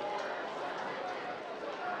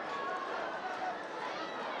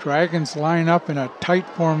 Dragons line up in a tight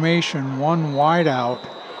formation, one wide out,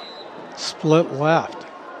 split left.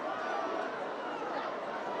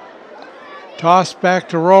 Toss back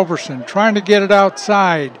to Roberson, trying to get it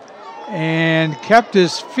outside, and kept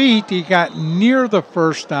his feet. He got near the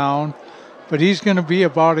first down, but he's going to be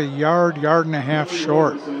about a yard and a half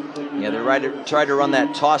short. Yeah, they tried to run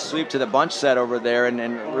that toss sweep to the bunch set over there, and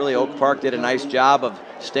really Oak Park did a nice job of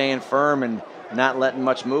staying firm and not letting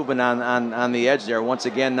much movement on the edge there. Once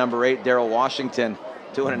again, number 8, Darrell Washington,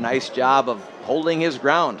 doing a nice job of holding his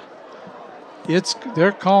ground.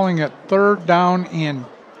 They're calling it third down and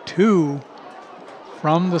 2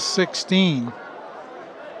 from the 16.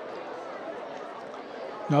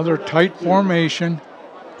 Another tight formation.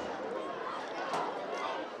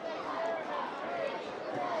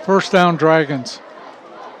 First down, Dragons.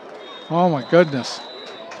 Oh my goodness.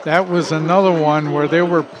 That was another one where they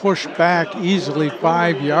were pushed back easily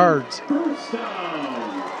 5 yards.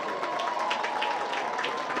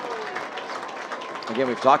 Again,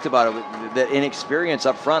 we've talked about it, the inexperience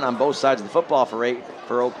up front on both sides of the football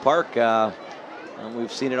for Oak Park.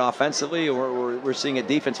 We've seen it offensively, we're seeing it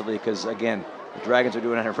defensively, because, again, the Dragons are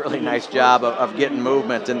doing a really nice job of getting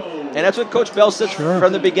movement. And that's what Coach Bell said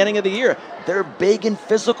from the beginning of the year. They're big and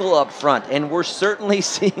physical up front, and we're certainly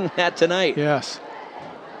seeing that tonight. Yes.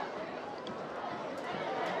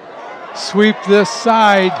 Sweep this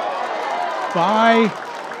side by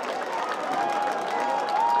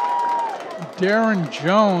Darren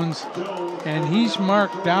Jones, and he's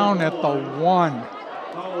marked down at the 1.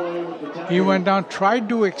 He went down, tried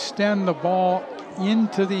to extend the ball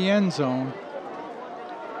into the end zone.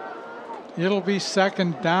 It'll be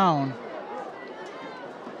second down.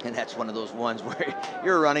 And that's one of those ones where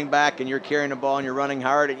you're running back and you're carrying the ball and you're running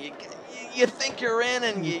hard and you think you're in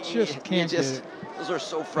and you just can't get it. Those are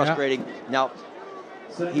so frustrating. Yeah. Now,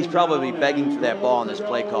 he's probably begging for that ball in this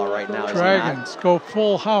play call right now. Dragons go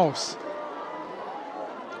full house.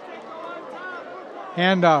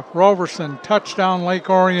 Handoff, Roberson, touchdown, Lake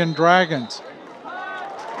Orion Dragons.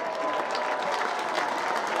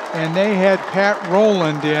 And they had Pat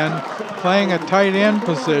Rowland in, playing a tight end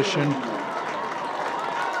position.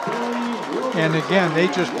 And again, they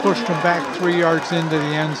just pushed him back 3 yards into the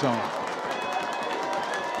end zone.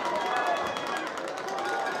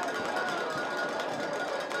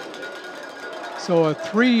 So a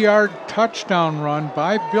 3-yard touchdown run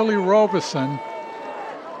by Billy Robeson.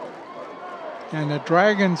 And the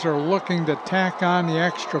Dragons are looking to tack on the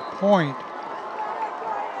extra point.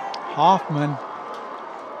 Hoffman.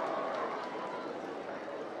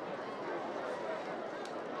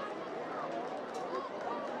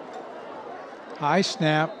 High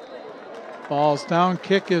snap. Ball's down,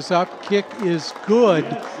 kick is up, kick is good.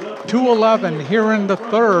 2:11 here in the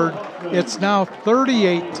third. It's now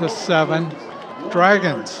 38-7,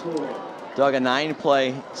 Dragons. Doug, a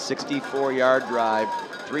 9-play, 64-yard drive,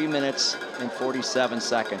 3 minutes and 47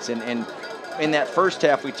 seconds. And in that first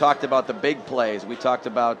half, we talked about the big plays. We talked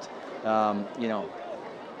about, you know,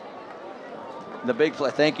 the big play.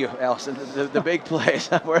 Thank you, Allison. The big plays.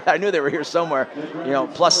 I knew they were here somewhere. You know,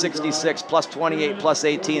 plus 66, plus 28, plus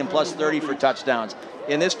 18, and plus 30 for touchdowns.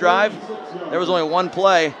 In this drive, there was only one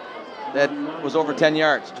play that was over 10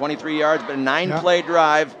 yards, 23 yards, but a 9-play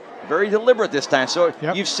drive. Very deliberate this time. So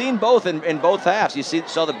you've seen both in both halves. You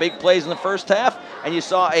saw the big plays in the first half, and you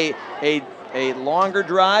saw a longer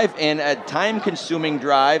drive and a time-consuming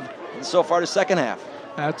drive so far the second half.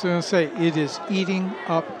 That's what I'm going to say. It is eating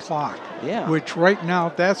up clock. Yeah. Which right now,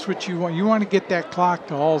 that's what you want. You want to get that clock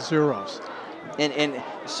to all zeros. And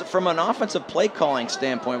so from an offensive play calling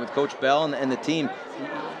standpoint with Coach Bell and the team,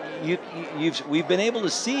 we've been able to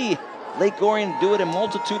see Lake Orion do it in a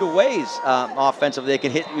multitude of ways offensively. They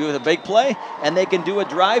can hit you with a big play, and they can do a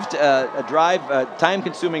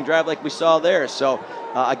time-consuming drive like we saw there. So,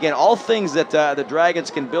 again, all things that the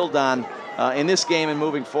Dragons can build on in this game and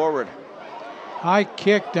moving forward. High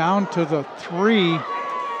kick down to the 3.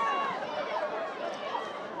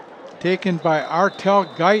 Taken by Artel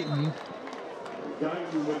Guyton.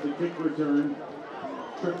 Guyton with the kick return.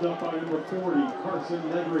 Tripped up by number 40, Carson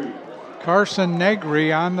Negri. Carson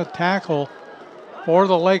Negri on the tackle for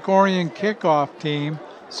the Lake Orion kickoff team.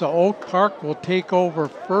 So Oak Park will take over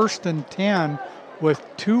 1st and 10 with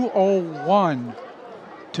 2:01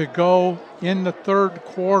 to go in the third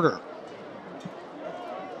quarter.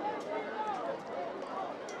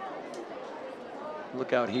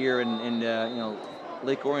 Look out here, and you know,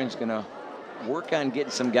 Lake Orion's going to work on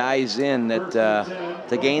getting some guys in that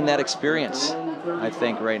to gain that experience, I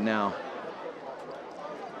think, right now.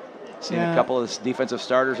 Seeing a couple of defensive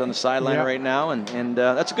starters on the sideline right now, and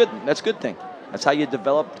that's a good thing. That's how you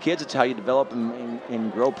develop kids. It's how you develop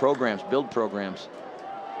and grow programs, build programs.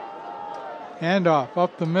 Handoff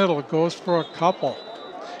up the middle, goes for a couple.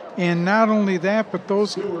 And not only that, but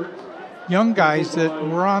those young guys that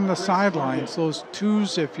were on the sidelines, those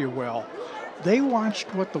twos, if you will, they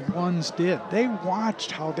watched what the ones did. They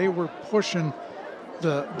watched how they were pushing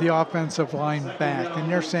the offensive line back, and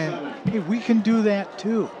they're saying, hey, we can do that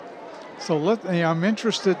too. So I'm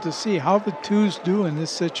interested to see how the twos do in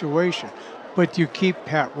this situation. But you keep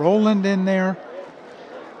Pat Rowland in there.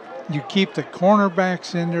 You keep the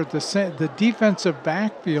cornerbacks in there. The defensive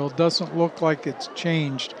backfield doesn't look like it's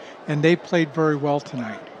changed, and they played very well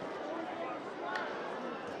tonight.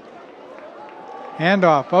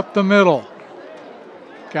 Handoff up the middle.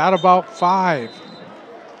 Got about 5.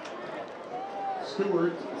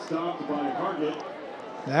 Stewart stopped by Hargett.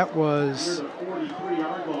 That was Near the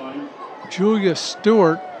 43-yard line. Julius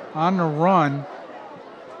Stewart on the run.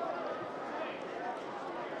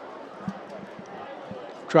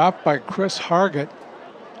 Dropped by Chris Hargett.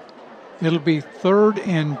 It'll be 3rd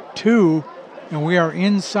and 2, and we are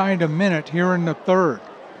inside a minute here in the third.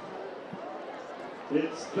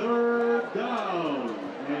 It's 3rd down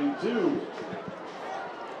and 2.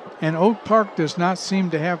 And Oak Park does not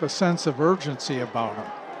seem to have a sense of urgency about them.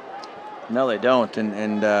 No, they don't,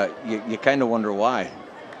 and you kind of wonder why.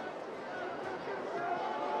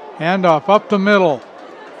 Handoff up the middle.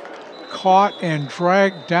 Caught and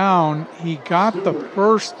dragged down. He got the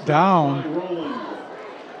first down.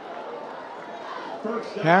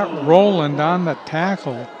 Pat Rowland on the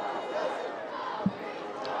tackle.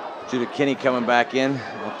 Judah Kinney coming back in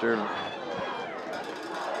after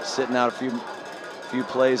sitting out a few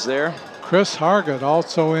plays there. Chris Hargett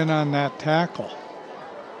also in on that tackle.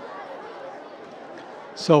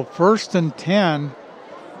 So 1st and 10.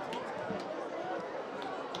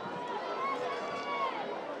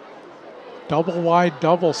 Double wide,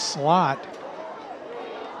 double slot.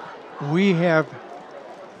 We have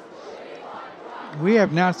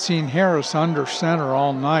not seen Harris under center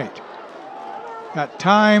all night. Got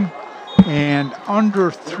time and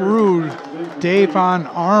underthrew Davon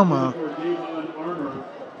Armour.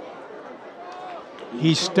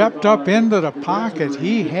 He stepped up into the pocket.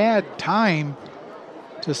 He had time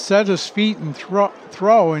to set his feet and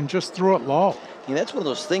throw and just threw it low. That's one of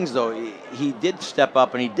those things, though. He did step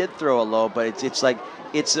up and he did throw a low, but it's like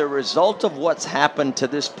it's a result of what's happened to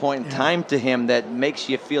this point in time to him that makes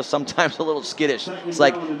you feel sometimes a little skittish. It's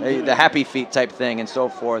like the happy feet type thing and so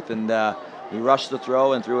forth. And he rushed the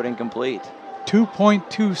throw and threw it incomplete.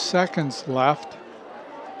 2.2 seconds left.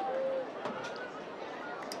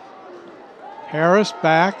 Harris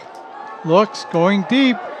back, looks, going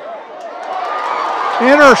deep.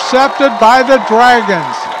 Intercepted by the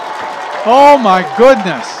Dragons. Oh my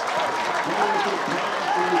goodness.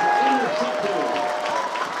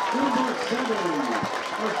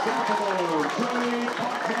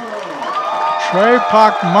 Trey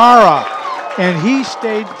Pakmara, and he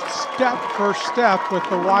stayed step for step with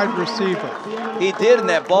the wide receiver. He did, and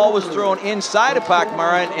that ball was thrown inside of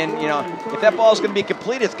Pakmara, and if that ball is going to be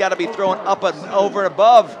complete, it's got to be thrown up and over and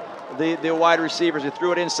above the wide receivers. He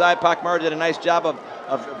threw it inside. Pakmara did a nice job of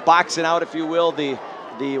boxing out, if you will, the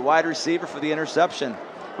wide receiver for the interception.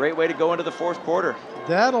 Great way to go into the fourth quarter.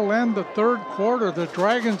 That'll end the third quarter. The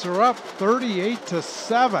Dragons are up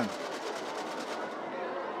 38-7.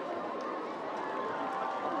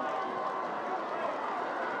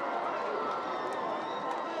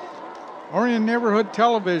 Orion Neighborhood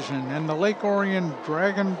Television and the Lake Orion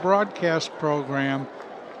Dragon Broadcast Program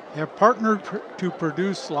have partnered to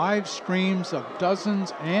produce live streams of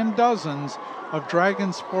dozens and dozens of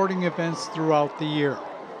Dragon sporting events throughout the year,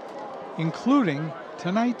 including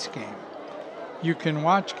tonight's game. You can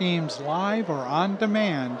watch games live or on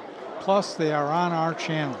demand, plus they are on our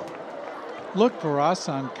channel. Look for us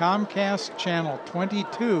on Comcast Channel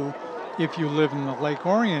 22 if you live in the Lake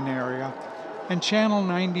Orion area, and Channel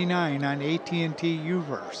 99 on AT&T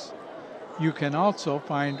Uverse. You can also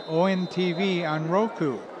find ONTV on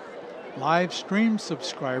Roku. Live stream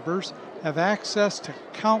subscribers have access to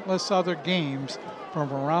countless other games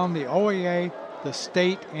from around the OAA, the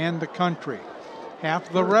state, and the country. Half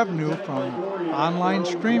of the revenue from online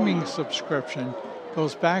streaming subscription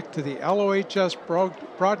goes back to the LOHS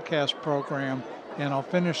broadcast program, and I'll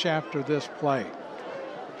finish after this play.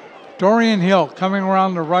 Dorian Hill coming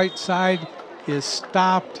around the right side is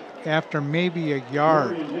stopped after maybe a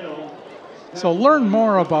yard. So learn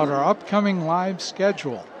more about our upcoming live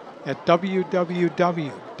schedule at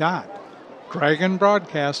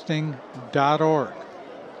www.dragonbroadcasting.org.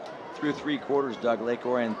 Through three quarters, Doug, Lake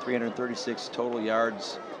Orion 336 total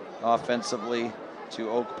yards offensively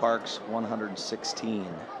to Oak Park's 116.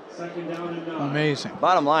 Amazing.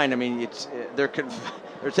 Bottom line, I mean, they're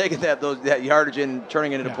taking that yardage and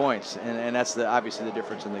turning it into points, and that's obviously the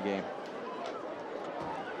difference in the game.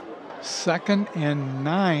 2nd and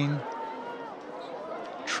 9.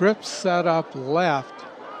 Trip set up left.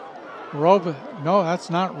 No, that's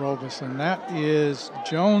not Robeson. That is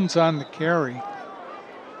Jones on the carry.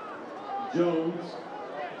 Jones,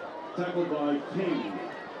 tackled by King.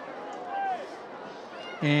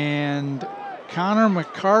 And Connor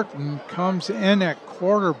McCartan comes in at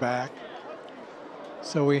quarterback.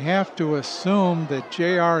 So we have to assume that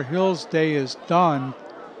J.R. Hill's day is done.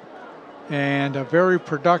 And a very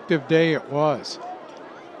productive day it was.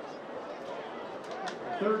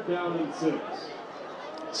 3rd down and 6.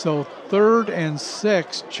 So 3rd and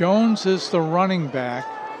 6, Jones is the running back.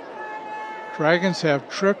 Dragons have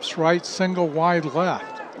trips right, single wide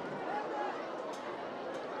left.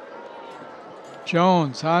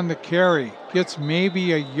 Jones on the carry, gets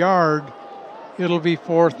maybe a yard. It'll be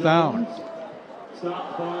 4th down.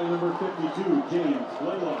 Stopped by number 52, James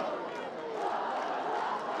Blaylock.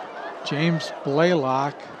 James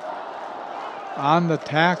Blaylock on the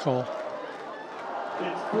tackle.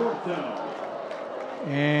 It's 4th down.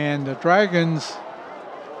 And the Dragons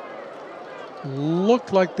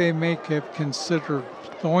look like they may have considered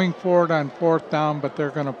going for it on 4th down, but they're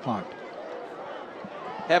going to punt.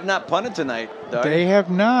 Have not punted tonight, Doug. They have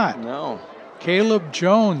not. No. Caleb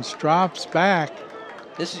Jones drops back.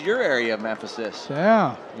 This is your area of emphasis.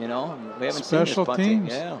 Yeah. We haven't Special seen this punting.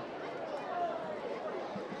 teams. Yeah.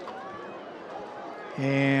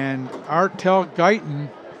 And Artel Guyton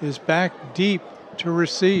is back deep to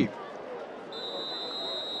receive.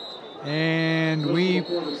 And we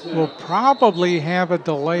will probably have a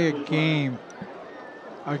delay of game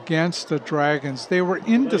against the Dragons. They were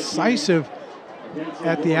indecisive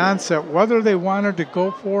at the onset whether they wanted to go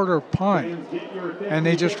for it or punt, and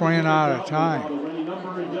they just ran out of time.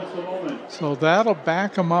 So that'll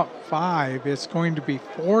back them up 5. It's going to be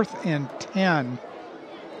 4th and 10.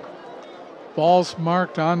 Ball's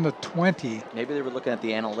marked on the 20. Maybe they were looking at the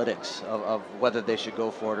analytics of whether they should go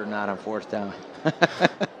for it or not on 4th down.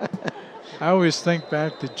 I always think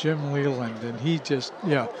back to Jim Leland, and he just,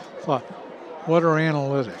 thought, What are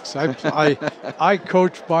analytics? I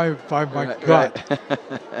coach by my gut.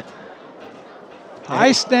 Right.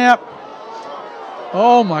 High snap.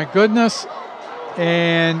 Oh my goodness.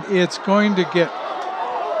 And it's going to get.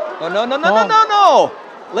 Oh, no.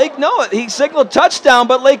 Lake, no, he signaled touchdown,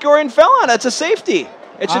 but Lake Orion fell on it. It's a safety.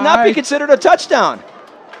 It should not be considered a touchdown.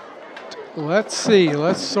 Let's see.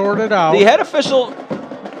 Let's sort it out. The head official.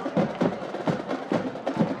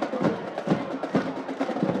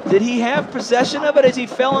 Did he have possession of it as he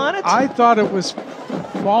fell on it? I thought it was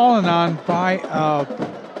fallen on by a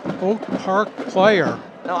Oak Park player.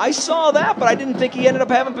 No, I saw that, but I didn't think he ended up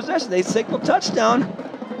having possession. They signaled touchdown.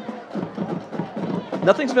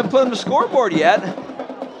 Nothing's been put on the scoreboard yet.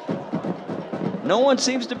 No one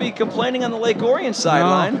seems to be complaining on the Lake Orion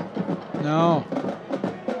sideline. No.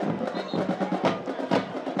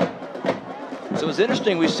 So it's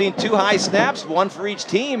interesting. We've seen 2 high snaps, 1 for each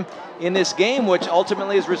team in this game, which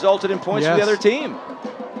ultimately has resulted in points for the other team.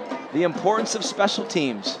 The importance of special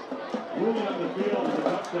teams.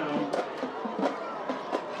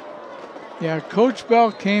 Yeah, Coach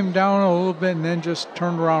Bell came down a little bit and then just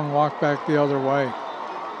turned around and walked back the other way.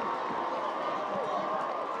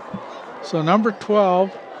 So number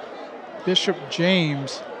 12, Bishop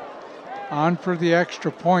James, on for the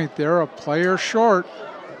extra point. They're a player short.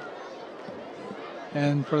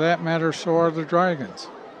 And for that matter, so are the Dragons.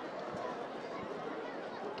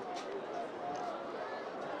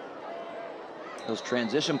 Those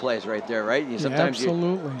transition plays right there, right? Sometimes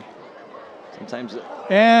absolutely. Sometimes.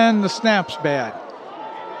 And the snap's bad.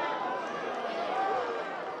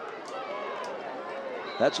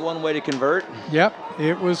 That's one way to convert. Yep,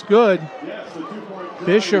 it was good.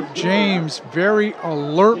 Bishop James very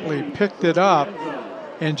alertly picked it up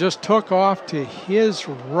and just took off to his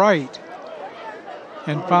right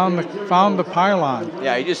and found the pylon.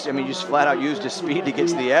 Yeah, he just flat out used his speed to get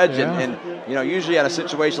to the edge, and usually at a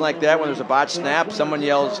situation like that when there's a botched snap, someone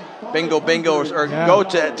yells bingo, bingo, or go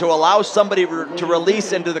to allow somebody to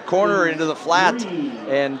release into the corner or into the flat,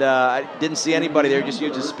 and I didn't see anybody there. Just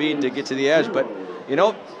used his speed to get to the edge, but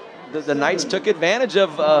the Knights took advantage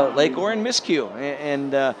of Lake Orion miscue,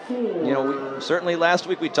 and certainly last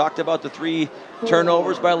week we talked about the 3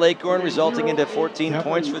 turnovers by Lake Orion resulting into 14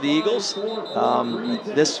 points for the Eagles.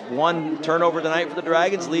 This 1 turnover tonight for the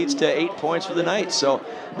Dragons leads to 8 points for the Knights, so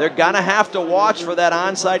they're gonna have to watch for that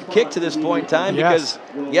onside kick to this point in time because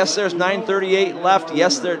yes, there's 9:38 left.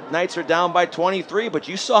 Yes, the Knights are down by 23, but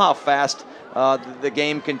you saw how fast the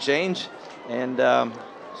game can change, and.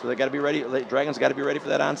 So they got to be ready. The Dragons got to be ready for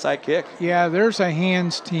that onside kick. Yeah, there's a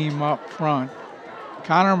hands team up front.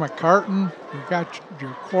 Connor McCartan, you've got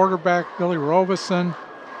your quarterback, Billy Robeson,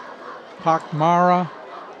 Pakmara.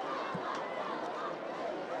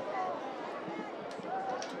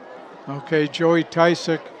 Okay, Joey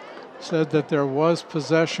Tysick said that there was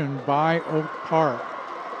possession by Oak Park,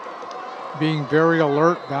 being very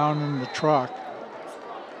alert down in the truck.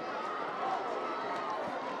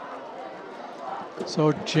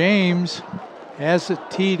 So James has it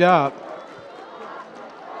teed up.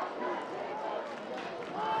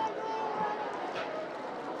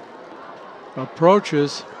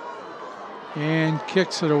 Approaches and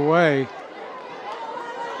kicks it away.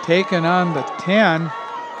 Taken on the 10.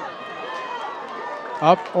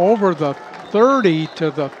 Up over the 30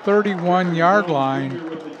 to the 31-yard line.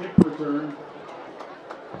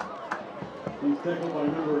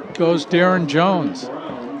 Goes Darren Jones.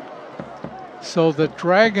 So the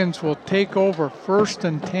Dragons will take over 1st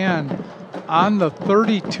and 10 on the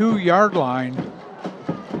 32-yard line.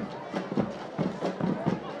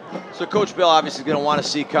 So Coach Bill obviously is going to want to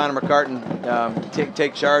see Connor McCartan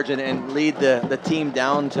take charge and lead the team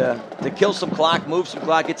down to kill some clock, move some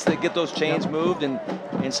clock, get those chains moved, and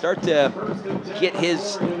start to get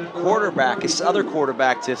his other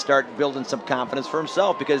quarterback to start building some confidence for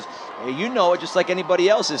himself, because it just like anybody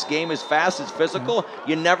else. This game is fast, it's physical.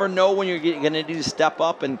 You never know when you're going to need to step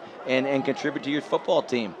up and contribute to your football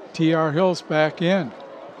team. T.R. Hill's back in.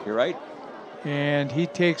 You're right. And he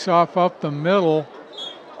takes off up the middle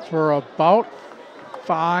for about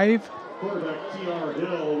 5. Quarterback T.R.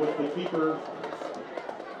 Hill with the keeper.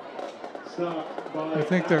 I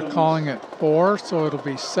think they're calling it 4, so it'll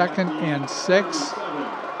be 2nd and 6.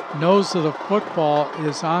 Nose of the football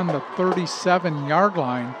is on the 37-yard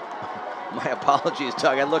line. My apologies,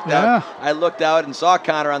 Doug. I looked out and saw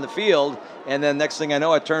Connor on the field, and then next thing I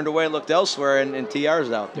know, I turned away, looked elsewhere, and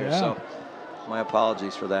TR's out there. So my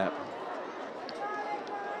apologies for that.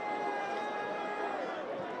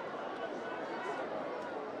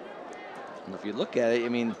 And if you look at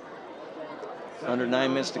it, under 9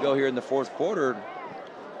 minutes to go here in the 4th quarter.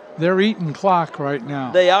 They're eating clock right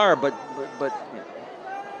now. They are, but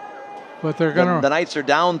they're going to. The Knights are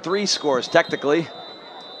down 3 scores technically.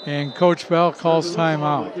 And Coach Bell calls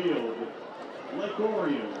timeout.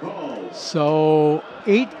 So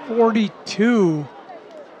 8:42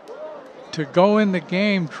 to go in the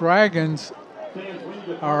game. Dragons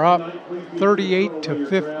are up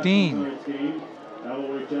 38-15.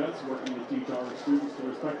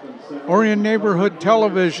 Orion Neighborhood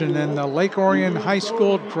Television and the Lake Orion High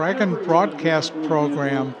School Dragon Broadcast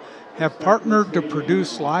Program have partnered to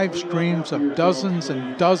produce live streams of dozens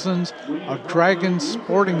and dozens of Dragons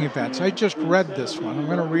sporting events. I just read this one. I'm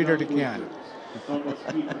going to read it again.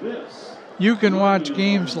 You can watch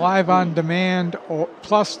games live on demand,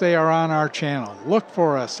 plus they are on our channel. Look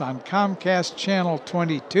for us on Comcast Channel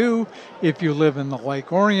 22 if you live in the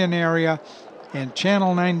Lake Orion area, and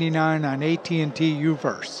Channel 99 on AT&T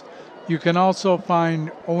UVerse. You can also find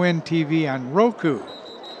ONTV on Roku.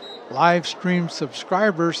 Live stream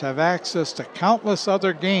subscribers have access to countless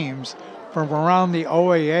other games from around the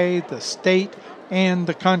OAA, the state, and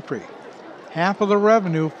the country. Half of the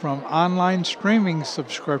revenue from online streaming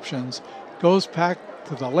subscriptions goes back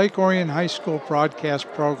to the Lake Orion High School broadcast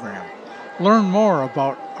program. Learn more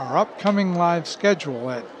about our upcoming live schedule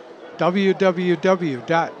at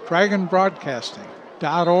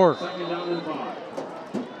www.dragonbroadcasting.org.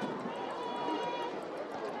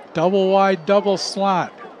 Double wide, double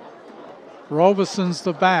slot. Robeson's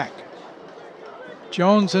the back.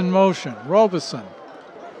 Jones in motion. Robeson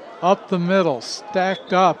up the middle,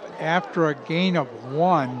 stacked up after a gain of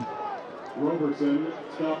 1. Robertson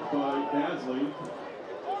stopped by Basley.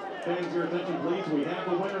 Fans, your attention please. We have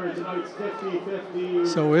the winner in tonight's 50-50.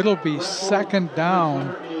 So it'll be second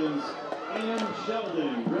down.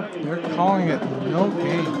 They're calling it no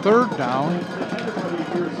gain. Third down.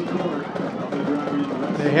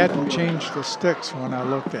 They hadn't changed the sticks when I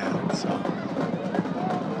looked at it.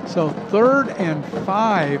 So 3rd and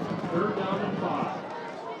 5. Third down and 5.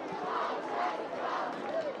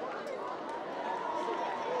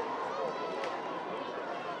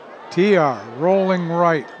 TR rolling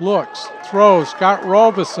right, looks, throws, got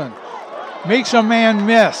Robeson, makes a man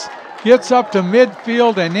miss, gets up to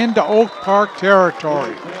midfield and into Oak Park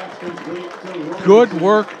territory. Good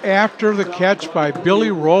work after the catch by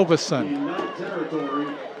Billy Robeson.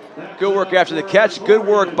 Good work after the catch. Good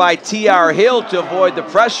work by TR Hill to avoid the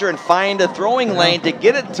pressure and find a throwing lane to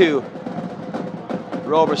get it to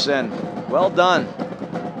Robeson. Well done.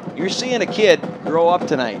 You're seeing a kid grow up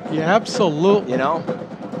tonight. Yeah, absolutely. You know?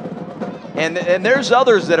 And there's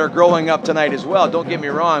others that are growing up tonight as well. Don't get me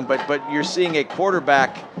wrong, but you're seeing a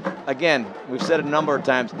quarterback, again, we've said it a number of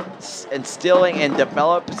times, instilling and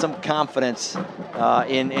develop some confidence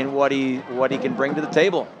in what he can bring to the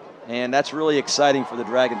table. And that's really exciting for the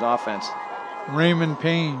Dragons offense. Raymond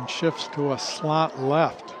Payne shifts to a slot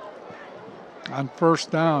left on first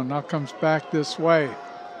down. Now comes back this way.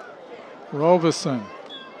 Robeson,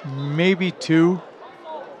 maybe 2.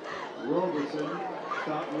 Robertson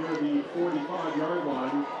stopped near the 45-yard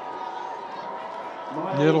line.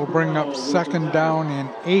 It'll bring up second down and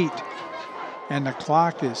 8, and the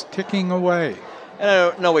clock is ticking away. And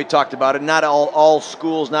I know we talked about it. Not all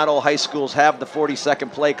schools, not all high schools have the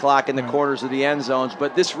 40-second play clock in the corners of the end zones,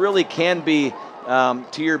 but this really can be to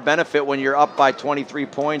your benefit when you're up by 23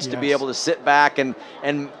 points to be able to sit back and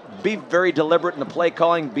be very deliberate in the play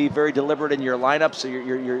calling, be very deliberate in your lineups,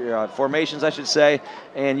 your formations, I should say,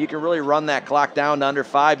 and you can really run that clock down to under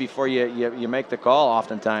 5 before you make the call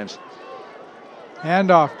oftentimes.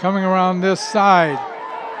 Handoff coming around this side.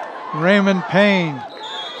 Raymond Payne.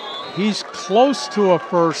 He's close to a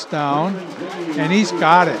first down, and he's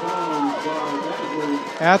got it.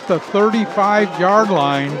 At the 35-yard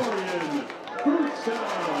line.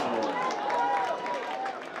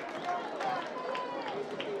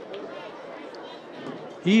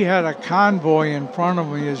 He had a convoy in front of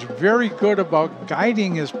him. He is very good about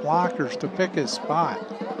guiding his blockers to pick his spot.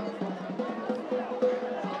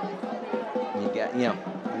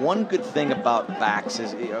 One good thing about backs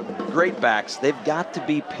is, great backs, they've got to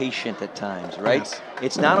be patient at times, right? Yes.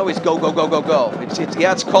 It's not always go, go, go, go, go.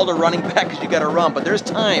 It's called a running back because you got to run, but there's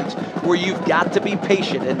times where you've got to be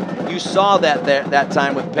patient, and you saw that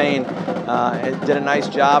time with Payne. It did a nice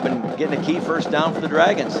job in getting a key first down for the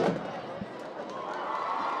Dragons.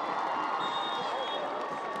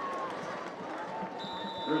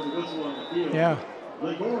 Yeah.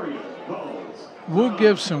 We'll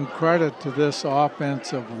give some credit to this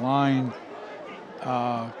offensive line.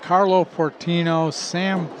 Carlo Portino,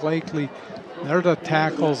 Sam Blakely, they're the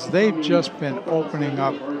tackles. They've just been opening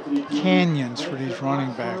up canyons for these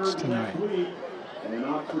running backs tonight.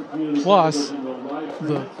 plus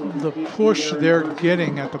the push they're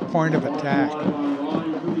getting at the point of attack.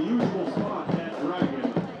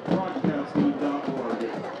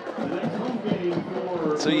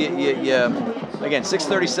 So you again,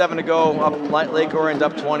 6:37 to go. Up Lake Orion's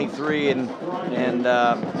up 23, and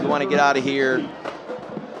you want to get out of here.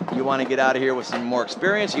 You want to get out of here with some more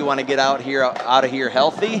experience. You want to get out of here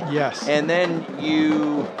healthy. Yes. And then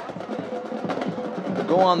you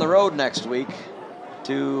go on the road next week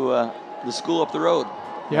to the school up the road.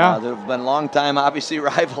 Yeah. They've been long-time, obviously,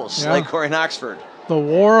 rivals, yeah. Lake Orion, Oxford. The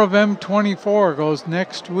War of M24 goes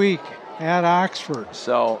next week at Oxford.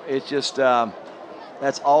 So it's just,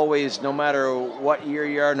 that's always, no matter what year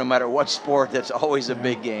you are, no matter what sport, that's always a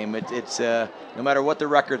big game. It's no matter what the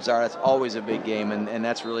records are, that's always a big game, and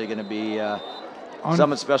that's really going to be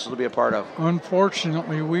something special to be a part of.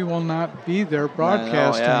 Unfortunately, we will not be there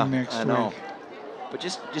broadcasting next week. But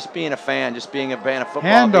just being a fan, just being a fan of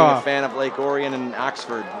football, being a fan of Lake Orion and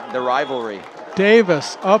Oxford, the rivalry.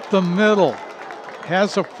 Davis up the middle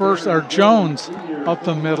has a first, or Jones up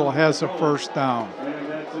the middle has a first down. And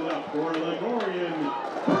that's enough for Lake Orion.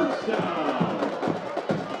 First down.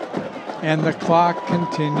 And the clock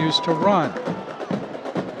continues to run.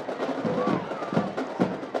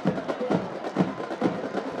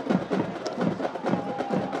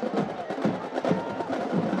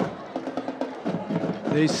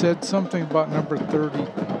 They said something about number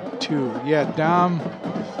 32. Yeah, Dom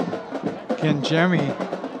Kenjemi.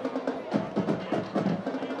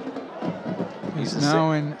 He's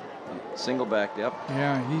now in single back. Yep.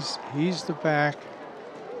 Yeah, he's the back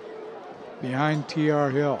behind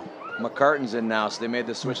T.R. Hill. McCartan's in now, so they made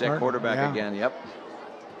the switch at quarterback again. Yep.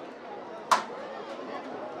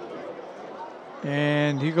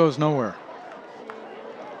 And he goes nowhere.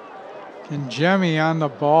 Kenjemi on the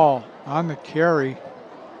ball, on the carry,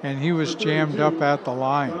 and he was jammed up at the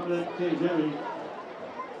line.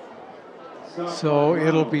 So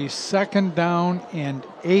it'll be 2nd down and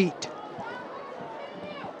 8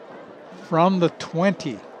 from the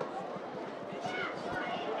 20.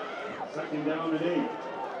 2nd down and 8.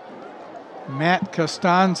 Matt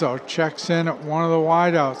Costanzo checks in at one of the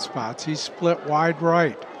wideout spots. He's split wide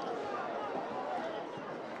right.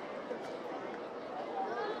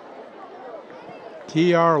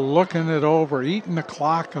 TR looking it over, eating the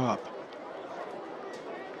clock up.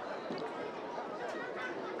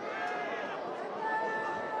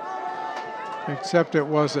 Except it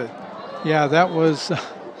wasn't. Yeah, that was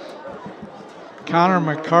Connor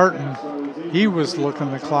McCartan. He was looking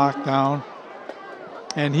the clock down,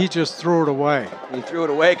 and he just threw it away. He threw it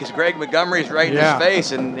away because Greg Montgomery's right in his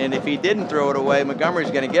face, and if he didn't throw it away,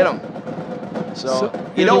 Montgomery's going to get him. So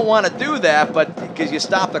you don't want to do that, but because you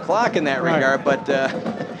stop the clock in that regard, but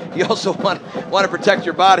you also want to protect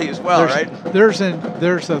your body as well, right? There's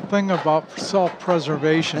a thing about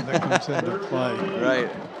self-preservation that comes into play. Right.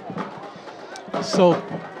 So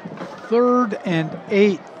 3rd and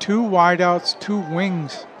 8, 2 wideouts, 2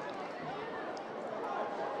 wings.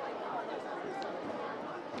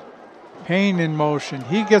 Payne in motion.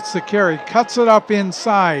 He gets the carry, cuts it up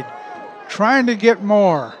inside, trying to get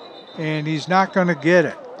more, and he's not going to get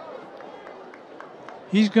it.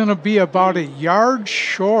 He's going to be about a yard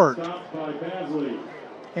short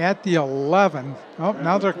at the 11. Oh,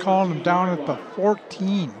 now they're calling him down at the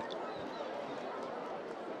 14.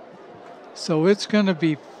 So it's going to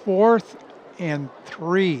be 4th and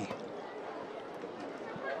 3.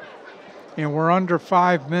 And we're under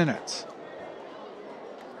 5 minutes.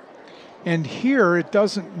 And here it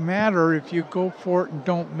doesn't matter if you go for it and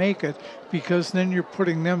don't make it, because then you're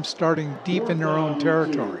putting them starting deep in their own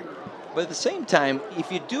territory. But at the same time,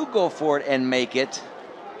 if you do go for it and make it,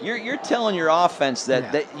 you're telling your offense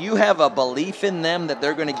that you have a belief in them that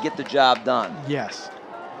they're going to get the job done. Yes.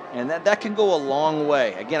 And that can go a long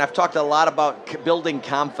way. Again, I've talked a lot about building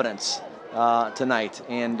confidence tonight,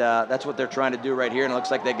 and that's what they're trying to do right here, and it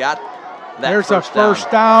looks like they got that. There's a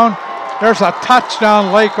first down. There's a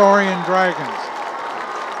touchdown, Lake Orion Dragons.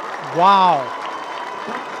 Wow.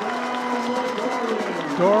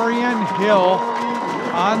 Dorian Hill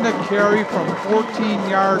on the carry from 14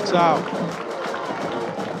 yards out.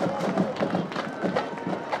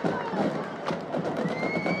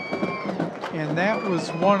 And that was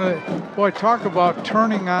one of, boy, talk about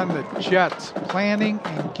turning on the jets, planning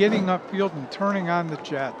and getting upfield and turning on the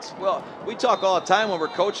jets. Well, we talk all the time when we're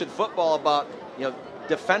coaching football about,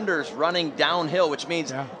 defenders running downhill, which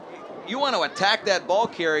means you want to attack that ball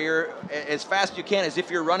carrier as fast as you can as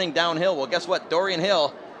if you're running downhill. Well, guess what? Dorian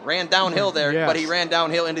Hill ran downhill there, but he ran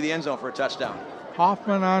downhill into the end zone for a touchdown.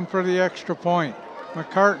 Hoffman on for the extra point.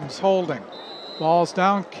 McCartan's holding. Ball's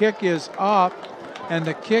down, kick is up, and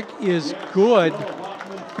the kick is good.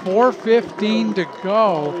 4:15 to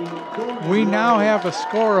go. We now have a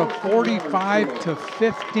score of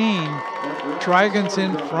 45-15. Dragons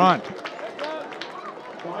in front.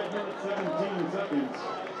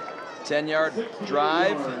 10-yard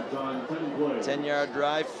drive. 10-yard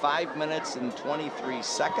drive, 5 minutes and 23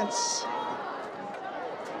 seconds.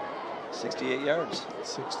 68 yards.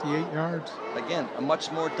 68 yards. Again, a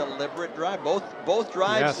much more deliberate drive. Both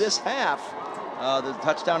drives this half, the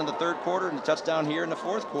touchdown in the third quarter and the touchdown here in the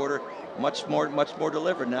fourth quarter, much more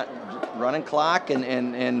deliberate. Not running clock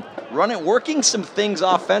and working some things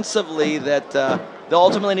offensively that they'll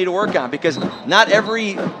ultimately need to work on, because not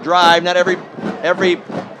every drive, not every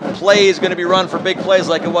play is going to be run for big plays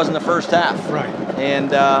like it was in the first half. Right.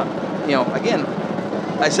 And again,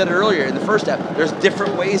 I said it earlier, in the first half, there's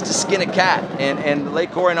different ways to skin a cat, and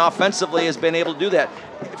Lake Orion offensively has been able to do that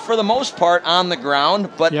for the most part on the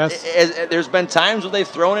ground, but there's been times where they've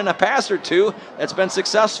thrown in a pass or two that's been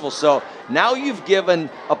successful. So now you've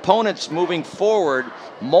given opponents moving forward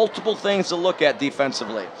multiple things to look at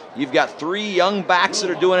defensively. You've got 3 young backs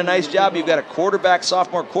that are doing a nice job. You've got a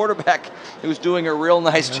sophomore quarterback who's doing a real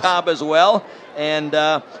nice job as well. And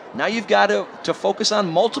now you've got to focus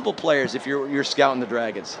on multiple players if you're scouting the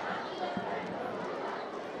Dragons.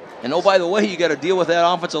 And oh, by the way, you got to deal with that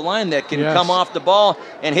offensive line that can come off the ball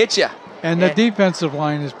and hit you. And the defensive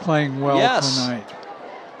line is playing well tonight.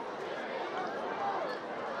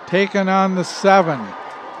 Taking on the 7.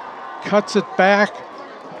 Cuts it back,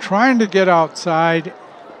 trying to get outside.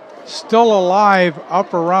 Still alive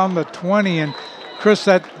up around the 20. And Chris,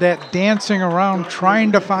 that dancing around,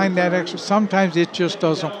 trying to find that extra, sometimes it just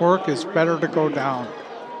doesn't work. It's better to go down.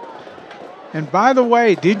 And by the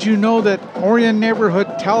way, did you know that Orion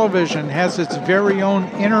Neighborhood Television has its very own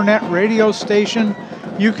internet radio station?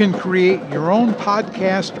 You can create your own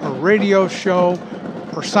podcast or radio show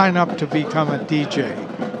or sign up to become a DJ.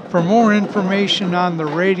 For more information on the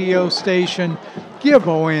radio station, give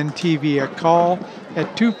ONTV a call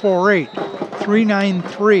at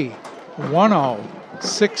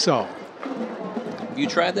 248-393-1060. Have you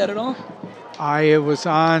tried that at all? I was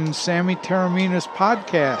on Sammy Taramina's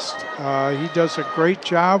podcast. He does a great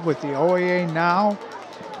job with the OAA now,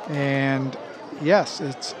 and yes,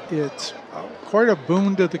 it's quite a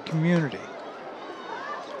boon to the community.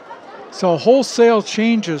 So wholesale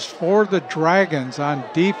changes for the Dragons on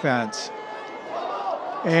defense,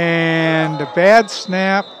 and a bad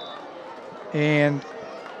snap and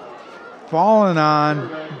fallen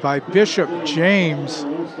on by Bishop James.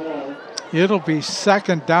 It'll be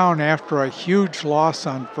second down after a huge loss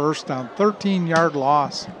on first down. 13-yard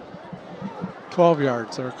loss. 12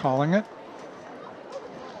 yards, they're calling it.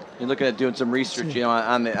 You're looking at doing some research,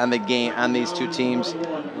 on the game, on these two teams.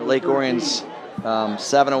 Lake Orion's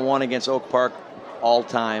 7-1 against Oak Park all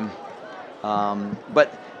time.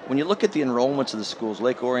 But when you look at the enrollments of the schools,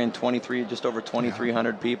 Lake Orion just over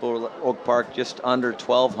 2,300 people, Oak Park just under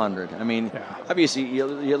 1,200. I mean, obviously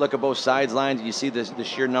you look at both sidelines, you see the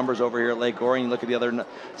sheer numbers over here at Lake Orion. You look at the other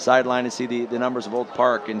sideline and see the numbers of Oak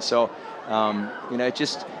Park, and so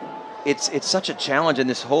it's such a challenge in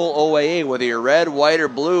this whole OAA, whether you're red, white, or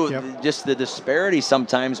blue. Just the disparity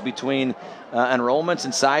sometimes between enrollments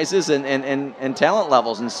and sizes and talent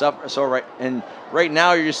levels and stuff. So right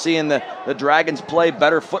now you're just seeing the Dragons play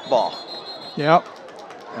better football. Yep.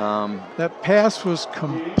 That pass was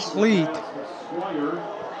complete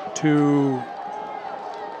to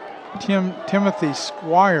Timothy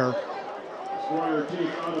Squire. Squire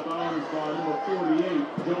takes out of bounds by number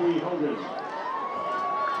 48, Joey Hogan.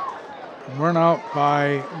 Run out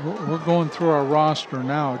by, we're going through our roster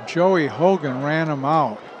now. Joey Hogan ran him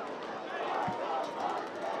out.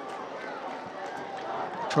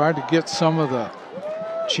 Tried to get some of the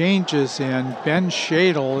changes in. Ben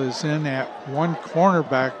Shadle is in at one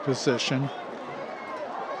cornerback position.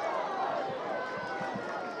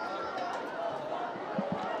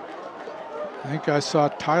 I think I saw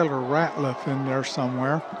Tyler Ratliff in there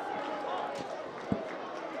somewhere.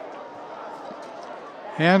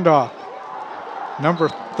 Handoff. Number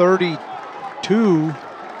 32,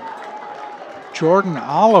 Jordan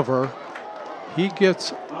Oliver. He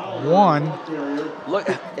gets one. Look,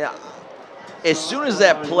 as soon as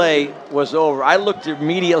that play was over, I looked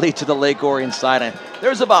immediately to the Lake Orion sideline.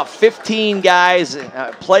 There's about 15 guys,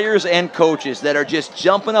 players and coaches, that are just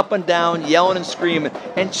jumping up and down, yelling and screaming,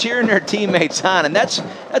 and cheering their teammates on. And that's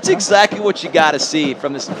exactly what you got to see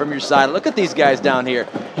from your side. Look at these guys down here.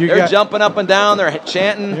 They're jumping up and down. They're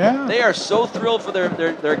chanting. Yeah. They are so thrilled for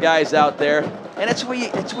their guys out there. And it's where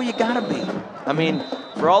you got to be. I mean,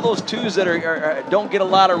 for all those twos that don't get a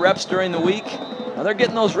lot of reps during the week, Now they're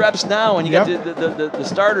getting those reps now, and you got the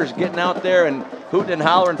starters getting out there and hooting and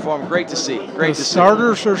hollering for them. Great to see. Great to see. The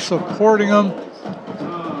starters are supporting them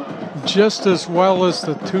just as well as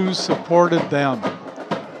the twos supported them.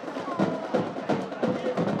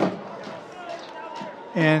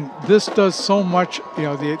 And this does so much, you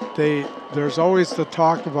know, there's always the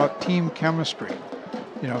talk about team chemistry.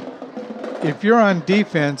 You know, if you're on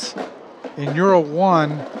defense and you're a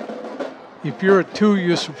 1, if you're a 2,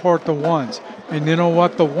 you support the 1s. And you know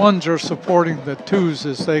what? The 1s are supporting the 2s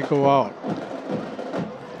as they go out.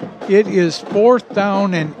 It is 4th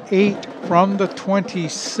down and 8 from the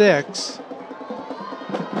 26.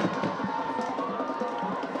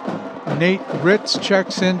 Nate Ritz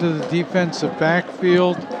checks into the defensive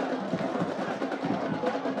backfield.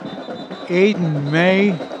 Aiden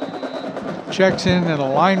May checks in at a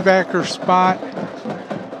linebacker spot.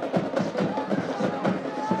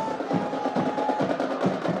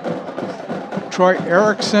 Troy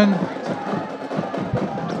Erickson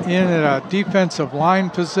in at a defensive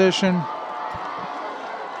line position.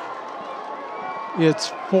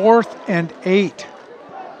 It's 4th and 8,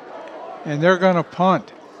 and they're going to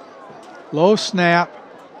punt. Low snap.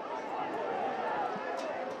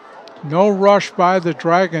 No rush by the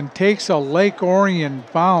Dragon. Takes a Lake Orion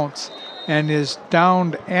bounce and is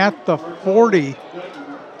downed at the 40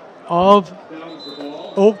 of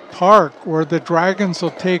Oak Park, where the Dragons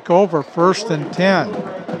will take over 1st and 10.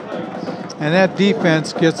 And that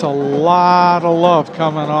defense gets a lot of love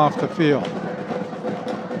coming off the field.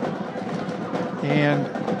 And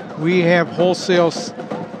we have wholesale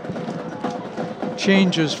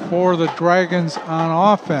changes for the Dragons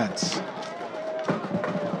on offense.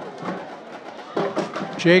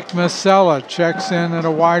 Jake Masella checks in at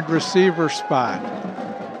a wide receiver spot.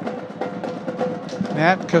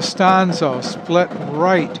 Matt Costanzo split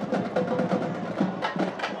right.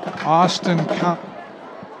 Austin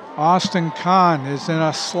Kahn is in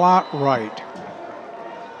a slot right.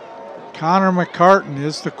 Connor McCartan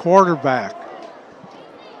is the quarterback.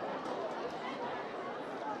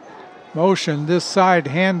 Motion this side,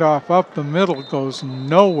 handoff up the middle, goes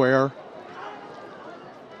nowhere.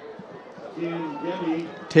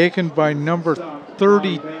 Taken by number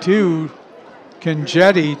 32,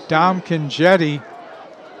 Congetti, Dom Congetti,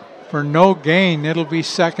 for no gain. It'll be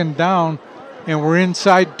 2nd down, and we're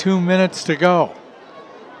inside 2 minutes to go.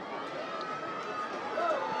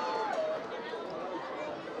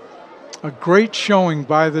 A great showing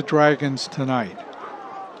by the Dragons tonight.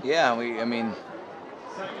 Yeah, I mean,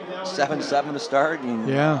 7-7 to start,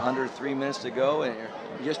 and under 3 minutes to go, and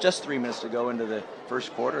just 3 minutes to go into the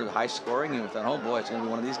first quarter, the high scoring, and we thought, oh boy, it's going to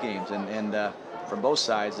be one of these games, and from both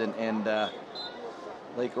sides, and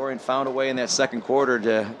Lake Orion found a way in that second quarter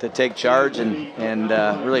to take charge and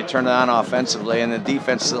really turn it on offensively, and the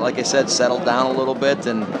defense, like I said, settled down a little bit,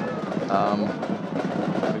 and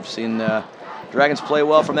we've seen the Dragons play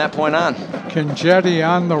well from that point on. Congetti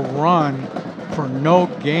on the run for no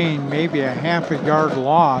gain, maybe a half a yard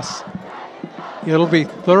loss. It'll be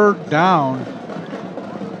 3rd down.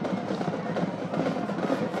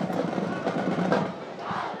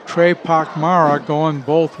 Trey Pakmara, going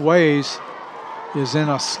both ways, is in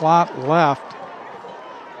a slot left.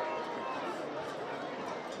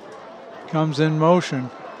 Comes in motion.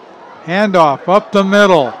 Handoff up the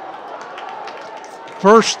middle.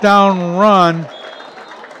 1st down run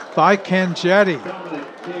by Congetti.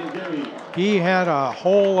 He had a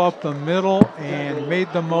hole up the middle and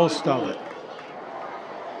made the most of it.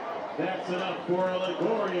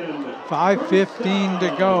 5:15 to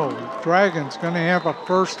go. Dragons going to have a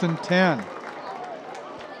 1st and 10.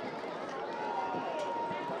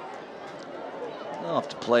 They'll have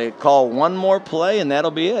to call one more play, and that'll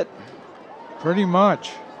be it. Pretty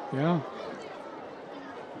much, yeah.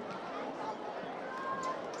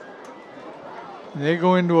 They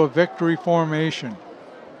go into a victory formation.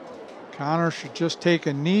 Connor should just take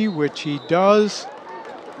a knee, which he does.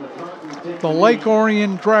 The Lake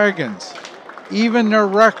Orion Dragons even their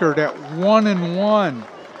record at 1-1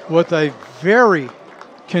 with a very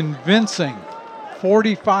convincing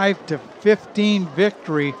 45-15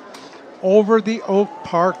 victory over the Oak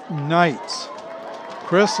Park Knights.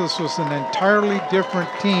 Chris, this was an entirely different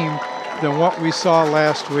team than what we saw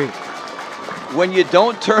last week. When you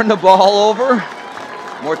don't turn the ball over,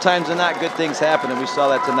 more times than not, good things happen, and we saw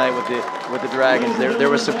that tonight with the Dragons. There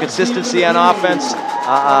was some consistency on offense.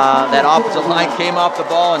 That offensive line came off the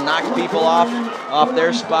ball and knocked people off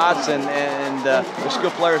their spots, and the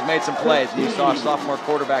skill players made some plays. And you saw a sophomore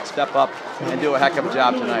quarterback step up and do a heck of a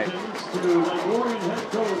job tonight.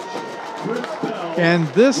 And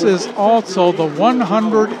this is also the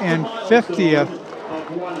 150th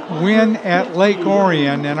win at Lake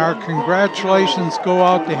Orion, and our congratulations go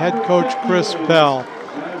out to head coach Chris Bell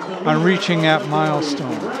on reaching that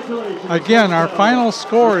milestone. Again, our final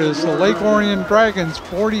score is the Lake Orion Dragons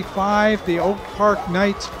 45, the Oak Park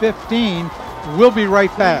Knights 15. We'll be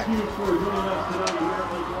right back.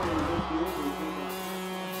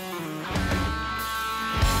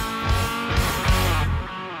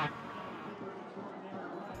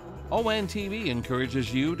 ONTV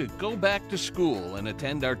encourages you to go back to school and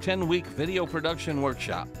attend our 10-week video production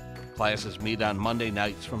workshop. Classes meet on Monday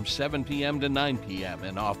nights from 7 p.m. to 9 p.m.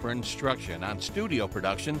 and offer instruction on studio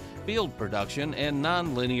production, field production, and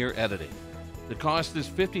non-linear editing. The cost is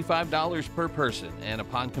 $55 per person, and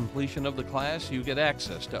upon completion of the class, you get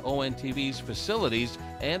access to ONTV's facilities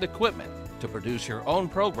and equipment to produce your own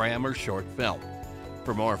program or short film.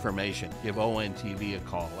 For more information, give ONTV a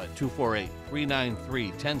call at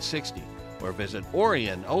 248-393-1060 or visit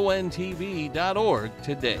OrionONTV.org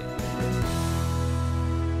today.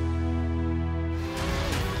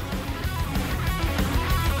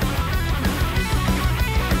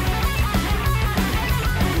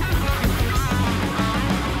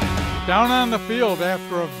 Down on the field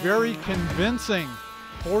after a very convincing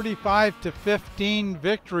 45-15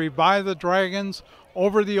 victory by the Dragons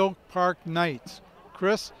over the Oak Park Knights.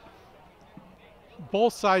 Chris,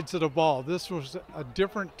 both sides of the ball, this was a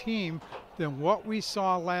different team than what we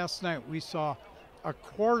saw last night. We saw a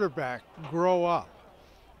quarterback grow up.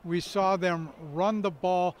 We saw them run the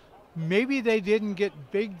ball. Maybe they didn't get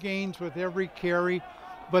big gains with every carry,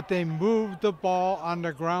 but they moved the ball on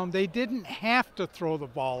the ground. They didn't have to throw the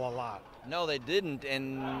ball a lot. No, they didn't,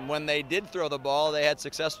 and when they did throw the ball, they had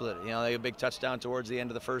success with it. You know, they had a big touchdown towards the end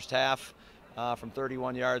of the first half from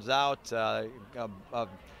 31 yards out, a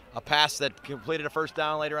pass that completed a first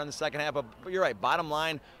down later on the second half. But you're right, bottom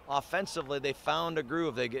line, offensively, they found a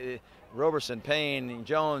groove. They get Roberson, Payne,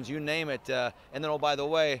 Jones, you name it. And then, oh, by the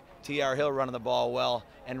way, T.R. Hill running the ball well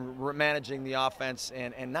and managing the offense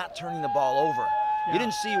and not turning the ball over. Yeah. You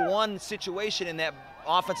didn't see one situation in that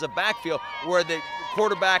offensive backfield where the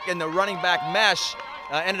quarterback and the running back mesh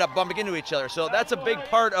ended up bumping into each other. So that's a big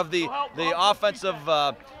part of the offensive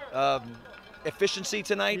efficiency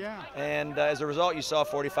tonight. Yeah. And as a result, you saw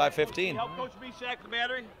 45-15. Help Coach B sack the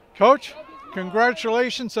battery. Coach,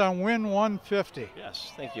 congratulations on win 150.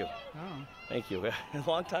 Yes, thank you. Oh. Thank you. A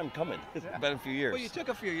long time coming. It's been a few years. Well, you took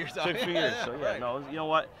a few years off. Took a few years. So yeah, no, you know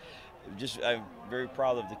what? I'm very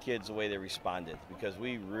proud of the kids, the way they responded, because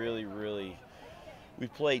we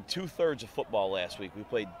played 2/3 of football last week. We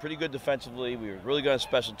played pretty good defensively. We were really good on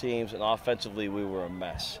special teams, and offensively we were a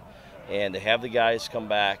mess. And to have the guys come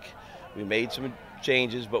back, we made some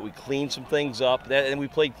changes, but we cleaned some things up, and we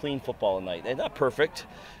played clean football tonight. And not perfect,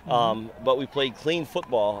 but we played clean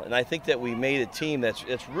football, and I think that we made a team that's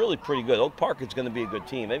really pretty good. Oak Park is going to be a good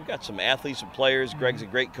team. They've got some athletes and players. Greg's a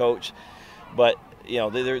great coach, but you know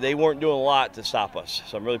they weren't doing a lot to stop us.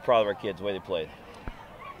 So I'm really proud of our kids, the way they played.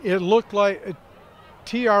 It looked like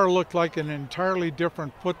TR looked like an entirely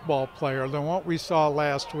different football player than what we saw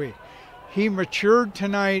last week. He matured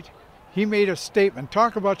tonight. He made a statement.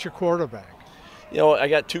 Talk about your quarterback. You know, I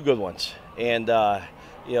got two good ones. And,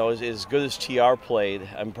 you know, as good as TR played,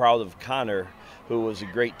 I'm proud of Connor, who was a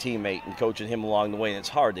great teammate and coaching him along the way. And it's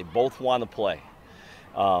hard. They both want to play.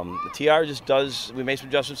 The TR just does, we made some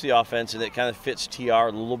adjustments to the offense, and it kind of fits TR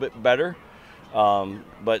a little bit better.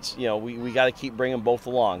 But, you know, we got to keep bringing both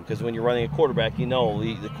along, because when you're running a quarterback, you know,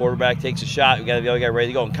 the quarterback takes a shot, we got to be the other guy ready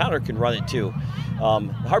to go. And Connor can run it too.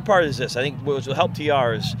 The hard part is this. I think what will help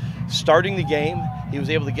TR is starting the game, he was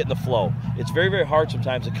able to get in the flow. It's very, very hard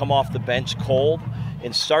sometimes to come off the bench cold,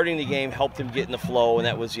 and starting the game helped him get in the flow, and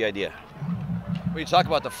that was the idea. Well, you talk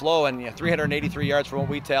about the flow, and 383 yards from what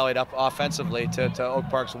we tallied up offensively to Oak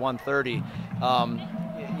Park's 130.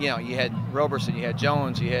 You know, you had Roberson, you had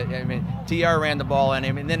Jones, TR ran the ball,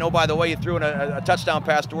 and then, oh, by the way, you threw in a touchdown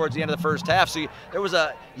pass towards the end of the first half. So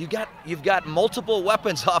you've got multiple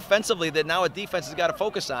weapons offensively that now a defense has got to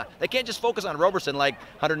focus on. They can't just focus on Roberson like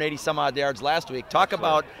 180 some odd yards last week. Talk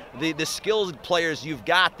about the skilled players you've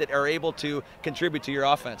got that are able to contribute to your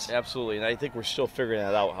offense. Absolutely, and I think we're still figuring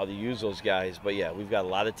that out, how to use those guys. But yeah, we've got a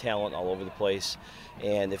lot of talent all over the place.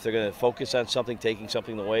 And if they're going to focus on something, taking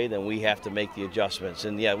something away, then we have to make the adjustments.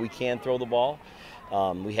 And yeah, we can throw the ball.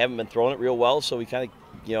 We haven't been throwing it real well, so we kind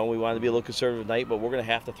of, you know, we wanted to be a little conservative tonight, but we're going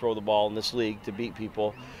to have to throw the ball in this league to beat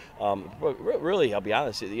people. Really, I'll be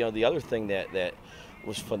honest, you know, the other thing that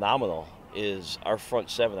was phenomenal is our front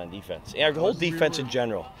seven on defense. And our whole defense in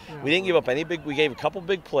general. Yeah. We didn't give up any we gave a couple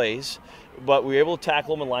big plays, but we were able to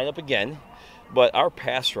tackle them and line up again. But our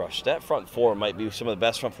pass rush, that front four might be some of the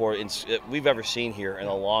best front four we've ever seen here in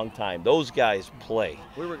a long time. Those guys play.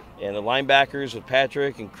 And the linebackers with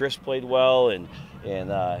Patrick and Chris played well, and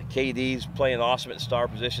KD's playing awesome at star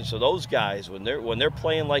position. So those guys, when they're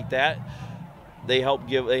playing like that, they help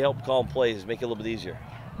call plays, make it a little bit easier.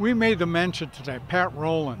 We made the mention today, Pat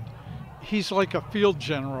Rowland. He's like a field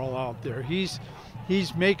general out there. He's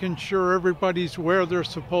making sure everybody's where they're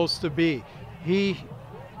supposed to be. He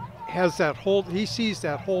sees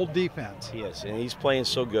that whole defense. Yes, and he's playing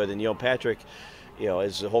so good. And Patrick,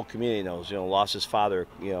 as the whole community knows, lost his father,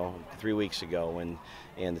 3 weeks ago, and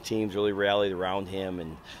the team's really rallied around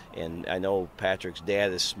him, and I know Patrick's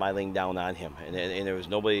dad is smiling down on him, and there was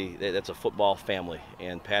nobody that's a football family,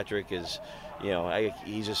 and Patrick is,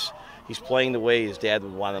 he's playing the way his dad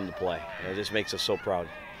would want him to play, and it just makes us so proud.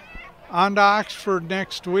 On to Oxford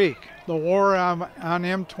next week. The war on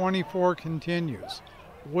M24 continues.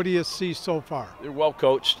 What do you see so far? They're well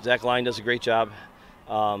coached. Zach Line does a great job.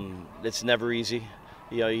 It's never easy.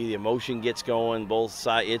 The emotion gets going both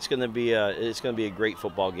sides. It's going to be a great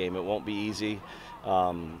football game. It won't be easy.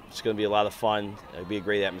 It's going to be a lot of fun. It'll be a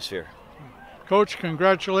great atmosphere. Coach,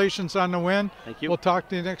 congratulations on the win. Thank you. We'll talk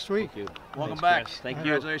to you next week. Thank you. Welcome Thanks, back. Chris. Thank you.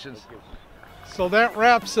 Congratulations. Thank you. So that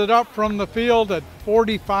wraps it up from the field at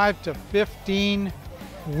 45-15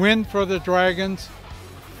 win for the Dragons.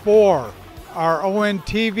 For our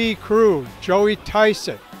ONTV crew, Joey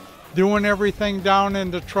Tyson doing everything down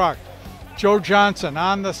in the truck, Joe Johnson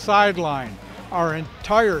on the sideline, our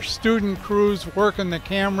entire student crews working the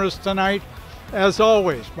cameras tonight. As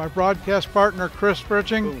always, my broadcast partner Chris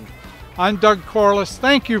Bridging. I'm Doug Corliss.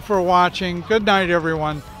 Thank you for watching. Good night,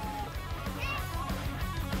 everyone.